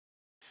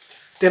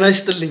ጤና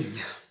ይስጥልኝ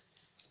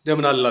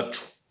እንደምን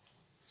አላችሁ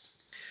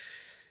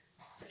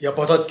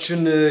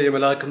የአባታችን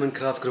የመላእክት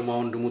መንክራት ግርማ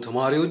ወንድሙ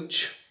ተማሪዎች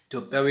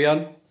ኢትዮጵያውያን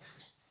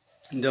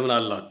እንደምን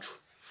አላችሁ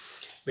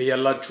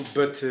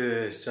በያላችሁበት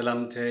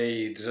ሰላምታዬ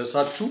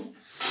ድረሳችሁ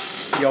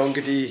ያው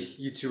እንግዲህ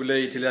ዩቲዩብ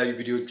ላይ የተለያዩ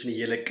ቪዲዮዎችን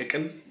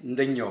እየለቀቅን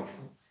እንደኛው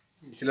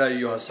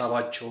የተለያዩ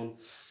ሐሳባቸውን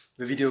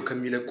በቪዲዮ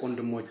ከሚለቁ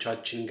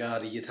ወንድሞቻችን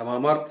ጋር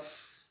እየተማማር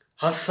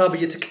ሐሳብ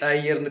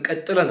እየተቀያየርን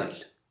ቀጥለናል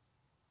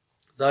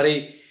ዛሬ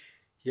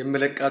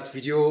የመለቃት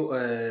ቪዲዮ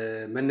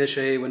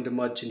መነሻዬ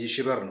ወንድማችን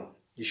ይሽበር ነው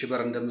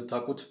ይሽበር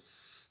እንደምታውቁት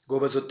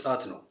ጎበዝ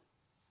ወጣት ነው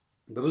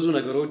በብዙ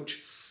ነገሮች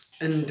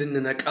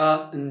እንድንነቃ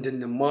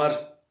እንድንማር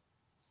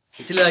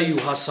የተለያዩ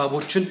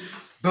ሐሳቦችን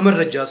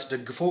በመረጃ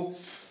አስደግፎ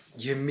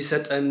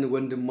የሚሰጠን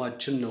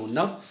ወንድማችን ነውና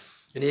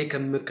እኔ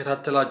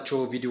ከመከታተላቸው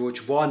ቪዲዮዎች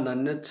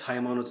በዋናነት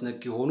ሃይማኖት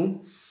ነክ የሆኑ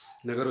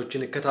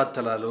ነገሮችን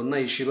እከታተላለሁና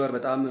ይሽበር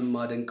በጣም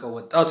የማደንቀው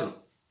ወጣት ነው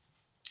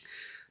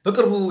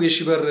በቅርቡ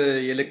የሽበር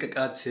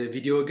የለቀቃት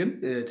ቪዲዮ ግን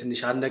ትንሽ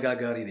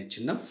አነጋጋሪ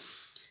ነችና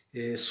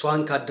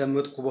እሷን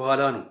ካዳመጥኩ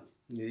በኋላ ነው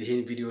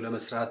ይሄን ቪዲዮ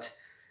ለመስራት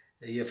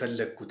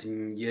የፈለኩት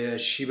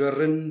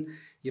የሽበርን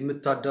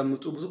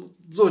የምታዳምጡ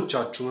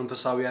ብዙዎቻችሁ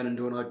መንፈሳውያን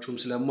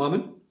እንደሆናችሁም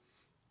ስለማምን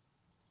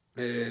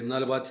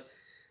ምናልባት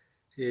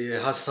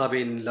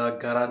ሐሳቤን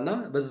ላጋራና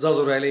በዛ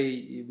ዙሪያ ላይ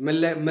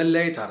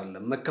መለያየት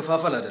አይደለም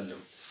መከፋፈል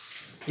አይደለም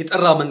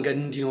የጠራ መንገድ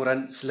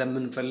እንዲኖረን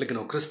ስለምንፈልግ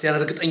ነው ክርስቲያን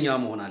እርግጠኛ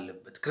መሆን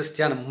አለበት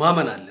ክርስቲያን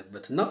ማመን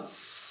አለበትና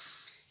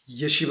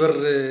የሽበር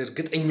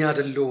እርግጠኛ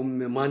አይደለሁም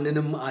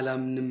ማንንም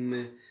አላምንም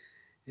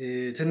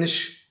ትንሽ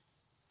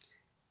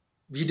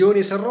ቪዲዮን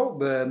የሰራው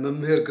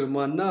በመምህር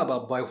ግርማና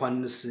በአባ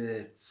ዮሐንስ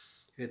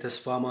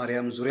ተስፋ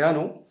ማርያም ዙሪያ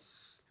ነው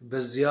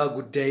በዚያ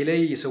ጉዳይ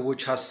ላይ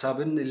የሰዎች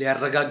ሐሳብን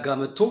ሊያረጋጋ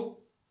መጥቶ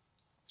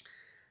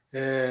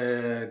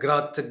ግራ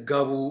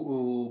ተጋቡ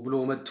ብሎ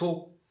መጥቶ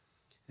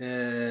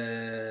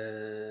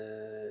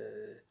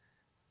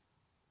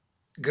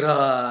ግራ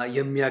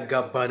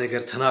የሚያጋባ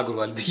ነገር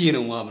ተናግሯል ብዬ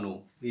ነው ማምነው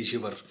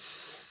ይሽበር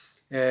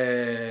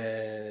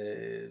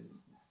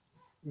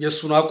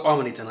የሱን አቋም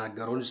ነው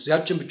የተናገረው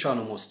ያችን ብቻ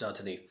ነው መወስዳት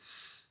ነው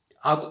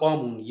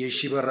አቋሙን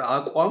የሽበር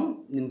አቋም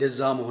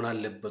እንደዛ መሆን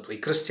አለበት ወይ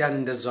ክርስቲያን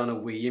እንደዛ ነው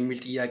ወይ የሚል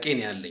ጥያቄ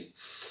ነው ያለኝ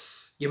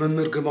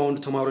የመምህር ግርማ ወንድ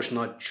ተማሪዎች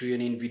ናችሁ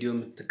የኔን ቪዲዮ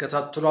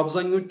የምትከታተሉ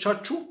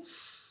አብዛኞቻችሁ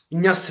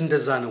እኛስ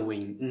እንደዛ ነው ወይ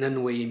ነን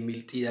ወይ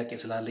የሚል ጥያቄ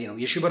ስላለኝ ነው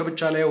የሽበር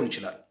ብቻ ላይ ሆን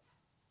ይችላል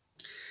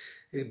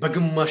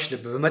በግማሽ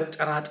ልብ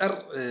በመጠራጠር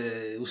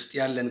ውስጥ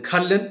ያለን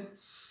ካለን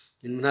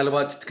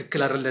ምናልባት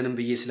ትክክል አይደለንም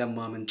ብዬ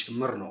ስለማመን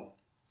ጭምር ነው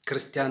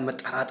ክርስቲያን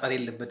መጠራጠር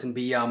የለበትም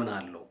ብዬ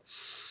አምናለሁ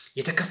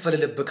የተከፈለ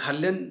ልብ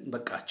ካለን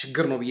በቃ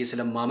ችግር ነው ብዬ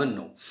ስለማመን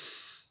ነው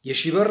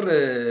የሽበር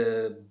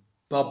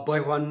በአባ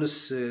ዮሐንስ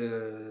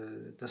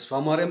ተስፋ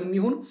ማርያም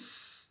የሚሆን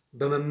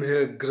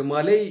በመምህር ግርማ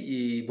ላይ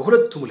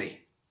በሁለቱም ላይ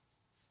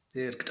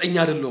እርግጠኛ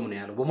አይደለሁም ነው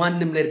ያለው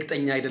በማንንም ላይ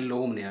እርግጠኛ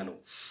አይደለሁም ነው ያለው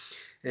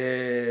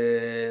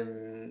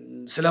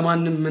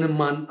ስለማንም ምንም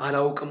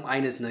አላውቅም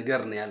አይነት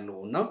ነገር ነው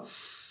ያለውና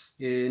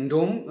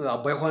እንደውም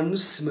አባ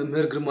ዮሐንስ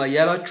መምህር ግርማ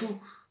ያላችሁ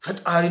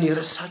ፈጣሪን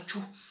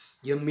የረሳችሁ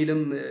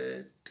የሚልም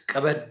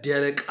ቀበድ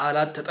ያለ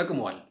ቃላት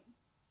ተጠቅመዋል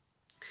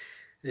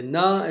እና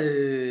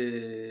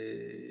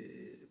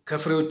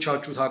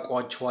ከፍሬዎቻችሁ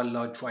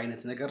ታቋቸዋላችሁ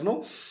አይነት ነገር ነው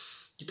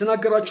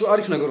የተናገራችሁ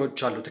አሪፍ ነገሮች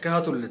አሉ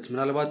ተከታተሉት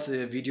ምናልባት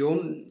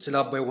ቪዲዮውን ስለ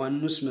አባ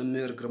ዮሐንስ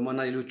መምህር ግርማና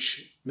ሌሎች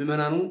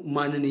ምዕመናኑ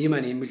ማንን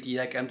ይመን የሚል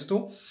ጥያቄ አምጥቶ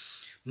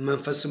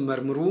መንፈስን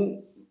መርምሩ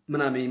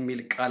ምናምን የሚል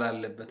ቃል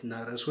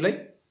አለበትና ራሱ ላይ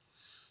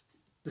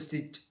እስቲ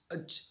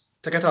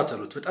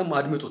ተከታተሉት በጣም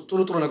አድምጡት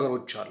ጥሩ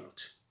ነገሮች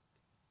አሉት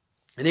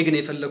እኔ ግን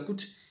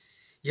የፈለኩት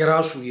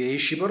የራሱ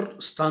የሽበር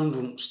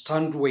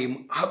ስታንዱ ወይም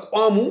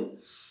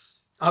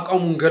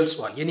አቋሙን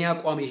ገልጿል የኔ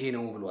አቋም ይሄ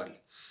ነው ብሏል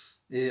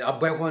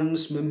አባ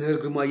ዮሐንስ መምህር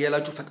ግርማ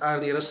ያላችሁ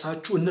ፈጣሪን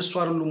የረሳችሁ እነሱ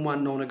አይደሉም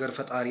ዋናው ነገር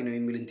ፈጣሪ ነው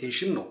የሚል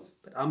ኢንቴንሽን ነው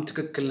በጣም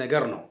ትክክል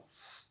ነገር ነው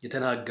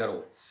የተናገረው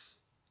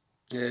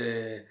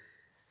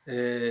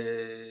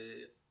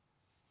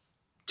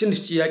ትንሽ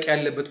ጥያቄ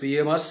ያለበት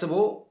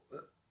በየማስበው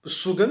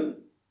እሱ ግን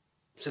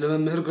ስለ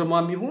መምህር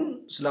ግርማም ይሁን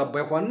ስለ አባ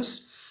ዮሐንስ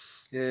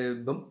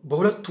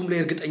በሁለቱም ላይ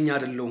እርግጠኛ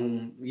አይደለሁም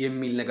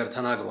የሚል ነገር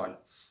ተናግሯል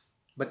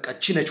በቃ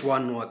ቺነች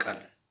ዋናው አቃል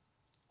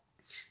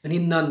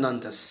እኔና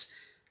እናንተስ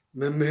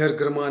መምህር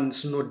ግርማን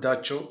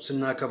ስንወዳቸው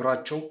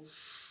ስናከብራቸው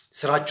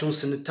ስራቸውን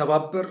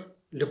ስንተባበር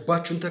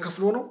ልባችሁን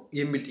ተከፍሎ ነው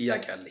የሚል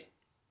ጥያቄ አለኝ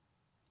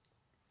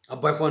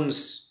አባ ዮሐንስ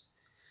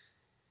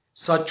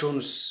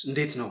ሳቸውንስ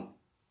እንዴት ነው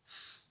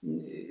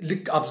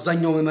ልክ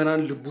አብዛኛው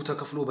ምዕመናን ልቡ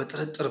ተከፍሎ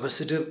በጥርጥር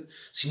በስድብ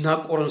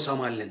ሲናቆረን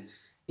ሰማለን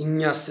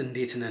እኛስ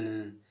እንዴት ነን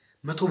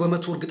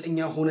 100% እርግጠኛ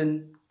ሆነን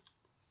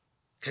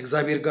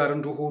ከእግዚአብሔር ጋር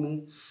እንደሆኑ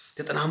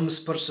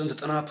 95%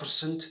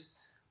 90%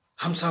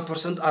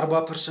 50%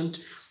 40%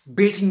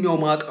 በየትኛው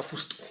ማቀፍ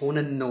ውስጥ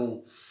ሆነን ነው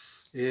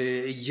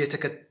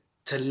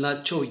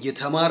እየተከተልናቸው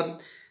እየተማር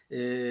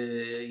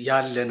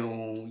ያለ ነው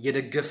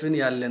እየደገፍን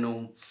ያለ ነው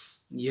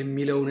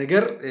የሚለው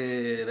ነገር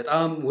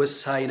በጣም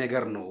ወሳኝ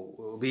ነገር ነው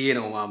ብዬ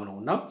ነው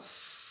ማምነውና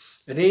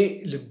እኔ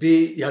ልቤ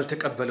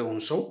ያልተቀበለውን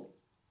ሰው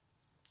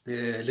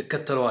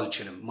ልከተለው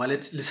አልችልም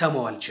ማለት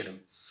ልሰማው አልችልም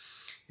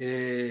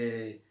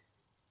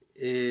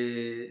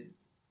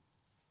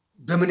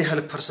በምን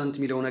ያህል ፐርሰንት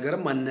የሚለው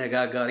ነገርም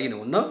አነጋጋሪ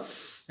ነውና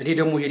እኔ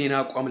ደግሞ የኔን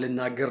አቋም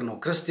ልናገር ነው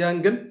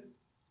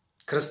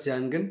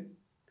ክርስቲያን ግን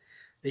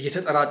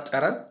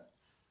እየተጠራጠረ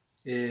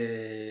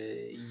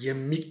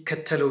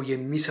የሚከተለው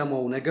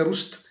የሚሰማው ነገር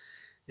ውስጥ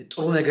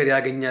ጥሩ ነገር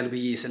ያገኛል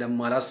ብዬ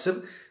ስለማላስብ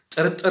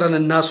ጥርጥርን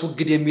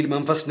እናስወግድ የሚል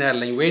መንፈስ ነው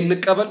ያለኝ ወይ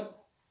እንቀበል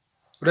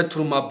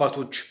ሁለቱንም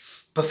አባቶች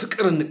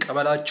በፍቅር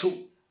እንቀበላቸው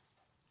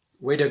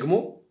ወይ ደግሞ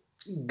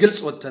ግልጽ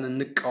ወተን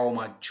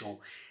እንቃወማቸው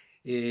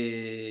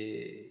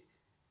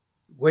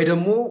ወይ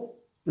ደግሞ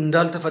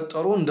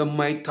እንዳልተፈጠሩ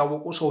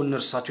እንደማይታወቁ ሰው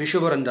እንርሳቸው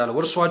የሽበር እንዳለው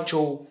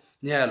እርሷቸው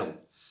ነው ያለው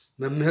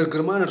መምህር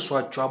ግርማን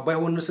እርሷቸው አባይ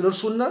ሆነስን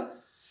እርሱና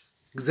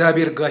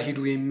እግዚአብሔር ጋር ሂዱ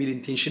የሚል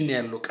ኢንቴንሽን ነው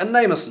ያለው ቀና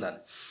ይመስላል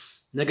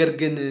ነገር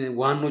ግን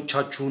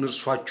ዋኖቻችሁን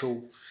እርሷቸው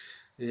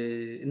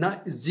እና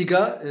እዚህ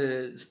ጋር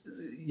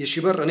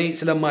የሽበር እኔ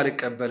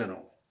ስለማልቀበል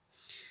ነው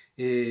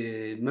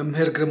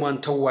መምህር ግርማን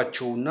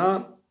ተዋቸውና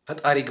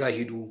ፈጣሪ ጋር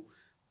ሂዱ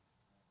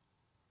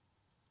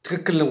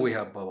ትክክል ነው ወይ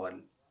አባባል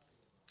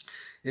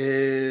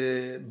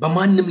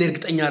በማንንም ላይ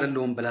እርግጠኛ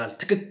አይደለሁም ብላል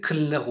ትክክል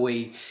ነው ወይ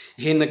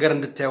ይሄን ነገር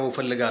እንድታየው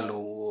ፈልጋለሁ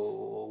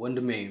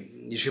ወንድሜ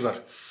የሽበር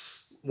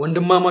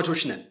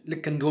ወንድማማቾች ነን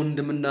ልክ እንደ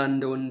ወንድምና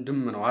እንደ ወንድም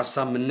ነው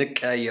ሐሳብ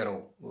እንቀያየረው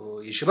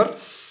የሽበር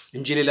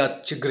እንጂ ሌላ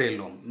ችግር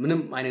የለውም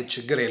ምንም አይነት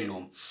ችግር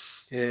የለውም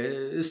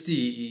እስቲ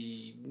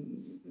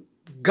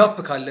ጋፕ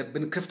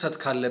ካለብን ክፍተት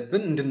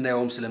ካለብን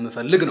እንድናየውም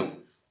ስለምፈልግ ነው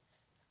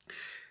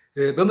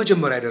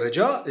በመጀመሪያ ደረጃ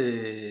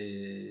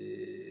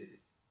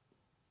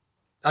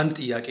አንድ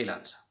ጥያቄ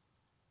ላንሳ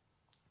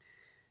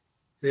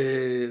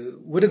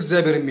ወደ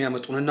እግዚአብሔር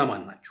የሚያመጡንና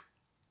ማን ናቸው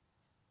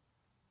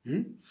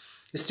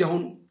እስቲ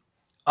አሁን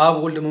አብ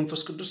ወልድ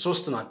መንፈስ ቅዱስ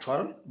ሶስት ናቸው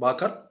አይደል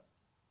በአካል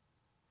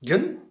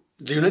ግን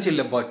ልዩነት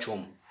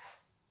የለባቸውም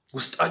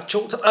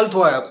ውስጣቸው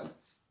ተጣልተው አያውቁም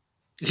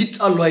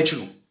ሊጣሉ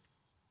አይችሉም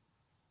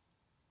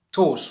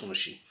ተወሱ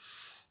እሺ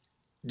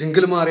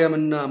ድንግል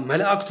ማርያምና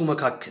መላእክቱ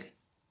መካከል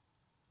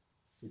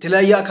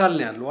የተለያየ አካል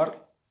ነው ያለው አይደል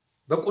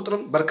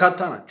በቁጥርም በርካታ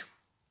ናቸው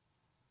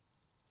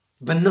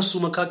በእነሱ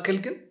መካከል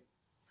ግን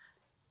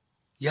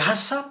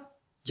የሐሳብ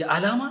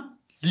የዓላማ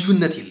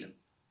ልዩነት የለም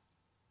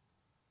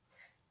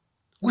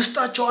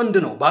ውስጣቸው አንድ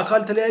ነው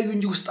በአካል ተለያዩ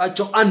እንጂ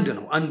ውስጣቸው አንድ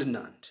ነው አንድና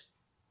አንድ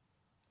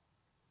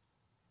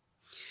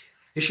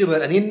እሺ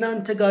በእኔና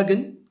አንተ ጋር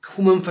ግን ክፉ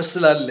መንፈስ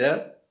ስላለ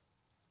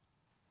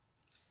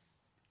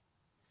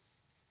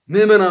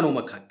ምዕመናኑ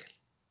መካከል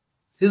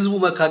ህዝቡ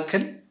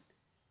መካከል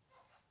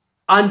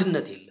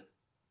አንድነት የለም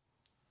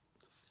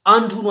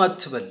አንድ ሆኖ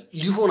አትበል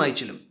ሊሆን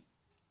አይችልም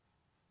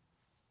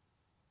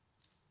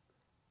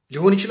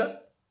ሊሆን ይችላል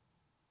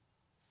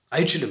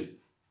አይችልም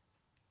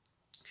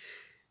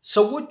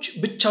ሰዎች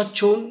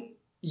ብቻቸውን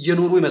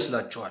የኖሩ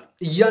ይመስላቸዋል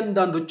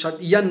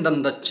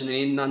እያንዳንዳችን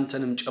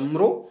እናንተንም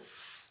ጨምሮ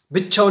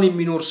ብቻውን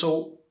የሚኖር ሰው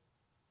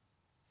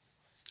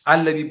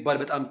አለ ቢባል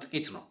በጣም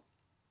ጥቂት ነው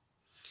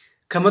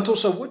ከመቶ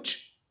ሰዎች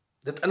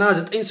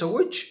 99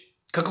 ሰዎች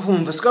ከክፉ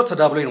መንፈስ ጋር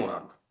ተዳብለው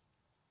ይኖራሉ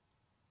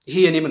ይሄ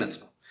የኔ እምነት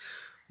ነው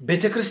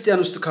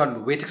ቤተክርስቲያን ውስጥ ካሉ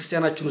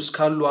ቤተክርስቲያናችን ውስጥ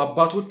ካሉ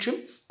አባቶችም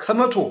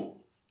ከመቶ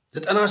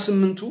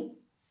 98ቱ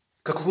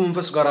ከክፉ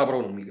መንፈስ ጋር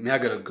አብረው ነው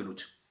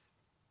የሚያገለግሉት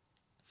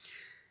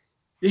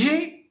ይሄ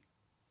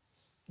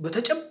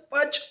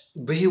በተጨባጭ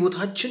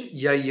በህይወታችን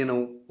ያየነው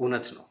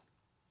እውነት ነው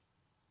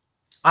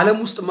ዓለም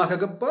ውስጥ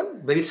ማከገባን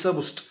በቤተሰብ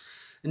ውስጥ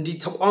እንዲ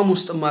ተቋም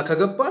ውስጥ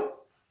ማከገባን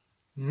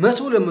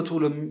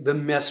 100%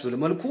 በሚያስብል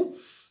መልኩ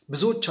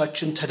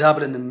ብዙዎቻችን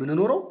ተዳብለን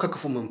የምንኖረው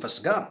ከክፉ መንፈስ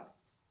ጋር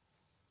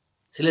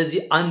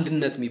ስለዚህ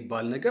አንድነት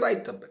የሚባል ነገር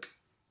አይተበቅም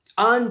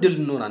አንድ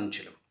ልንሆን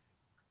አንችልም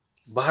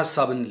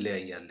በሐሳብ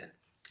እንለያያለን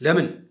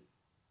ለምን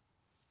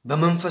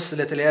በመንፈስ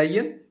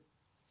ስለተለያየን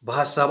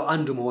በሐሳብ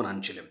አንድ መሆን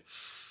አንችልም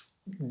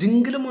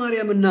ድንግል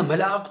ማርያምና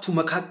መላእክቱ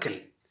መካከል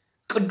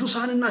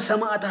ቅዱሳንና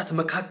ሰማዕታት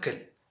መካከል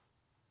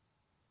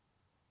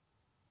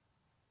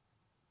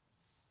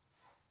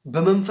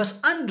በመንፈስ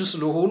አንድ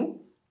ስለሆኑ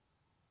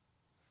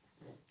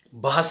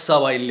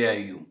በሐሳብ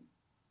አይለያዩም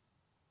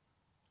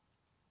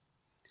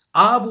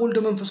አብ ወልድ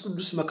መንፈስ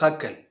ቅዱስ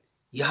መካከል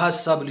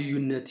የሐሳብ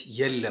ልዩነት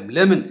የለም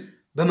ለምን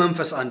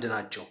በመንፈስ አንድ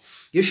ናቸው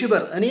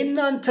የሽበር እኔና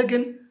አንተ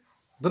ግን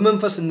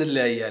በመንፈስ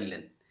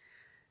እንለያያለን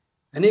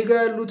እኔ ጋር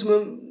ያሉት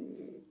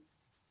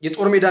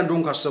የጦር ሜዳ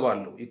እንደሆን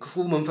ካስባለሁ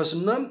የክፉ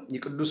መንፈስና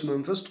የቅዱስ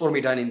መንፈስ ጦር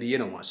ሜዳ ነኝ ብዬ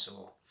ነው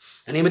ማስበው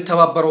እኔ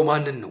የምተባበረው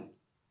ማንን ነው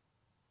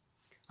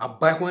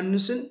አባይ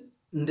ዮሐንስን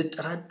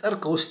እንድጠራጠር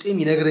ከውስጤም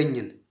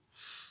ይነግረኝን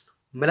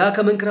መላከ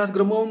መንክራት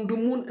ግርማውን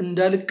ድሙን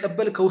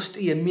እንዳልቀበል ከውስጤ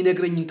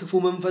የሚነግረኝን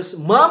ክፉ መንፈስ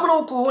ማምነው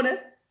ከሆነ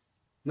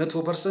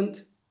 100%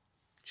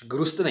 ችግር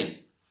ውስጥ ነኝ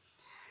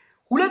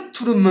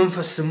ሁለቱንም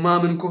መንፈስ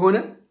ማምን ከሆነ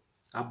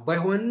አባይ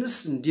ዮሐንስ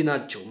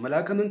እንዲናቸው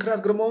መላከ መንክራት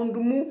ግርማውን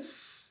ድሙ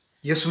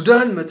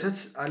የሱዳን መተት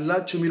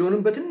አላችሁ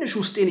ሚሊዮንም በትንሽ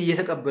ውስጤን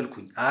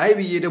እየተቀበልኩኝ አይ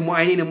ብዬ ደግሞ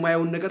አይኔን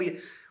የማያውን ነገር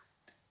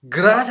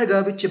ግራ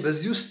ተጋብቼ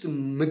በዚህ ውስጥ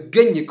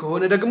መገኝ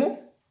ከሆነ ደግሞ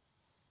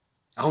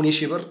አሁን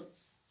የሽበር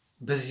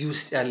በዚህ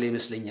ውስጥ ያለ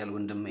ይመስለኛል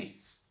ወንድሜ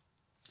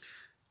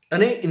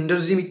እኔ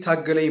እንደዚህ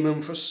የሚታገለኝ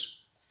መንፈስ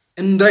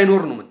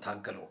እንዳይኖር ነው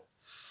የምታገለው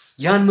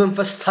ያን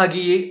መንፈስ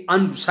ታግዬ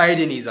አንዱ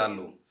ሳይድን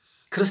ይዛለሁ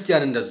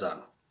ክርስቲያን እንደዛ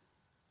ነው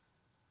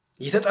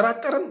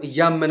የተጠራጠረም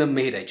ያመነም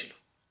መሄድ አይችልም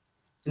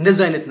እንደዛ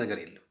አይነት ነገር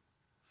የለም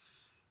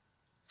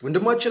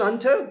ወንድማችን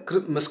አንተ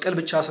መስቀል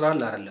ብቻ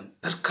አስራል አይደለም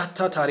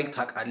በርካታ ታሪክ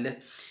ታቃለህ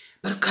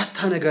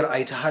በርካታ ነገር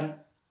አይተሃል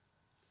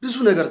ብዙ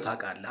ነገር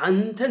ታቃለህ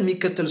አንተን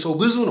የሚከተል ሰው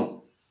ብዙ ነው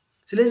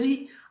ስለዚህ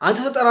አንተ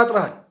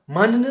ተጠራጥረሃል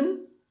ማንንም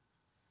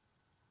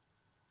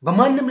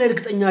በማንንም ላይ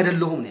እርግጠኛ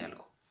አይደለሁም ነው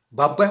ያልከው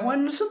በአባ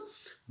ዮሐንስም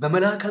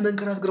በመላእክተ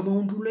መንክራት ግርማው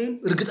ሁሉ ላይም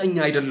እርግጠኛ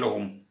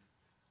አይደለሁም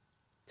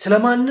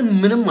ስለማንም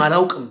ምንም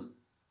አላውቅም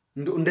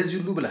እንደዚህ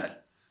ሁሉ ብለሃል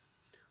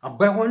አባ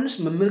ዮሐንስ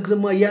መምህር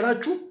ግርማ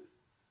ያላችሁ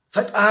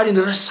ፈጣሪን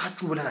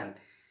ረሳችሁ ብለሃል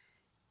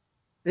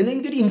እኔ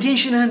እንግዲህ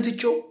ኢንቴንሽንህን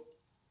ትቸው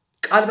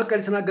ቃል በቃል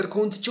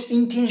የተናገርከውን ትቸው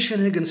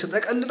ኢንቴንሽንህ ግን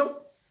ስጠቀልለው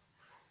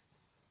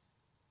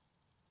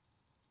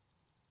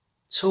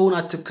ሰውን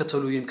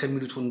አትከተሉ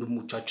ከሚሉት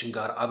ወንድሞቻችን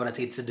ጋር አብረተ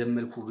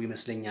የተደመልኩ ሁሉ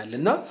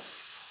ይመስለኛልና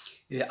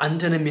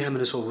አንተን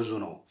የሚያምን ሰው ብዙ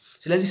ነው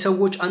ስለዚህ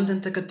ሰዎች አንተን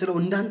ተከትለው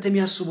እንዳንተ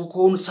የሚያስቡ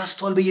ከሆኑ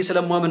ተሳስተዋል በየ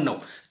ስለማመን ነው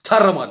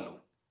ታረማለሁ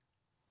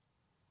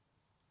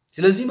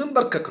ስለዚህ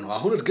መንበርከክ ነው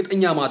አሁን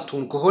እርግጠኛ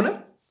ማትሆን ከሆነ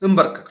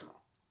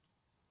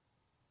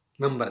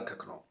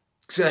መንበርከክ ነው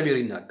እግዚአብሔር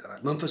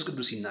ይናገራል መንፈስ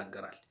ቅዱስ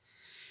ይናገራል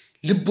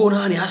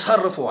ልቦናን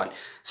ያሳርፈዋል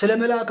ስለ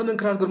መላእክተ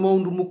መንክራት ግርማው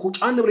ሁሉ እኮ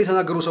ጫን ብለው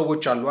የተናገሩ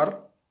ሰዎች አሉ አይደል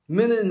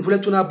ምን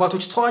ሁለቱን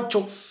አባቶች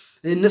ተዋቸው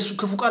እነሱ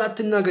ክፉ ቃል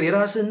አትናገር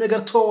የራስህን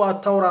ነገር ተው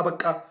አታውራ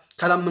በቃ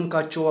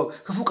ካላመንካቸው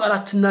ክፉ ቃል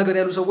አትናገር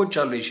ያሉ ሰዎች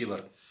አሉ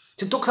ይሽበር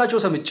ትተክሳቸው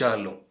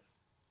ሰምቻለሁ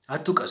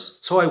አትውቀስ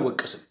ሰው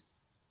አይወቀስም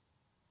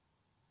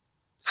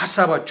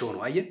ሐሳባቸው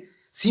ነው አየ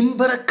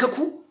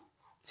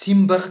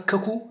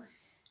ሲንበረከኩ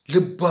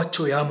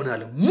ልባቸው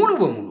ያምናል ሙሉ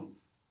በሙሉ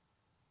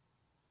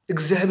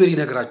እግዚአብሔር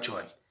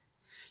ይነግራቸዋል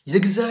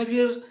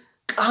የእግዚአብሔር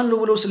ቃል ነው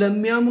ብለው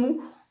ስለሚያምኑ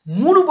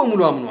ሙሉ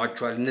በሙሉ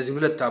አምኗቸዋል እነዚህ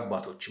ሁለት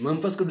አባቶች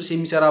መንፈስ ቅዱስ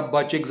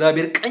የሚሰራባቸው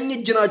እግዚአብሔር ቀኝ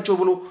እጅ ናቸው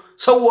ብሎ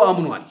ሰው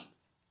አምኗል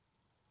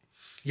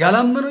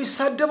ያላመነው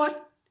ይሳደባል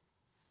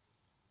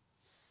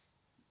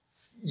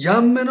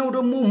ያመነው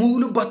ደግሞ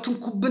ሙሉ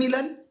ባትንኩብን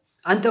ይላል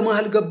አንተ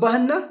ማህል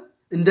ገባህና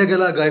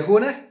እንደገላጋይ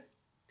ሆነ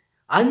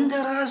አንተ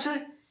ራስህ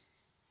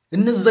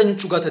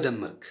እነዛኞቹ ጋር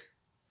ተደመርክ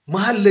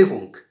ማህል ላይ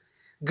ሆንክ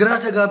ግራ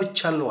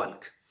ተጋብቻለሁ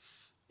አልክ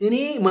እኔ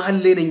ማህል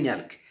ላይ ነኝ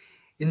አልክ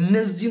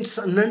እነዚህም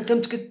እናንተም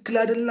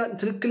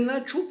ትክክል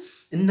ናችሁ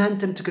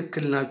እናንተም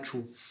ትክክል ናችሁ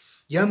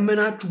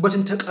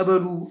ያመናችሁበትን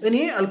ተቀበሉ እኔ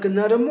አልክና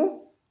ደግሞ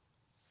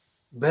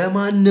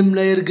በማንም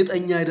ላይ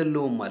እርግጠኛ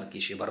አይደለሁም ማለት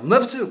ይሽበር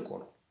መብት እኮ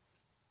ነው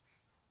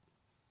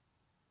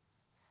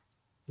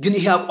ግን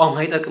ይሄ አቋም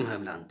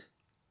አይጠቅምህም ላንተ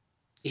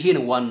ይሄ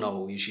ነው ዋናው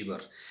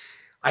ይሽበር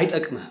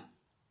አይጠቅምህም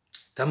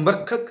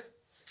ተንበርከክ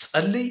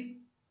ጸልይ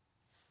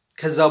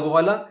ከዛ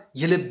በኋላ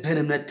የልብህን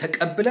እምነት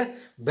ተቀበለ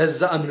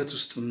በዛ እምነት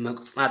ውስጥ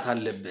መጽናት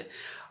አለብህ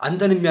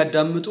አንተን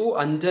የሚያዳምጡ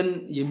አንተን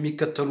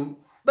የሚከተሉ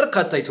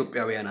በርካታ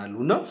ኢትዮጵያውያን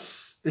አሉና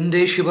እንደ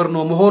ይሽበር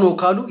ነው መሆኑ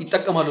ካሉ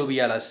ይጠቀማሉ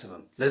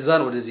በያላስበም ለዛ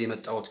ነው ወደዚህ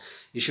የመጣሁት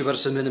ይሽበር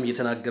ስምህንም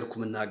እየተናገርኩ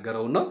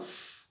መናገረውና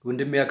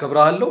ወንድም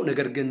ያከብራለሁ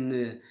ነገር ግን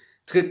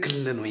ትክክል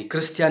ነው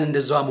ክርስቲያን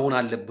እንደዛ መሆን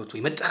አለበት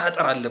ወይ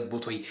መጠራጠር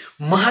አለበት ወይ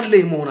መሐል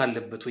ላይ መሆን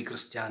አለበት ወይ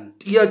ክርስቲያን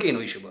ጥያቄ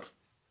ነው ይሽበር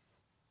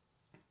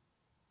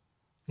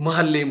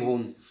መሐል ላይ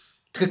መሆን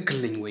ትክክል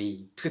ነኝ ወይ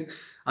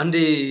አንዴ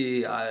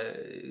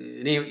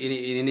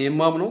እኔ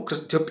የማምነው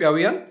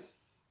ኢትዮጵያውያን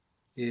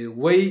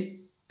ወይ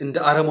እንደ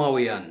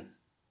አረማውያን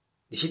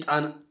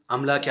የሰይጣን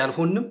አምላክ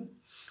ያልሆንም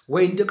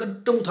ወይ እንደ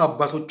ቀደሙት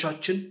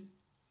አባቶቻችን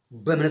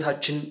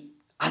በእምነታችን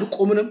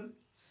አልቆምንም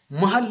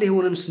መሐል ላይ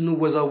ሆነን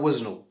ስንወዛወዝ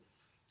ነው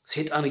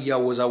ሰይጣን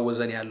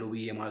ያወዛወዘን ያለው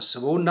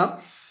በየማስበውና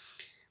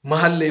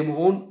መሐል ላይ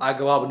መሆን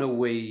አግባብ ነው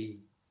ወይ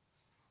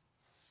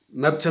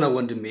መብት ነው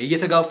ወንድሜ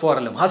እየተጋፋው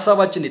አይደለም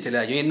ሐሳባችን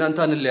የተለያየ እናንተ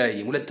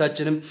አንለያየም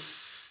ሁለታችንም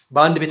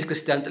በአንድ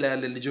ቤተክርስቲያን ጥላ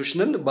ያለን ልጆች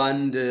ነን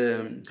በአንድ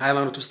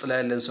ሃይማኖት ውስጥ ላይ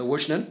ያለን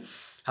ሰዎች ነን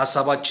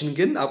ሐሳባችን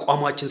ግን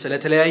አቋማችን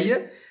ስለተለያየ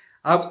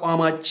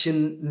አቋማችን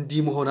እንዲህ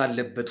መሆን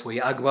አለበት ወይ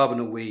አግባብ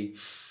ነው ወይ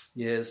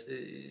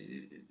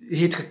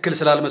ይሄ ትክክል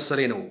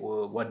ስላልመሰለኝ ነው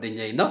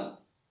ጓደኛዬና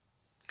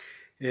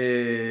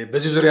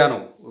በዚህ ዙሪያ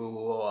ነው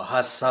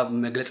ሐሳብ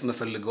መግለጽ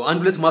መፈልገው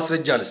አንድ ሁለት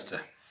ማስረጃ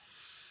ልስጥህ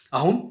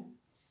አሁን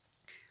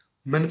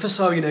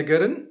መንፈሳዊ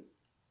ነገርን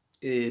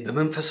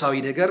በመንፈሳዊ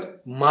ነገር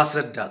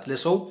ማስረዳት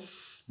ለሰው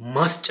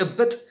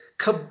ማስጨበጥ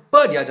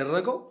ከባድ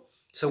ያደረገው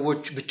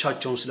ሰዎች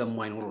ብቻቸውን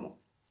ስለማይኖሩ ነው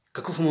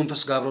ከክፉ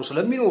መንፈስ ጋር አብረው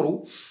ስለሚኖሩ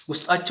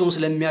ውስጣቸውን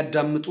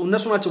ስለሚያዳምጡ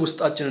እነሱ ናቸው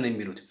ውስጣችንን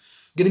የሚሉት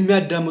ግን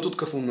የሚያዳምጡት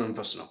ክፉ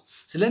መንፈስ ነው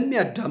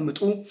ስለሚያዳምጡ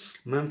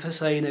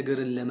መንፈሳዊ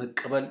ነገርን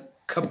ለመቀበል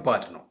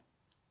ከባድ ነው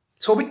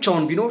ሰው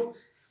ብቻውን ቢኖር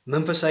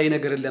መንፈሳዊ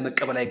ነገርን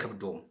ለመቀበል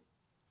አይከብደውም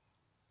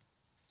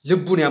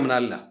ልቡን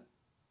ያምናል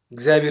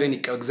እግዚአብሔርን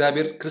ይቀበል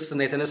እግዚአብሔር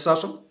ክርስትና የተነሳ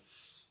ሰው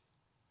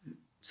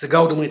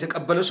ስጋው ደግሞ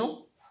የተቀበለ ሰው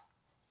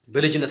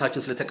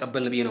በልጅነታችን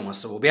ስለተቀበልን በየ ነው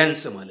ማሰበው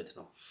ቢያንስ ማለት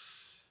ነው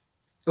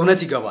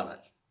እውነት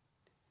ይገባናል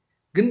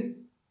ግን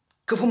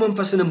ክፉ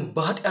መንፈስንም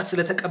በኃጢአት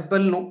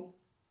ስለተቀበል ነው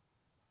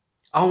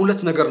አሁን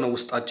ሁለት ነገር ነው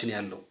ውስጣችን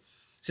ያለው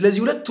ስለዚህ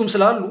ሁለቱም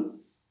ስላሉ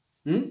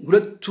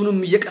ሁለቱንም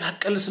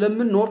እየቀላቀል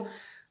ስለምንኖር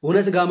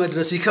እውነት ጋር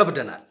መድረስ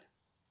ይከብደናል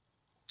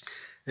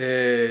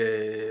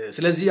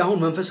ስለዚህ አሁን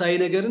መንፈሳዊ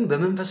ነገርን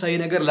በመንፈሳዊ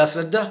ነገር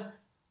ላስረዳ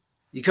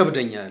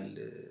ይከብደኛል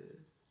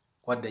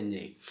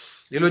ጓደኛዬ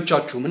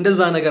ሌሎቻችሁም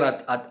እንደዛ ነገር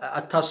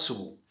አታስቡ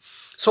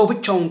ሰው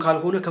ብቻውን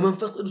ካልሆነ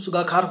ከመንፈስ ቅዱስ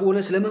ጋር ካልሆነ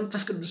ስለ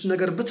መንፈስ ቅዱስ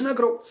ነገር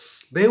ብትነግረው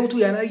በህይወቱ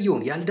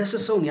ያላየውን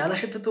ያልደሰሰውን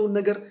ያላሸተተውን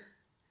ነገር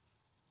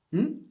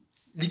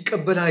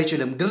ሊቀበል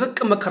አይችልም ድርቅ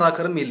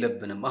መከራከርም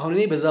የለብንም አሁን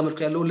እኔ በዛ መልኩ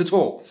ያለው ልቶ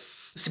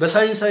እስቲ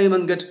በሳይንሳዊ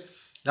መንገድ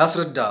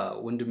ላስረዳ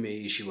ወንድሜ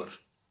ይሽበር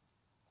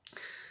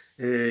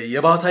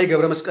የባህታዊ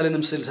ገብረ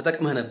መስቀልንም ስል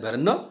ተጠቅመህ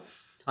ነበርና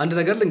አንድ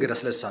ነገር ልንገር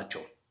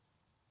ስለሳቸው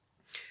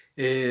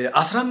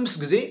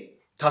 15 ጊዜ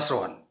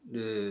ታስረዋል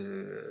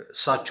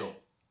እሳቸው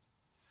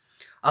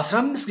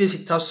 15 ጊዜ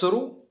ሲታሰሩ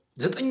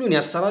 9ኙን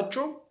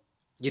ያሰራቸው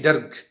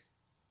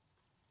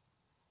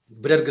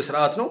በደርግ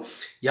ስርዓት ነው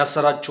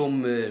ያሰራቸውም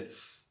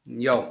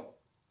ያው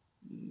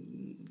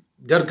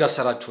ደርግ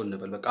አሰራቸው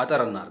እንበል በቃ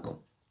አጠረና አርገው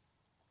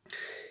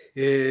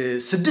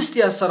 6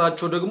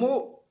 ያሰራቸው ደግሞ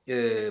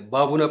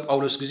ባቡነ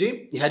ጳውሎስ ጊዜ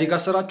ኢህአዲግ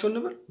አሰራቸው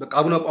እንበል በቃ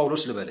አቡነ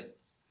ጳውሎስ ልበለ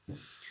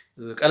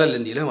ቀለል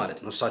እንዲልህ ማለት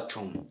ነው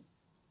እሳቸው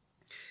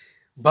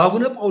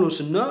ባቡነ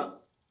ጳውሎስና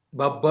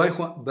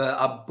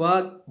በአባ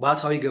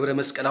ባታዊ ገብረ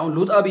መስቀል አሁን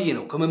ሉጣ ብዬ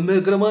ነው ከመምህር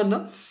ግርማና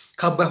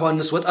ከአባ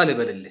ዮሐንስ ወጣ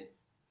ልበልልህ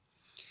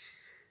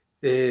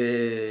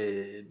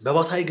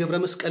በባታዊ ገብረ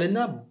መስቀልና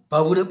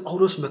ባቡነ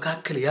ጳውሎስ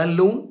መካከል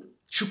ያለውን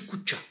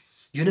ሽኩቻ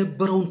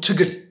የነበረውን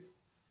ትግል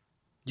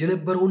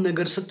የነበረውን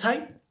ነገር ስታይ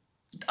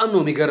በጣም ነው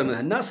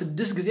የሚገርምህና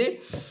 6 ጊዜ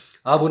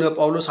አቡነ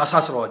ጳውሎስ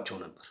አሳስረዋቸው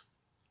ነበር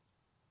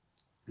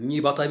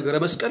እኚህ ባታዊ ገብረ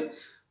መስቀል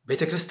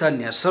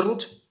ቤተክርስቲያን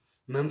ያሰሩት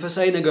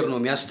መንፈሳዊ ነገር ነው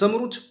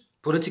የሚያስተምሩት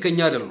ፖለቲከኛ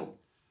አይደሉም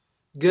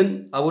ግን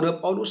አቡነ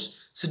ጳውሎስ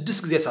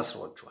 6 ጊዜ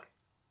አሳስረዋቸዋል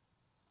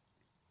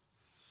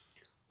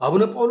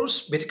አቡነ ጳውሎስ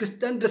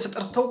ቤተክርስቲያን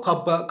ተጠርተው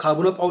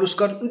ከአቡነ ጳውሎስ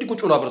ጋር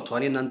እንዲቆጭሉ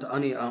አብርተዋል እናንተ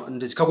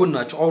እንደዚህ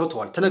ከጎናቸው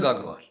አውርተዋል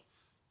ተነጋግረዋል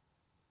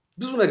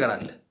ብዙ ነገር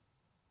አለ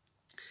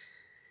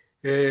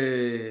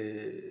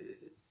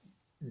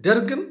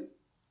ደርግም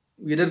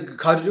የደርግ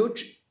ካድሬዎች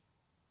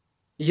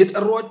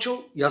እየጠሯቸው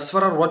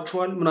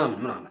ያስፈራሯቸዋል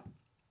ምናምን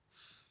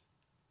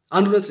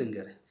አንድ ሁለት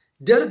ልንገር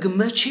ደርግ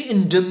መቼ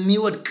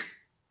እንደሚወድቅ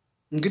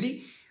እንግዲህ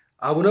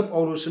አቡነ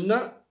ጳውሎስና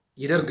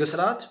የደርግ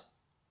ስርዓት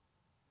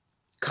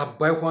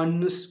ከአባ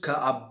ዮሐንስ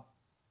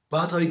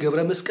ከአባታዊ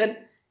ገብረ መስቀል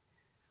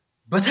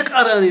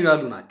በተቃራኒ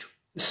ያሉ ናቸው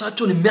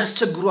እሳቸውን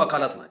የሚያስቸግሩ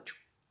አካላት ናቸው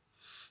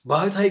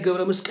ባታዊ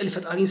ገብረ መስቀል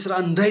ፈጣሪን ስራ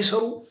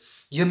እንዳይሰሩ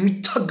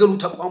የሚታገሉ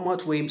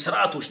ተቋማት ወይም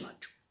ስርዓቶች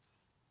ናቸው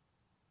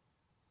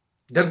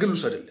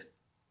ደርግሉስ አይደለም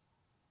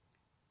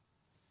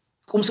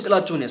ቁም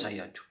ስቅላቸውን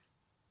ያሳያቸው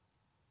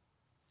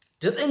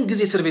 9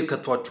 ጊዜ እስር ቤት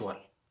ከተዋቸዋል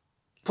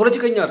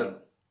ፖለቲከኛ አይደሉም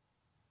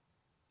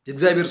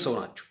የእግዚአብሔር ሰው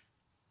ናቸው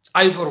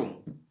አይፈሩም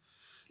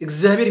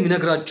እግዚአብሔር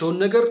የሚነግራቸውን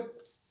ነገር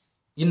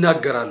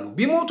ይናገራሉ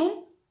ቢሞቱም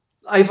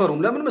አይፈሩም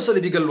ለምን መሰለ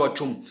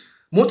ቢገሏቸውም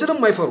ሞትንም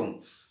አይፈሩም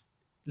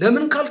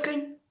ለምን ካልከኝ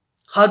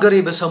ሀገሬ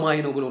በሰማይ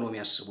ነው ብሎ ነው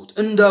የሚያስቡት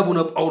እንደ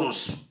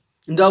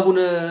አቡነ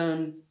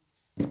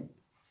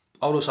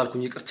ጳውሎስ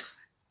አልኩኝ ይቅርታ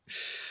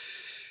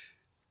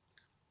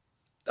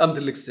በጣም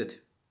ትልቅ ስህተት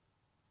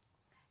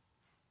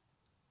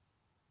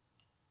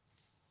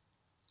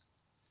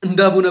እንደ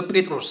አቡነ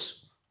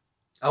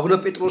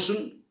ጴጥሮስን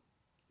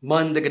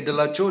ማን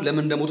እንደገደላቸው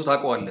ለምን እንደሞቱ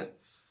ታውቀዋለህ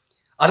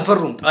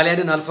አልፈሩም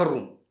ጣሊያንን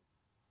አልፈሩም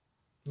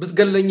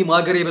ብትገለኝም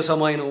ሀገሬ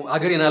በሰማይ ነው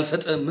ሀገሬን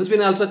አልሰጠም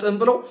ህዝቤን አልሰጠም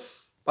ብለው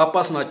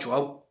ጳጳስ ናቸው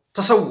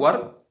ተሰዋር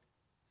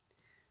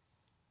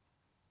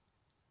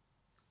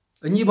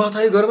እኚህ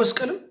ባታዊ ገብረ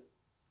መስቀልም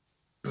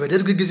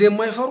በደርግ ጊዜ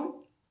የማይፈሩ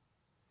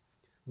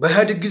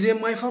በኢህአዲግ ጊዜ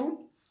የማይፈሩ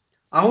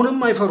አሁንም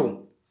አይፈሩም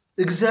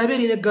እግዚአብሔር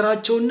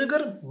የነገራቸውን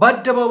ነገር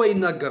በአደባባይ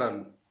ይናገራሉ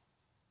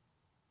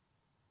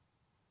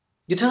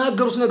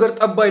የተናገሩት ነገር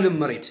ጠባይልም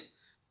መሬት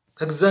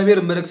ከእግዚአብሔር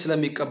መልእክት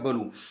ስለሚቀበሉ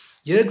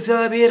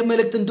የእግዚአብሔር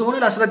መልእክት እንደሆነ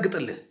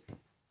ላስረግጥልህ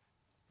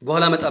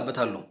በኋላ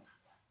መጣበታለሁ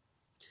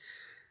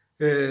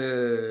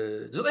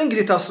 9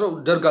 ጊዜ ታስረው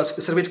ደርግ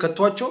እስር ቤት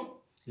ከተዋቸው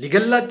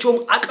ሊገላቸውም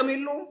አቅም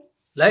የለውም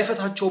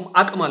ላይፈታቸውም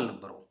አቅም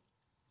አልነበረው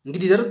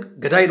እንግዲህ ደርግ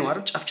ገዳይ ነው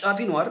አይደል ጫፍጫፊ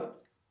ነው አይደል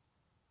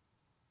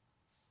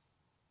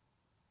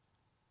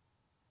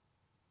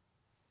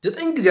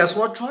 9 ጊዜ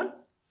አስሯቸዋል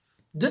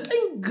 9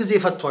 ጊዜ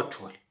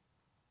ፈቷቸዋል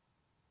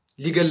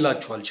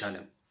ሊገላቸው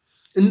አልቻለም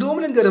እንደውም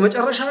ለንገረ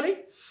መጨረሻ ላይ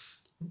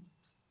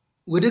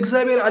ወደ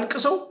እግዚአብሔር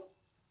አልቅሰው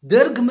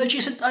ደርግ መቼ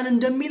ስልጣን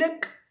እንደሚለቅ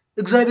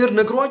እግዚአብሔር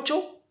ነግሯቸው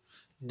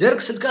ደርግ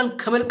ስልጣን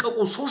ከመልቀቁ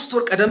 3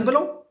 ወር ቀደም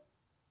ብለው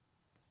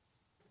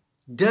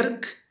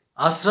ደርግ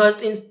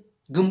 19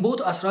 ግንቦት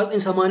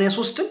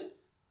 1983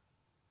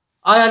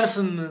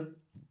 አያልፍም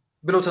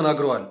ብለው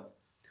ተናግረዋል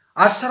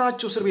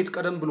አሰራቸው እስር ቤት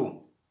ቀደም ብሎ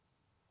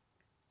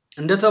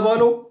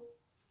እንደተባለው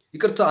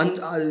ይቅርታ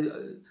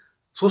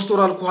 3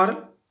 ወር አልኩ አይደል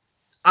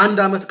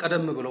 1 አመት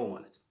ቀደም ብለው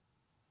ማለት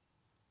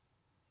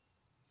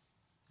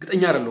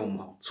ግጠኛ አይደለም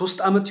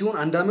 3 አመት ይሁን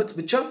 1 አመት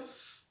ብቻ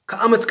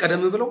ከአመት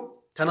ቀደም ብለው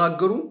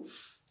ተናገሩ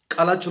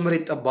ቃላቸው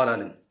መሬት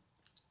ተባላልን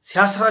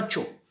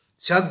ሲያስራቸው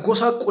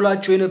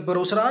ሲያጎሳቁላቸው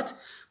የነበረው ስርዓት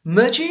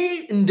መቼ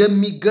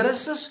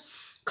እንደሚገረሰስ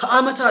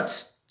ከአመታት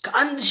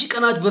ከአንድ ሺህ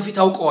ቀናት በፊት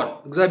አውቀዋል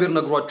እግዚአብሔር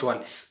ነግሯቸዋል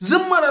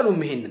ዝም አላሉም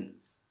ይሄንን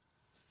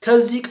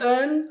ከዚህ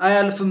ቀን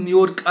አያልፍም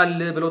ይወድቃል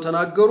ብለው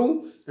ተናገሩ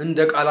እንደ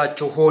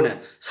ቃላቸው ሆነ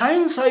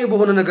ሳይንሳዊ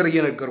በሆነ ነገር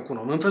እየነገርኩ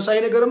ነው መንፈሳዊ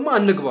ነገርማ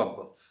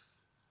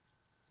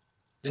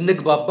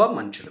ልንግባባም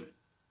አንችልም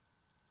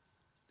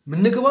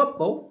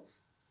ምንግባባው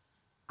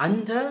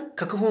አንተ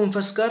ከክፉ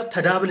መንፈስ ጋር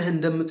ተዳብለህ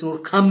እንደምትኖር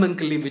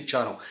ካመንክልኝ ብቻ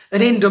ነው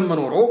እኔ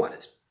እንደምኖረው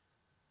ማለት ነው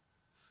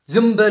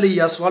ዝም በል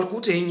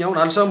ያስዋልኩት ይሄኛውን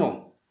አልሰማው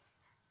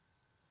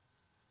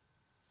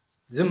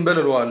ዝም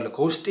በልሏል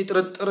ከውስጥ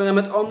ጥርጥር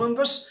ያመጣው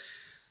መንፈስ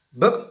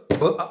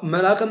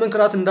መላከ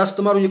መንክራት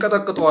እንዳስተማሩኝ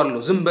ይቀጠቅጠዋል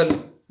ዝም በል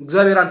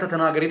እግዚአብሔር አንተ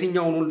ተናገር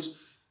የትኛውን ሁሉ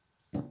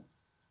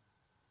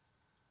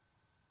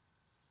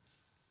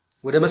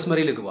ወደ መስመሬ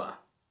ልግባ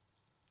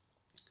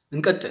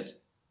እንቀጥል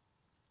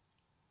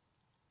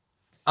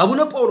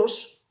አቡነ ጳውሎስ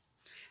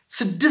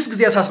 6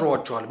 ጊዜ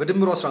አሳስረዋቸዋል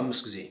በድምሩ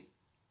 15 ጊዜ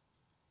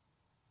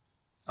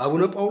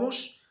አቡነ ጳውሎስ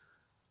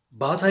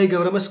ባታዊ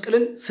ገብረ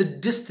መስቀልን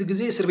 6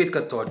 ጊዜ እስር ቤት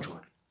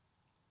ከተዋቸዋል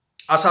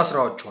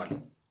አሳስረዋቸዋል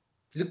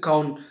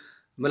ልካውን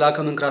መላከ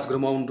መንክራት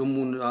ግርማውን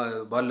ደሙን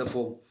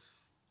ባለፈው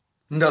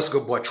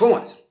እንዳስገቧቸው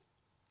ማለት ነው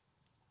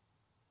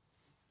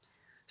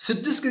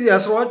 6 ጊዜ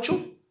አስረዋቸው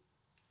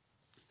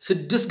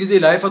 6 ጊዜ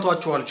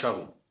ላይፈቷቸው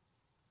አልቻሉም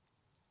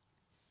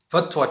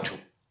ፈቷቸው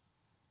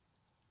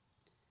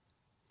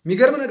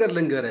ሚገርም ነገር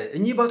ልንገረ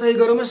እኚህ ባታዊ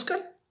ገብረ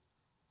መስቀል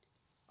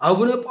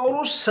አቡነ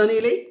ጳውሎስ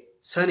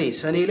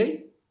ሰኔ ላይ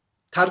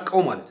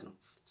ታርቀው ማለት ነው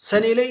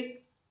ሰኔ ላይ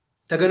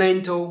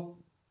ተገናኝተው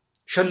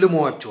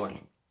ሸልመዋቸዋል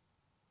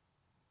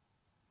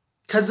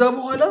ከዛ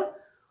በኋላ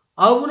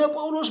አቡነ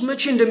ጳውሎስ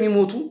መቼ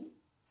እንደሚሞቱ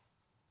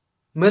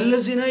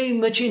መለስ ዜናዊ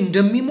መቼ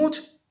እንደሚሞት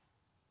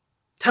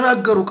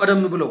ተናገሩ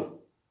ቀደም ብለው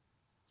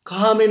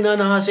ከሐምሌና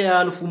ነሐሴ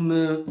አያልፉም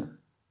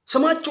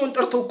ስማቸውን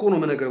ጠርተው እኮ ነው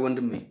መነገር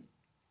ወንድሜ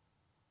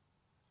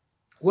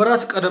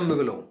ወራት ቀደም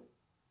ብለው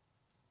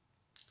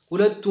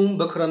ሁለቱም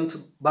በክረምት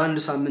በአንድ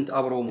ሳምንት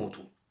አብረው ሞቱ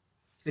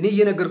እኔ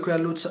እየነገርኩ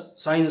ያለው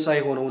ሳይንሳዊ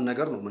ሆነውን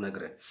ነገር ነው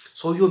መነገር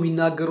ሰውየው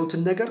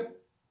የሚናገሩትን ነገር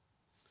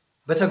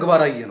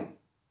በተግባር ነው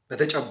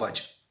በተጨባጭ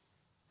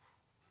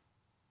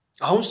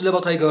አሁን ስለ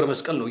ባታዊ ገብረ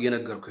መስቀል ነው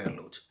እየነገርኩ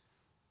ያለሁት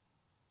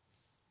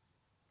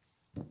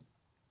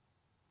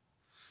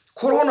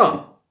ኮሮና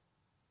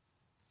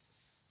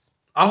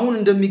አሁን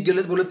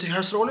እንደሚገለጥ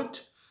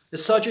በ2012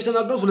 እሳቸው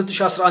የተናገሩት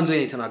 2011 ላይ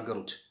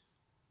የተናገሩት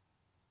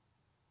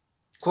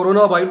ኮሮና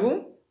ባይሉ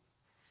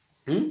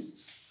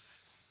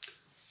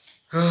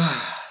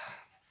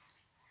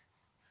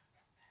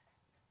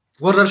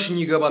ወረርሽኝ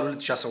ይገባል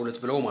 2012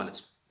 ብለው ማለት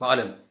ነው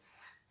በአለም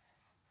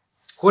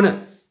ሆነ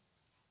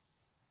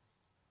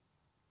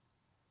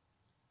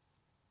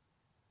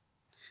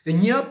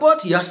እኛ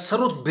አባት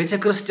ያሰሩት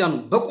ቤተክርስቲያኑ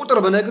በቁጥር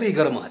በነገር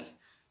ይገርማል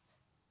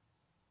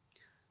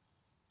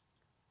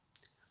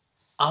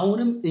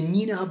አሁንም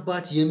እኚህን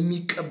አባት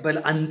የሚቀበል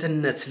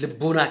አንተነት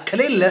ልቦና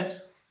ከሌለ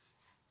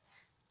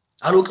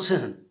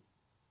አልወቅስህም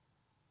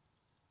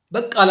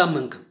በቃ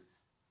አላመንክም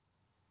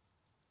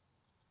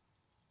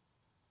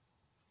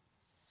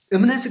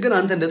እምነት ግን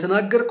አንተ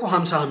እንደተናገርከው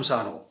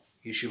 50-50 ነው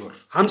ይሽብር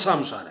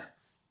 50-50 ነው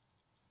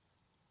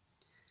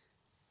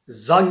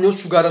ዛኞቹ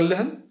ጋር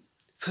አይደለህም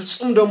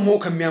ፍጹም ደግሞ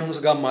ከሚያሙት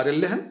ጋር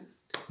አይደለህም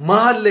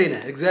መሃል ላይ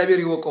ነህ እግዚአብሔር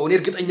ይወቀው እኔ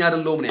እርግጠኛ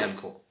አይደለሁም ነው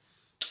ያልከው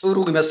ጥሩ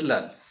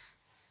ይመስላል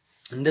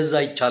እንደዛ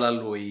ይቻላል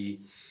ወይ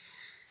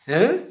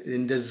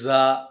እንደዛ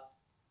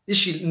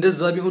እሺ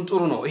እንደዛ ቢሆን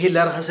ጥሩ ነው ይሄ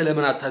ለራስ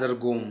ለምን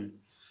አታደርገውም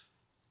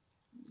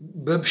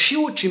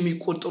በብሺዎች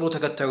የሚቆጠሩ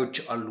ተከታዮች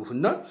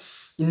አሉና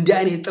እንዴ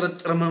አይነት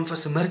ጥርጥር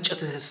መንፈስ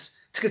መርጨትስ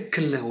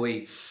ትክክል ነው ወይ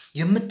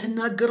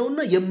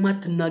የምትናገረውና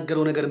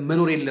የማትናገረው ነገር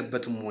መኖር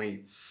የለበትም ወይ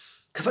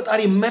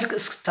ከፈጣሪ መልክ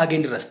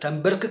እስክታገኝ ድረስ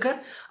ተንበርክከ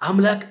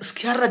አምላክ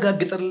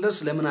እስኪያረጋግጥልህ ድረስ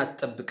ለምን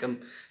አትጠብቅም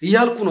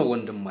ይያልኩ ነው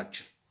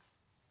ወንድማችን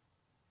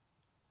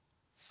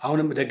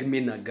አሁንም ደግሜ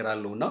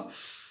እናገራለሁና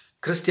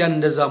ክርስቲያን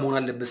እንደዛ መሆን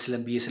አለበት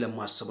ስለምብዬ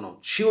ስለማስብ ነው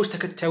ሺዎች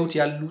ተከታዮች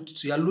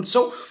ያሉት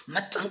ሰው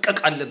መጠንቀቅ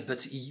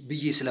አለበት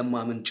ብዬ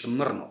ስለማምን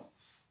ጭምር ነው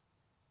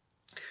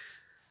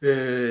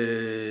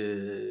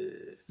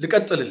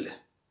ልቀጥልልህ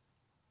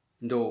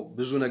እንደው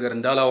ብዙ ነገር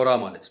እንዳላወራ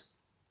ማለት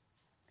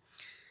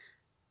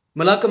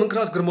መላከ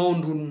መንክራት ግርማውን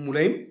ደሙ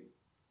ላይም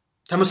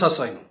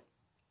ተመሳሳይ ነው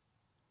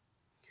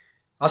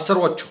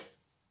አሰሯቸው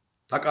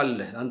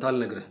ታቃለህ አንተ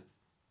አልነግርህ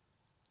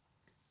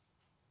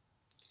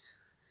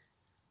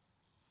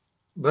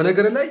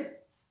በነገር ላይ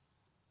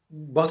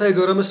ባታዊ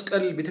ገብረ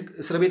መስቀል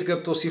እስር ቤት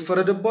ገብተው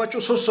ሲፈረድባቸው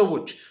 3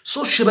 ሰዎች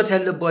 3 ሽበት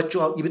ያለባቸው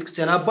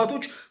የቤተክርስቲያን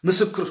አባቶች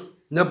ምስክር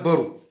ነበሩ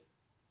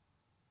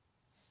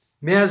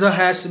ሚያዝያ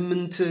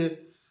 28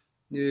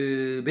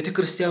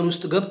 ቤተክርስቲያን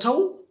ውስጥ ገብተው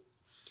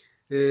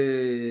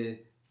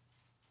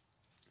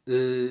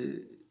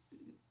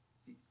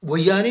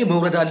ወያኔ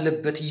መውረድ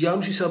አለበት ይያሉ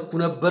ሲሰብኩ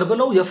ነበር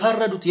ብለው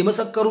የፈረዱት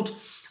የመሰከሩት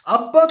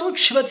አባቶች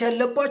ሽበት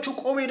ያለባቸው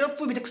ቆቤ ደፉ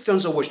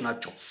ቤተክርስቲያን ሰዎች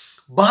ናቸው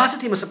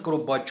በሐሰት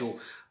የመሰከሩባቸው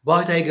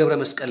ባታዊ ገብረ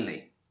መስቀል ላይ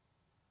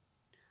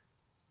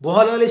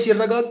በኋላ ላይ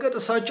ሲረጋገጥ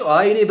እሳቸው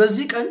አይ እኔ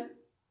በዚህ ቀን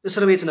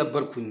እስር ቤት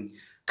ነበርኩኝ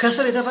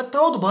ከስር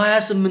የተፈታሁት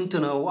በ28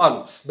 ነው አሉ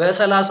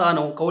በ30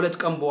 ነው ከሁለት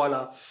ቀን በኋላ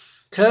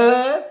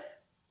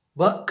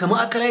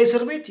ከማዕከላዊ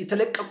እስር ቤት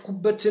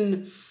የተለቀቁበትን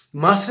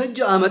ማስረጃ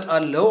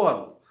አመጣለሁ አሉ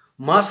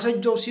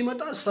ማስረጃው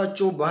ሲመጣ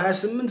እሳቸው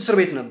በ28 እስር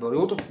ቤት ነበሩ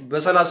የወጡት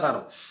በ30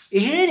 ነው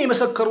ይሄን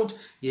የመሰከሩት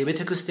የቤተ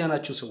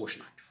ክርስቲያናችን ሰዎች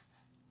ናቸው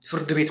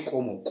ፍርድ ቤት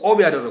ቆመው ቆብ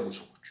ያደረጉ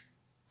ሰዎች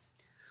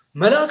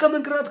መልአከ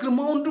መንክራት ግርማ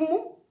ወንድሙ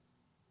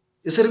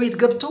እስር ቤት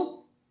ገብተው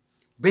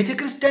ቤተ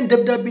ክርስቲያን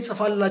ደብዳቤ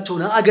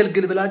ጽፋላቸውና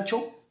አገልግል ብላቸው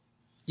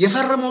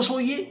የፈረመው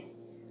ሰውዬ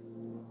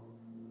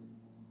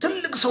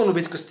ትልቅ ሰው ነው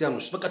ቤተ ክርስቲያን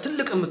ውስጥ በቃ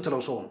ትልቅ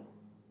የምትለው ሰው ነው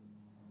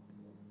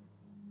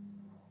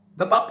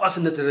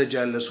በጳጳስነት ደረጃ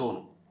ያለ ሰው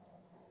ነው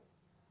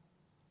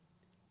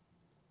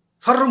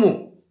ፈርሙ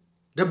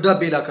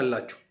ደብዳቤ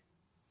ላከላቸው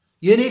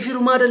የኔ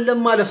ፊርማ አይደለም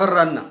ማለት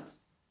ፈራና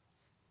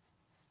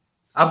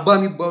አባ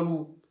የሚባሉ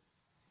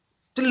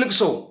ትልቅ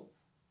ሰው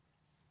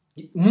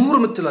ምሁር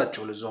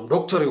ምትላቸው ለዛም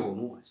ዶክተር የሆኑ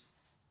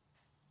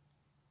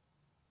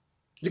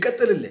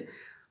ልቀጥልልህ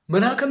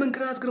መልአከ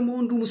መንክራት ግርማ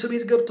ወንድሙ እስር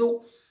ቤት ገብተው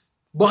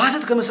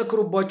በሐሰት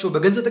ከመሰከሩባቸው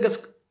በገንዘብ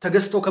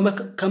ተገዝተው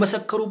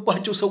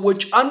ከመሰከሩባቸው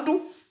ሰዎች አንዱ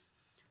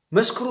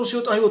መስክሮ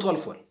ሲወጣ ህይወቱ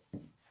አልፏል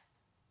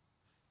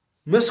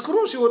መስክሮ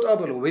ሲወጣ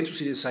ብለው ቤቱ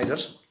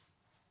ሳይደርስ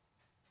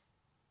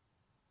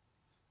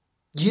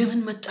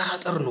የምን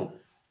መጠራጠር ነው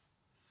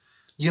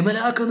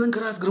የመልአከ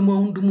መንክራት ግርማ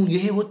ወንድሙን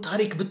የህይወት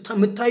ታሪክ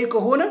ብታይ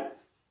ከሆነ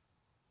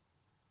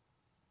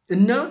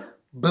እና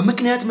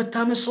በምክንያት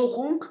መታመሰው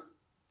ኮንክ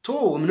ቶ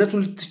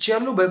እምነቱን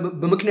ልትቻለው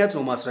በምክንያት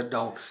ነው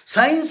ማስረዳው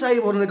ሳይንሳዊ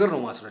በሆነ ነገር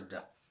ነው ማስረዳ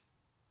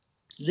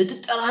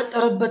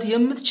ልትጠራጠርበት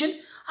የምትችል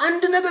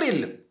አንድ ነገር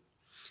የለም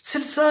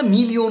 60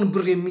 ሚሊዮን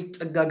ብር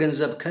የሚጠጋ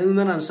ገንዘብ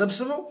ከምዕመናን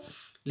ሰብስበው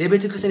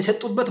ለቤተ ክርስቲያን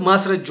የሰጡበት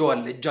ማስረጃው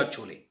አለ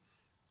እጃቸው ላይ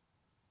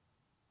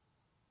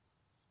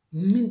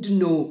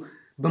ምንድነው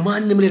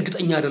በማንንም ላይ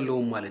እርግጠኛ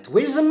አይደለሁም ማለት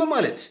ወይ ዝም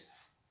ማለት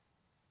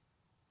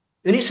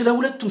እኔ ስለ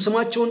ሁለቱም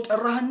ስማቸውን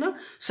ጠራህና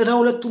ስለ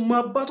ሁለቱም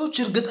አባቶች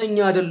እርግጠኛ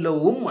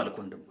አይደለሁም ማለት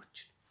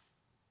ወንድማችን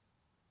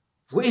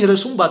ወይ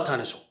ርዕሱን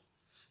ባታነሰው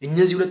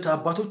እነዚህ ሁለት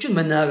አባቶችን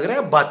መናገሪያ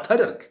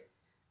ባታደርግ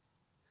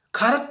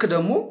ካረክ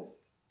ደግሞ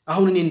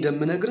አሁን እኔ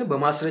እንደምነግርህ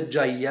በማስረጃ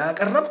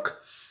ያቀርብክ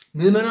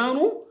ምዕመናኑ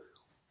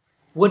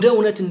ወደ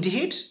እውነት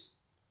እንዲሄድ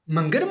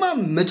መንገድ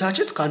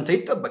ማመቻቸት ካንተ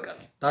ይጠበቃል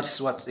that's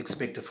what's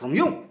expected from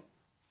you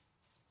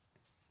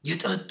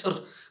ይጥርጥር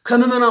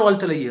ከምዕመናኑ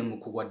አልተለየህም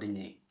እኮ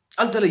ጓደኛዬ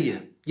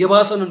አልተለየህም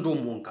የባሰን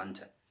እንደውም ሆን ካንተ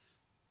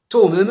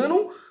ቶ ምዕመኑ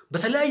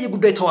በተለያየ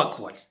ጉዳይ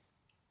ተዋክቧል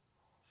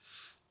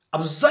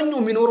አብዛኛው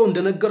የሚኖረው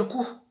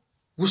እንደነገርኩህ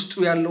ውስጡ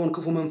ያለውን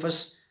ክፉ መንፈስ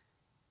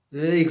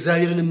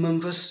እግዚአብሔርን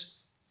መንፈስ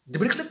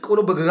ድብልቅልቅ ብሎ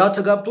በግራ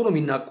ተጋብቶ ነው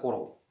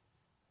የሚናቆረው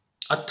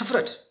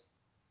አትፍረድ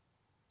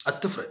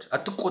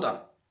አትቆጣም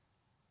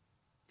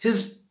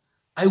ህዝብ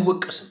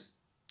አይወቀስም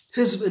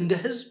ህዝብ እንደ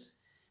ህዝብ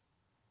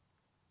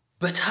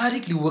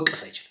በታሪክ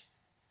ሊወቀስ አይችልም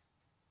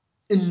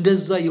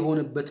እንደዛ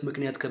የሆነበት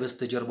ምክንያት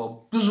ከበስተጀርባው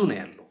ብዙ ነው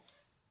ያለው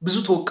ብዙ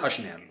ተወቃሽ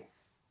ነው ያለው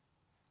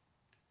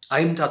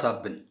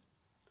አይምታታብን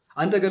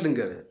አንድ ነገር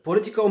ልንገርህ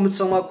ፖለቲካው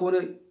የምትሰማ ከሆነ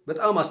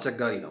በጣም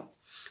አስቸጋሪ ነው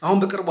አሁን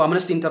በቅርቡ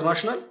አምነስቲ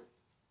ኢንተርናሽናል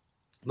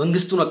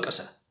መንግስቱን ወቀሰ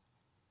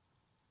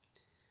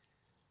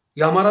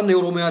የአማራና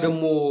የኦሮሚያ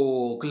ደግሞ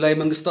ክልላዊ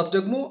መንግስታት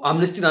ደግሞ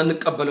አምነስቲን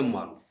አንቀበልም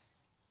አሉ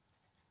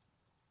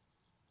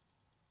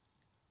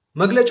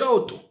መግለጫ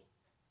ወጡ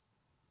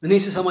እኔ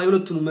ስሰማ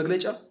የሁለቱንም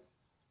መግለጫ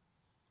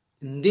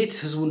እንዴት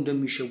ህዝቡ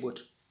እንደሚሸወድ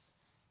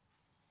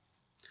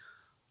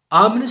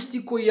አምነስቲ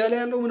እኮ ያለ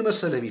ያለው ምን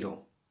መሰለ የሚለው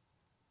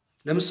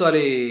ለምሳሌ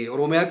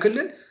ኦሮሚያ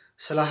ክልል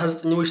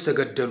 39ዎች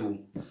ተገደሉ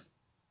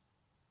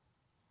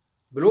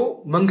ብሎ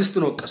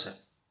መንግስትን ወቀሰ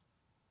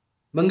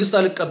መንግስት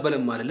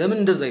አልቀበልም ማለት ለምን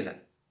እንደዛ ይላል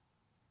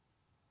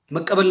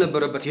መቀበል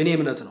ነበረበት የኔ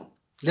እምነት ነው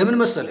ለምን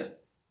መሰለ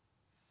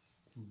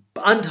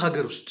በአንድ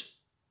ሀገር ውስጥ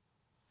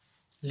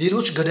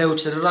ሌሎች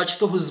ገዳዮች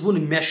ተደራጅተው ህዝቡን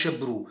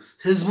የሚያሸብሩ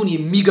ህዝቡን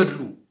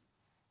የሚገድሉ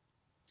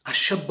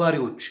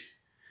አሸባሪዎች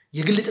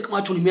የግል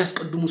ጥቅማቸውን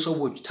የሚያስቀድሙ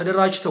ሰዎች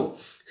ተደራጅተው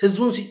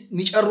ህዝቡን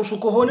የሚጨርሱ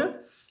ከሆነ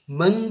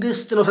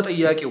መንግስት ነው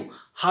ተጠያቂው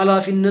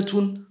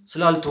ኃላፊነቱን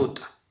ስላልተወጣ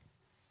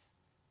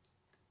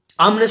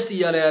አምነስቲ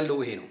ያለ ያለው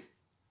ይሄ ነው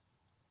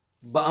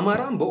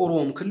በአማራም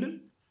በኦሮሞም ክልል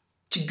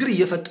ችግር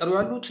እየፈጠሩ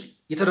ያሉት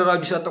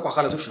የተደራጁ ሲያጠቁ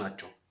አካላቶች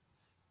ናቸው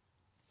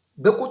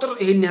በቁጥር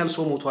ይሄን ያህል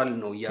ሰው ሞቷል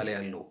ነው ያለ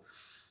ያለው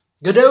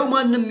ገዳዩ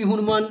ማንንም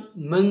ይሁን ማን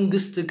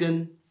መንግስት ግን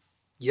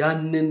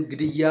ያንን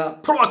ግድያ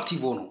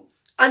ፕሮአክቲቭ ሆኖ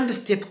አንድ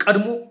ስቴፕ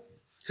ቀድሞ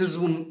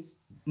ህዝቡን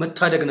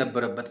መታደግ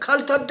ነበረበት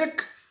ካልታደግ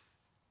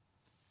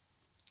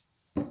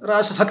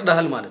ራስ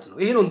ፈቅደሃል ማለት ነው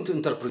ይሄ ነው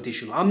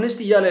ኢንተርፕሪቴሽኑ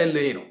አምነስቲ ያለ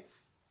ያለው ይሄ ነው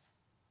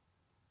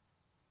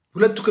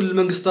ሁለቱ ክልል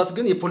መንግስታት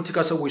ግን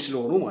የፖለቲካ ሰዎች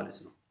ስለሆኑ ማለት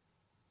ነው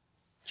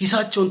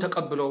ሂሳቸውን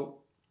ተቀብለው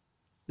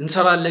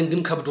እንሰራለን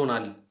ግን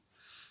ከብዶናል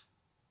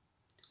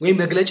ወይ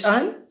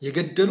መግለጫህን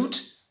የገደሉት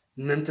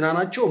እንንትና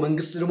ናቸው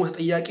መንግስት ደግሞ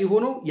ተጠያቂ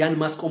ሆኖ ያን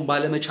ማስቆም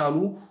ባለመቻሉ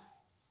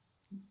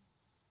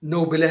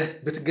ነው ብለህ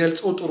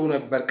ብትገልጸው ጥሩ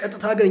ነበር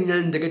ቀጥታ ግን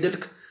እኛን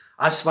እንደገደልክ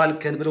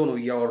አስፋልከን ብለው ነው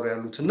ያወሩ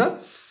ያሉትና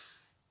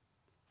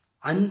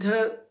አንተ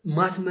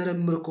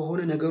ማትመረምር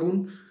ከሆነ ነገሩን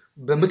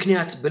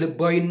በምክንያት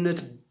በልባዊነት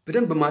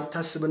በደንብ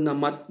ማታስብና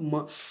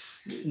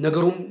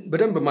ነገሩን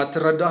በደንብ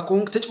ማትረዳ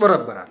ከሆንክ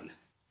ትጭበረበራለህ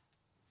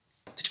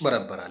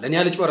እኔ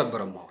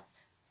አልጭበረበረም አሁን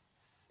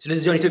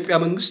ስለዚህ የኢትዮጵያ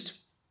መንግስት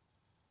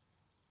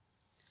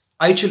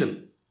አይችልም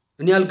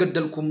እኔ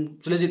አልገደልኩም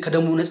ስለዚህ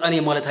ከደሙ ነፃ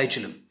ነኝ ማለት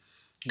አይችልም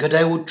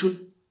ገዳዮቹን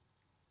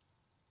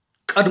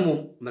ቀድሞ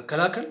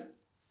መከላከል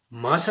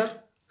ማሰር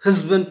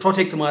ህዝብን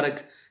ፕሮቴክት ማድረግ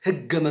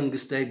ህገ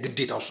መንግስታዊ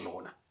ግዴታው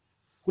ስለሆነ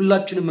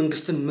ሁላችንም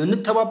መንግስትን ምን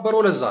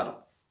ተባበረው ለዛ ነው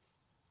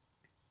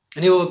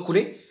እኔ በኩሌ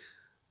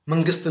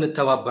መንግስትን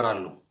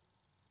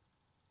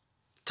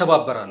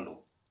ተባበራለሁ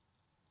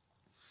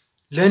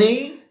ለኔ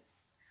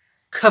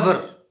ከቨር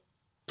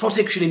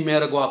ፕሮቴክሽን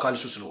የሚያደርገው አካል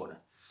እሱ ስለሆነ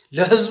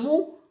ለህዝቡ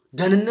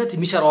ደህንነት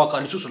የሚሰራው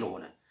አካል እሱ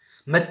ስለሆነ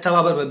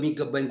መተባበር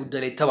በሚገባኝ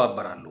ጉዳይ ላይ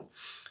ተባበራለሁ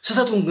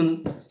ስህተቱን ግን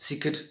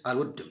ሲክድ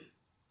አልወድም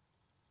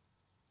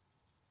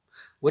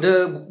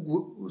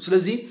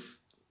ስለዚህ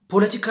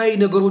ፖለቲካዊ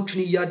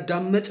ነገሮችን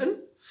ያዳመጥን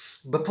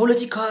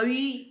በፖለቲካዊ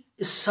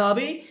እሳቤ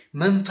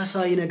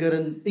መንፈሳዊ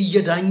ነገርን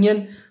እየዳኘን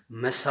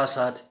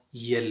መሳሳት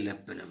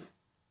የለብንም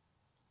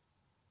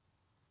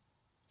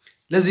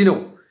ለዚህ ነው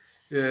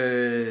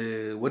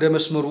ወደ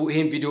መስመሩ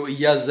ይሄን ቪዲዮ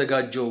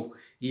እያዘጋጀው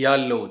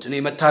ያለውት እኔ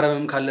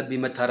መታረምም ካለብኝ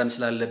መታረም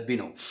ስላለብኝ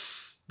ነው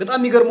በጣም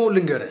የሚገርመው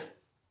ልንገረ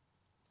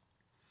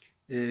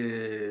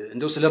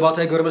እንደው ስለ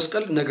ባታይ ገብረ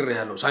መስቀል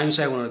ነግሬያለሁ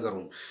ሳይንሳዊ ሆነ ነገሩ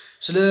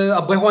ስለ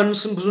አባይ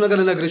ዮሐንስም ብዙ ነገር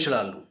ልነግር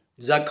ይችላል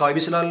እዛ አካባቢ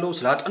ስላለው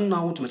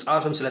ስላጠናሁት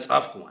መጽሐፍም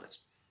ስለጻፍኩ ማለት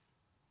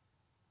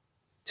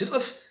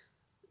ሲጽፍ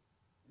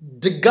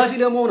ድጋፊ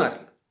ለመሆን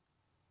አይደል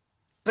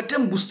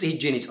በደም ውስጥ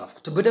ሄጄ ነው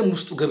የጻፍኩት በደም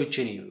ውስጡ ገብቼ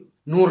ነው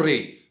ኖሬ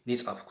ነው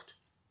የጻፍኩት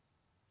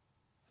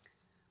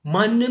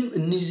ማንንም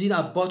እነዚህን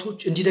አባቶች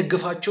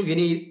እንዲደግፋቸው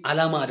የኔ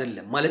ዓላማ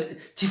አይደለም ማለት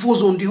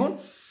ቲፎዞ እንዲሆን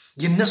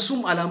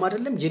የነሱም ዓላማ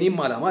አይደለም የኔም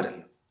ዓላማ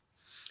አይደለም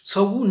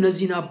ሰው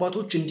እነዚህን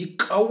አባቶች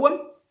እንዲቃወም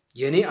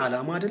የኔ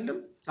ዓላማ አይደለም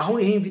አሁን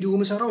ይሄን ቪዲዮ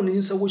መስራው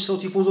እነዚህን ሰዎች ሰው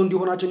ቲፎዞ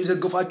እንዲሆናቸው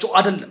እንዲደግፋቸው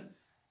አይደለም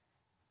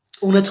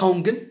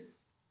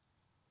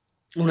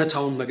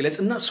እውነታውን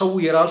መግለጽና ሰው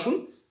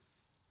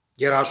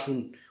የራሱን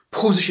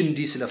ፖዚሽን እንዲ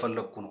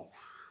ስለፈለኩ ነው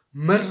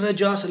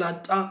መረጃ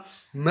ስላጣ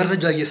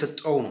መረጃ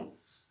እየሰጠው ነው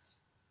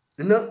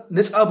እና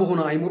ነፃ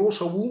በሆነ አይምሮ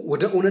ሰው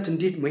ወደ እውነት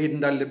እንዴት መሄድ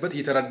እንዳለበት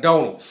እየተረዳው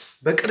ነው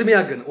በቅድሚያ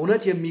ግን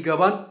እውነት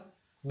የሚገባን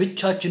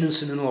ብቻችንን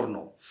ስንኖር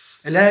ነው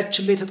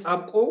እላያችን ላይ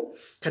ተጣብቆ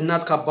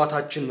ከናት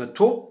ከአባታችን መጥቶ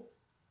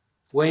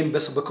ወይም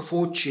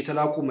በክፎች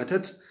የተላቁ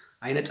መተት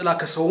አይነጥላ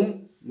ከሰውም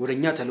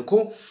ወደኛ ተልኮ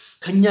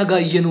ከኛ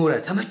ጋር እየኖረ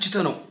ተመችተ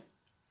ነው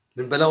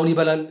ምን በላውን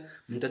ይበላል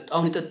ምን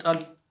ጠጣውን ይጠጣል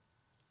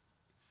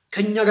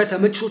ከኛ ጋር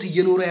ተመችቶት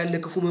እየኖረ ያለ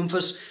ክፉ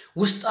መንፈስ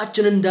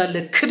ውስጣችን እንዳለ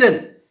ክደን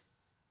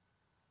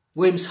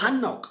ወይም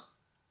ሳናውቅ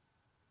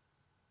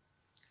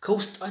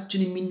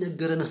ከውስጣችን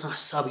የሚነገረን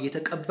ሐሳብ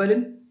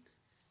እየተቀበልን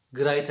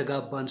ግራ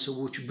የተጋባን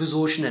ሰዎች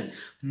ብዙዎች ነን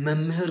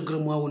መምህር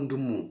ግርማ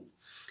ወንድሙ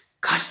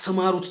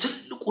ካስተማሩት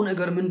ትልቁ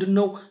ነገር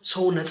ምንድነው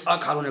ሰው ነፃ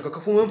ካልሆነ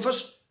ከክፉ መንፈስ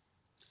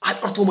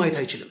አጥርቶ ማየት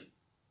አይችልም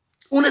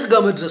እውነት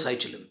ጋር መድረስ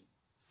አይችልም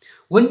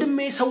ወንድሜ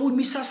ሰው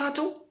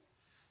የሚሳሳተው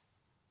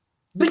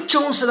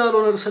ብቻውን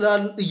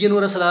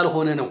እየኖረ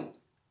ስላልሆነ ነው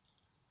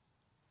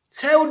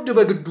ሳይወድ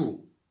በግዱ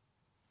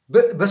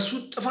በሱ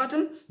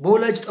ጥፋትም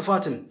በወላጅ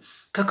ጥፋትም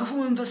ከክፉ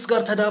መንፈስ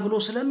ጋር ተዳብሎ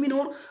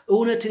ስለሚኖር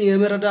እውነትን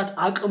የመረዳት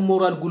አቅም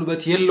ሞራል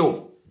ጉልበት የለውም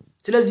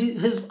ስለዚህ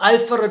ህዝብ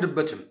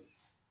አይፈረድበትም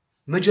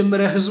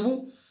መጀመሪያ ህዝቡ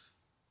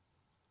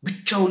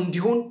ብቻውን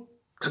እንዲሆን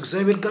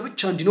ከእግዚአብሔር ጋር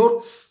ብቻ እንዲኖር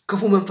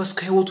ክፉ መንፈስ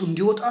ከህይወቱ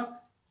እንዲወጣ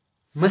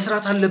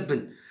መስራት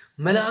አለብን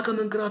መልአከ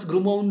መንክራት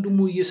ግርማ ወንድሙ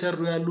እየሰሩ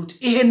ያሉት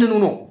ይሄንኑ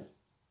ነው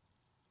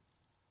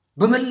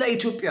በመላ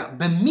ኢትዮጵያ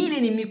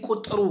በሚሊዮን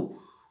የሚቆጠሩ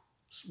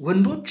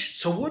ወንዶች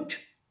ሰዎች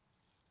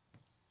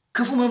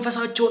ክፉ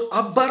መንፈሳቸውን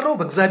አባረው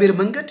በእግዚአብሔር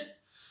መንገድ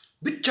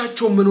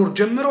ብቻቸውን መኖር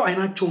ጀምረው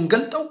አይናቸውን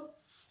ገልጠው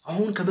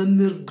አሁን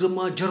ከመምህር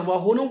ግርማ ጀርባ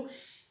ሆነው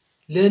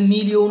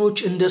ለሚሊዮኖች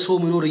እንደሰው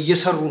መኖር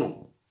እየሰሩ ነው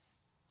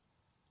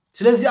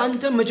ስለዚህ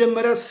አንተ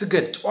መጀመሪያ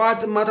ስገድ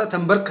ጧት ማታ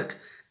ተንበርከክ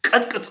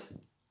ቀጥቅጥ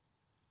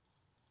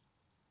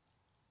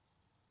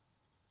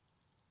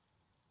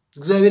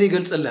እግዚአብሔር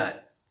ይገልጽልሃል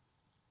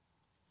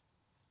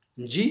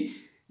እንጂ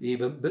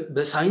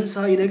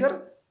በሳይንሳዊ ነገር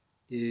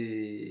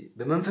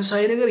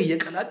በመንፈሳዊ ነገር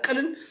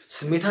እየቀላቀልን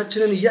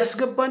ስሜታችንን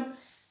እያስገባን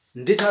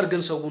እንዴት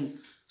አድርገን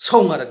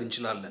ሰው ማድረግ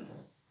እንችላለን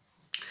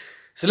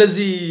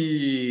ስለዚህ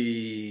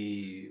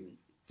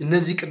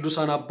እነዚህ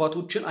ቅዱሳን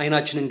አባቶችን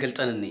አይናችንን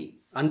ገልጠን እንይ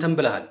አንተም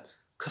ብለሃል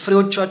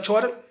ከፍሬዎቻቸው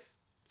አይደል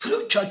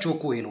ፍሬዎቻቸው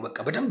እኮ ይሄ ነው በቃ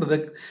በደንብ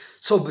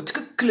ሰው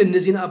በትክክል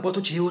እነዚህን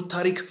አባቶች የህይወት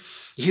ታሪክ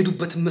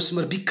የሄዱበት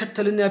መስመር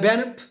ቢከተልና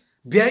ቢያነብ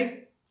ቢያይ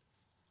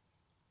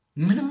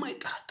ምንም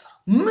አይጠራጠር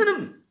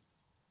ምንም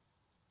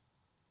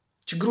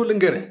ችግሩ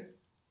ልንገርህ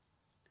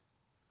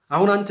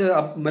አሁን አንተ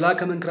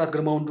መልአከ መንክራት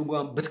ግርማ ወንድሙ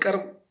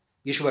ብትቀርብ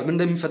ይሽበር ምን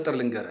እንደሚፈጠር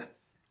ልንገርህ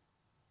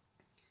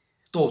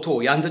ቶ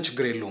ያንተ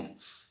ችግር የለውም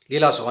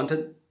ሌላ ሰው አንተ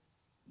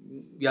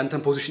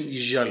ያንተን ፖዚሽን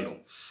ይያለው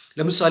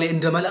ለምሳሌ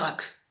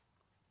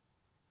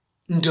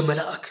እንደ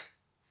መልአክ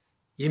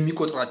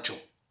የሚቆጥራቸው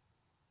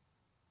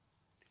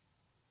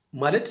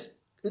ማለት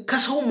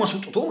ከሰው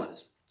ማስወጥቶ ማለት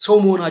ሰው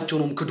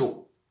መሆናቸውንም ክዶ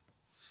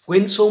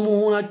ወይም ሰው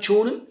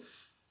መሆናቸውንም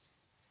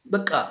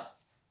በቃ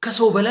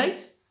ከሰው በላይ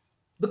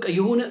በቃ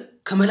የሆነ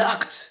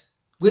ከመላእክት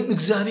ወይም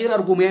እግዚአብሔር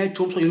አርጎ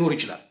ማያቸውም ሰው ይኖር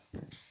ይችላል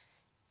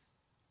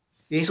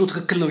ይሄ ሰው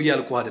ትክክል ነው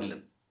እያልኩ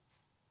አይደለም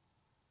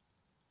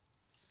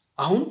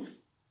አሁን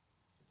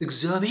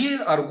እግዚአብሔር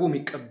አርጎ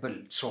የሚቀበል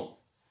ሰው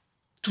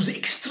to the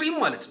extreme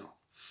ማለት ነው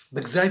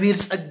በእግዚአብሔር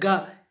ጸጋ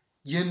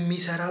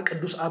የሚሰራ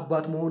ቅዱስ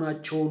አባት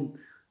መሆናቸውን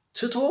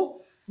ትቶ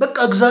በቃ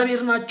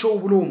እግዚአብሔር ናቸው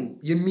ብሎም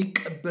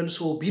የሚቀበል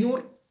ሰው ቢኖር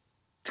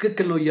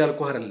ትክክል ነው እያልኩ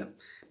አይደለም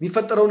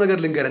የሚፈጠረው ነገር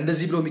ልንገር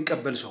እንደዚህ ብሎ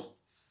የሚቀበል ሰው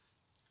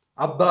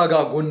አባጋ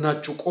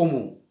ጎናቸው ቆሞ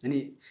እኔ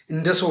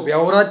እንደ ሰው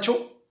ቢያወራቸው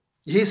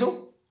ይሄ ሰው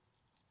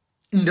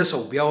እንደ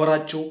ሰው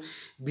ቢያወራቸው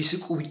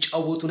ቢስቁ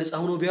ቢጫወቱ ነፃ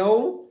ሆኖ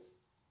ቢያወሩ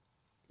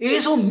ይሄ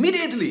ሰው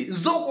immediately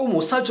እዛው ቆሞ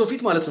እሳቸው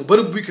ፊት ማለት ነው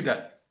በልቡ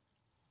ይክዳል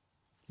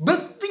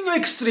በዚህኛው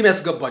ኤክስትሪም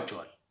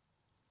ያስገባቸዋል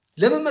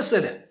ለምን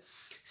መሰለ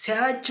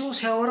ሲያቸው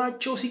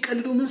ሲያወራቸው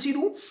ሲቀልዱ ምን ሲሉ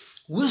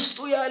ውስጡ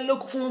ያለው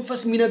ክፉ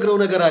መንፈስ የሚነግረው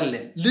ነገር አለ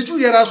ልጁ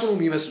የራሱ ነው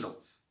የሚመስለው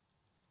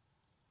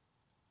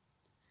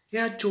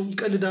ያቸው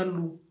ይቀልዳሉ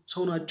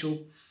ሰው ናቸው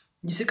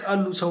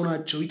ይስቃሉ ሰው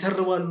ናቸው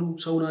ይተርባሉ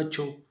ሰው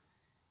ናቸው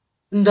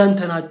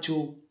እንዳንተ ናቸው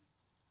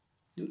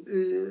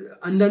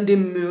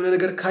አንዳንዴም የሆነ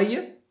ነገር ካየ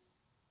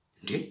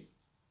እንዴ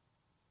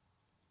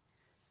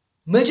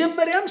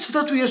መጀመሪያም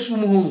ስተቱ የሱ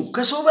መሆኑ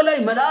ከሰው በላይ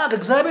መልአክ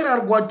እግዚአብሔር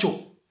አርጓቸው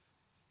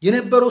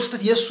የነበረው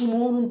ስተት የሱ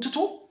መሆኑን ትቶ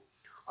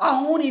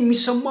አሁን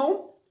የሚሰማው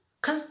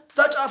ከዛ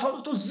ጫፍ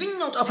አውጥቶ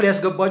ዝኛው ጫፍ ላይ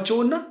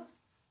ያስገባቸውና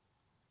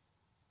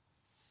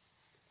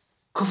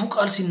ክፉ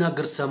ቃል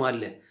ሲናገር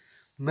ተሰማለ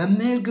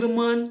መምህር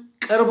ግርማን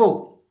ቀርበው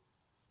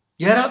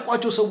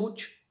ያራቋቸው ሰዎች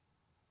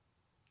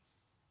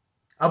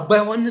አባ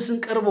ዮሐንስን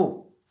ቀርበው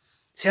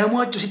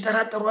ሲያሟቸው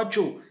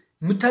ሲጠራጠሯቸው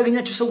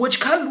የምታገኛቸው ሰዎች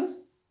ካሉ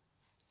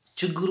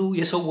ችግሩ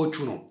የሰዎቹ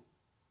ነው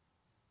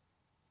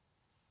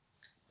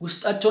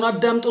ውስጣቸውን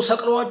አዳምጠው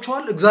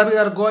ሰቅለዋቸዋል እግዚአብሔር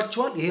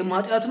አርጓቸዋል ይሄ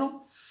ማጥያት ነው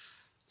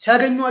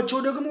ሲያገኙአቸው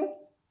ደግሞ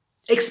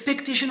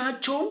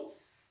ኤክስፔክቴሽናቸው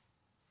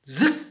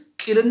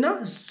ዝቅልና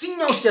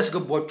ዝኛው ውስጥ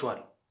ያስገቧቸዋል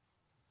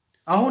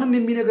አሁንም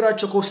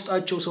የሚነግራቸው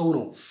ከውስጣቸው ሰው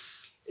ነው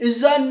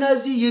እዛና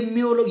እዚህ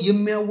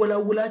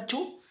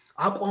የሚያወላውላቸው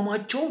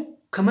አቋማቸው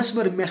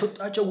ከመስመር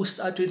የሚያስወጣቸው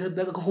ውስጣቸው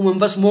የተደበቀ ክፉ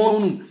መንፈስ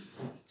መሆኑን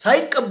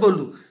ሳይቀበሉ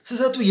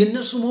ስህተቱ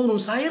የነሱ መሆኑን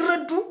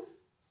ሳይረዱ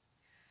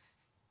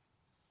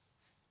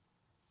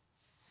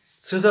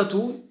ስህተቱ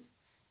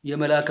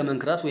የመላከ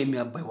መንክራት ወይም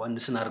የአባ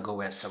ዮሐንስን አርገው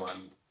ያስባሉ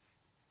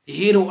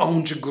ይሄ ነው አሁን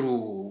ችግሩ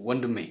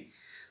ወንድሜ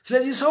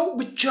ስለዚህ ሰው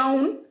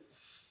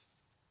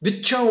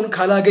ብቻውን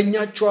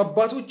ካላገኛቸው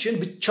አባቶችን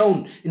ብቻውን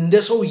እንደ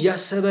ሰው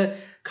ያሰበ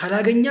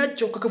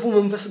ካላገኛቸው ከክፉ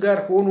መንፈስ ጋር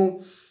ሆኖ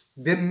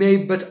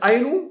በሚያይበት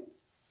አይኑ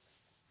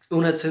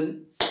እውነትን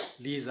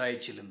ሊይዝ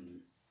አይችልም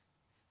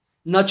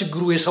እና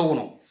ችግሩ የሰው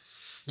ነው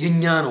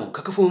የኛ ነው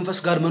ከክፉ መንፈስ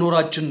ጋር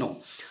መኖራችን ነው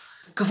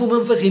ክፉ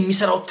መንፈስ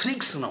የሚሰራው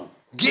ትሪክስ ነው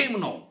ጌም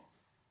ነው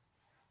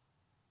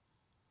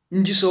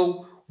እንጂ ሰው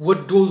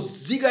ወዶ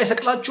ዚጋ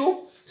ይሰቅላቸው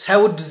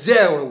ሳይወድ ዚያ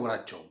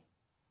ያወራቸው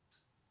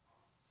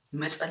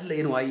መጸለይ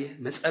ነው አየ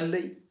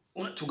መጸለይ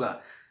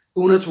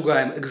እውነቱ ጋር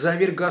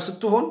እግዚአብሔር ጋር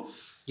ስትሆን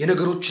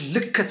የነገሮች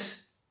ልከት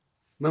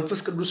መንፈስ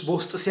ቅዱስ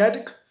በውስጥ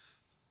ሲያድግ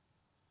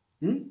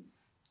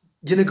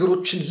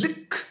የነገሮችን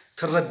ልክ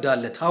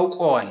ትረዳለህ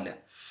ታውቀዋለህ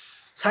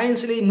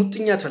ሳይንስ ላይ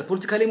ሙጥኛ ትበል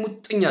ፖለቲካ ላይ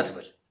ሙጥኛ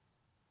ትበል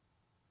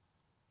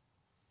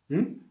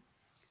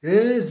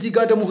እዚህ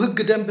ጋር ደግሞ ህግ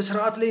ደንብ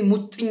ስርዓት ላይ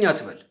ሙጥኛ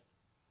ትበል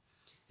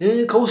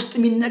ከውስጥ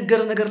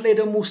የሚነገር ነገር ላይ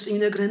ደግሞ ውስጥ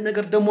የሚነገርህን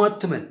ነገር ደግሞ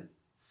አትመን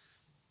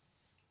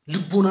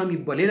ልቦና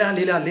የሚባል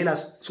ሌላ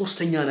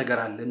ሶስተኛ ነገር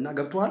አለና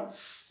ገብቷል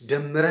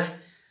ደምረህ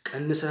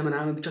ቀንሰህ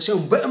ምናምን ብቻ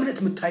ሳይሆን በእምነት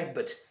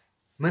የምታይበት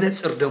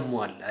መነጽር ደግሞ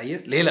አለ አየ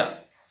ሌላ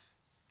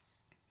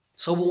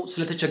ሰው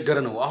ስለተቸገረ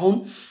ነው አሁን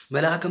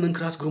መልአከ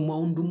መንክራት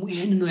ግርማውን ደግሞ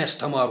ይሄን ነው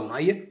ያስተማሩን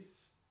አየ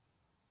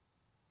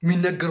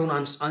የሚነገሩን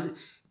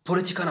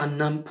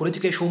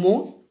ፖለቲካ ሾመው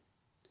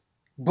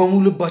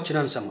በሙሉ ልባችን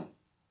አንሰማ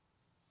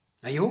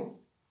አየው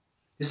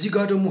እዚህ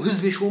ጋር ደግሞ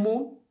ህዝብ ሾመው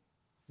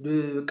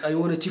በቃ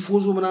የሆነ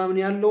ቲፎዞ ምናምን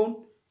ያለውን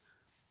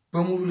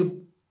በሙሉ ልብ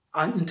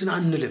እንትን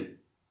አንልም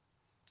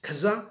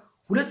ከዛ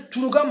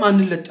ሁለቱኑ ጋር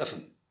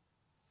አንለጠፍም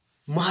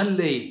መሃል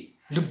ላይ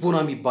ልቦና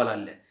የሚባል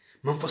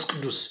መንፈስ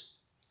ቅዱስ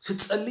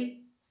ስትጸልይ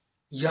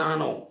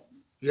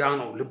ያ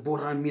ነው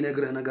ልቦና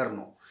የሚነግርህ ነገር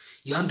ነው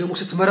ያን ደግሞ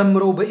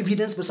ስትመረምረው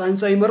በኤቪደንስ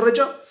በሳይንሳዊ መረጃ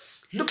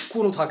ልክ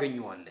ሆኖ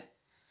ታገኘዋለህ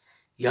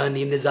ያን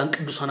የነዛን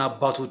ቅዱሳን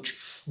አባቶች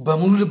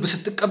በሙሉ ልብ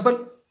ስትቀበል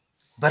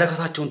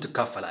በረከታቸውን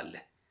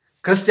ትካፈላለህ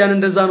ክርስቲያን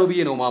እንደዛ ነው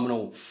ብዬ ነው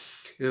ማምነው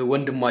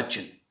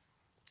ወንድማችን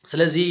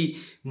ስለዚህ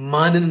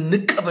ማንን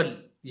እንቀበል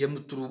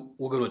የምትሉ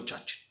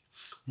ወገኖቻችን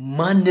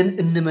ማንን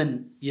እንመን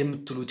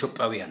የምትሉ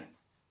ኢትዮጵያውያን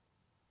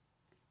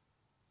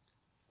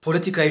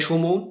ፖለቲካ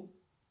ይሾመውን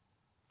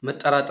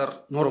መጠራጠር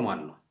ኖርማል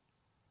ነው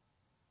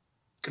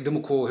ቅድም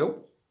እኮ ይሄው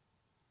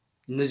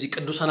እነዚህ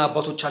ቅዱሳን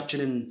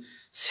አባቶቻችንን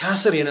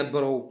ሲያስር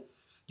የነበረው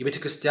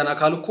የቤተክርስቲያን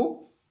አካል እኮ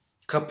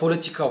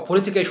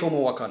ፖለቲካ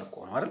ይሾመው አካል እኮ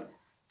ነው አይደል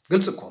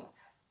ግልጽ እኮ ነው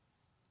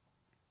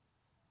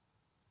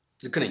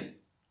ልክ ነኝ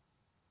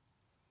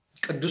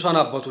ቅዱሳን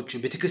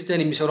አባቶችን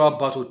ቤተክርስቲያን የሚሰሩ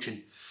አባቶችን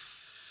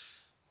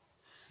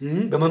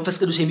በመንፈስ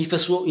ቅዱስ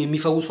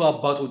የሚፈውሱ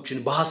አባቶችን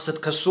በሐሰት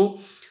ከሶ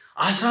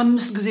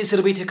 15 ጊዜ እስር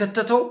ቤት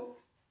የከተተው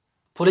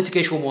ፖለቲካ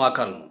ይሾመው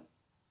አካል ነው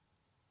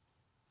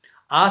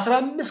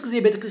 15 ጊዜ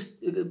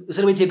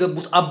እስር ቤት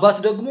የገቡት አባት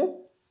ደግሞ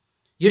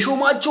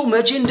የሾማቸው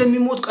መቼ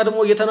እንደሚሞት ቀድሞ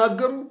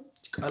እየተናገሩ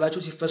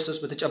ቃላቸው ሲፈሰስ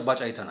በተጨባጭ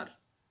አይተናል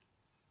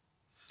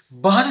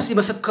በሐሰት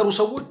የመሰከሩ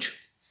ሰዎች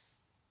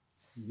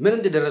ምን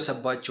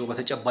እንደደረሰባቸው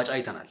በተጨባጭ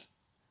አይተናል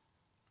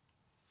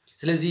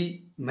ስለዚህ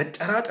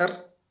መጠራጠር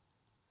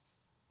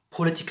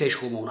ፖለቲካ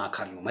የሾመውን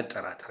አካል ነው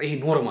መጠራጠር ይሄ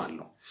ኖርማል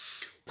ነው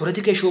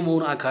ፖለቲካ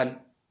የሾመውን አካል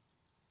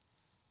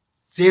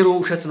ዜሮ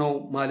ውሸት ነው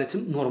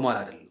ማለትም ኖርማል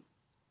አይደለም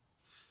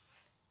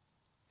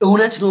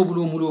እውነት ነው ብሎ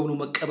ሙሉ በሙሉ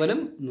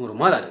መቀበልም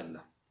ኖርማል አይደለም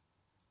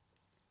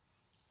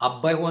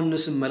አባ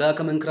ዮሐንስም መልአከ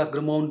መንክራት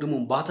ግርማ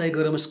ወንድሙም ባታዬ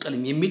ገብረ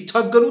መስቀልም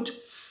የሚታገሉት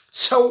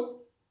ሰው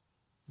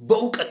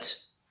በእውቀት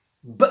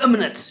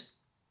በእምነት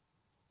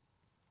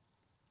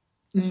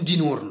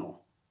እንዲኖር ነው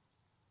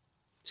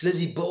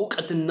ስለዚህ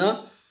በእውቀትና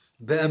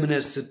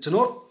በእምነት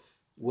ስትኖር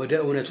ወደ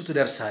እውነቱ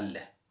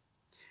ትደርሳለህ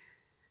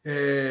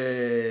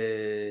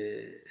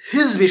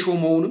ህዝብ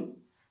የሾመውንም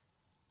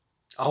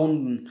አሁን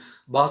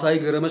ባታዬ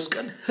ገብረ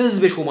መስቀል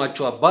ህዝብ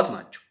የሾማቸው አባት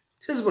ናቸው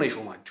ህዝብ ነው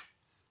የሾማቸው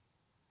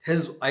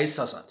ህዝብ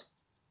አይሳሳት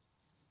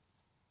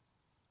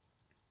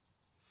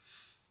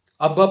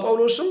አባ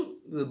ጳውሎስም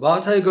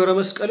ባታዬ ገብረ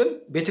መስቀልም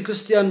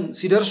ቤተክርስቲያን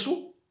ሲደርሱ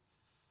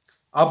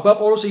አባ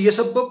ጳውሎስ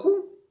እየሰበኩ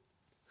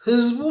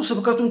ህዝቡ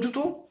ስብከቱን ትቶ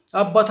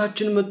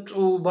አባታችን መጡ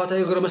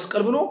ባታዬ ገብረ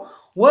መስቀል ብሎ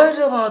ወደ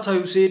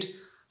ባታዩ ሲሄድ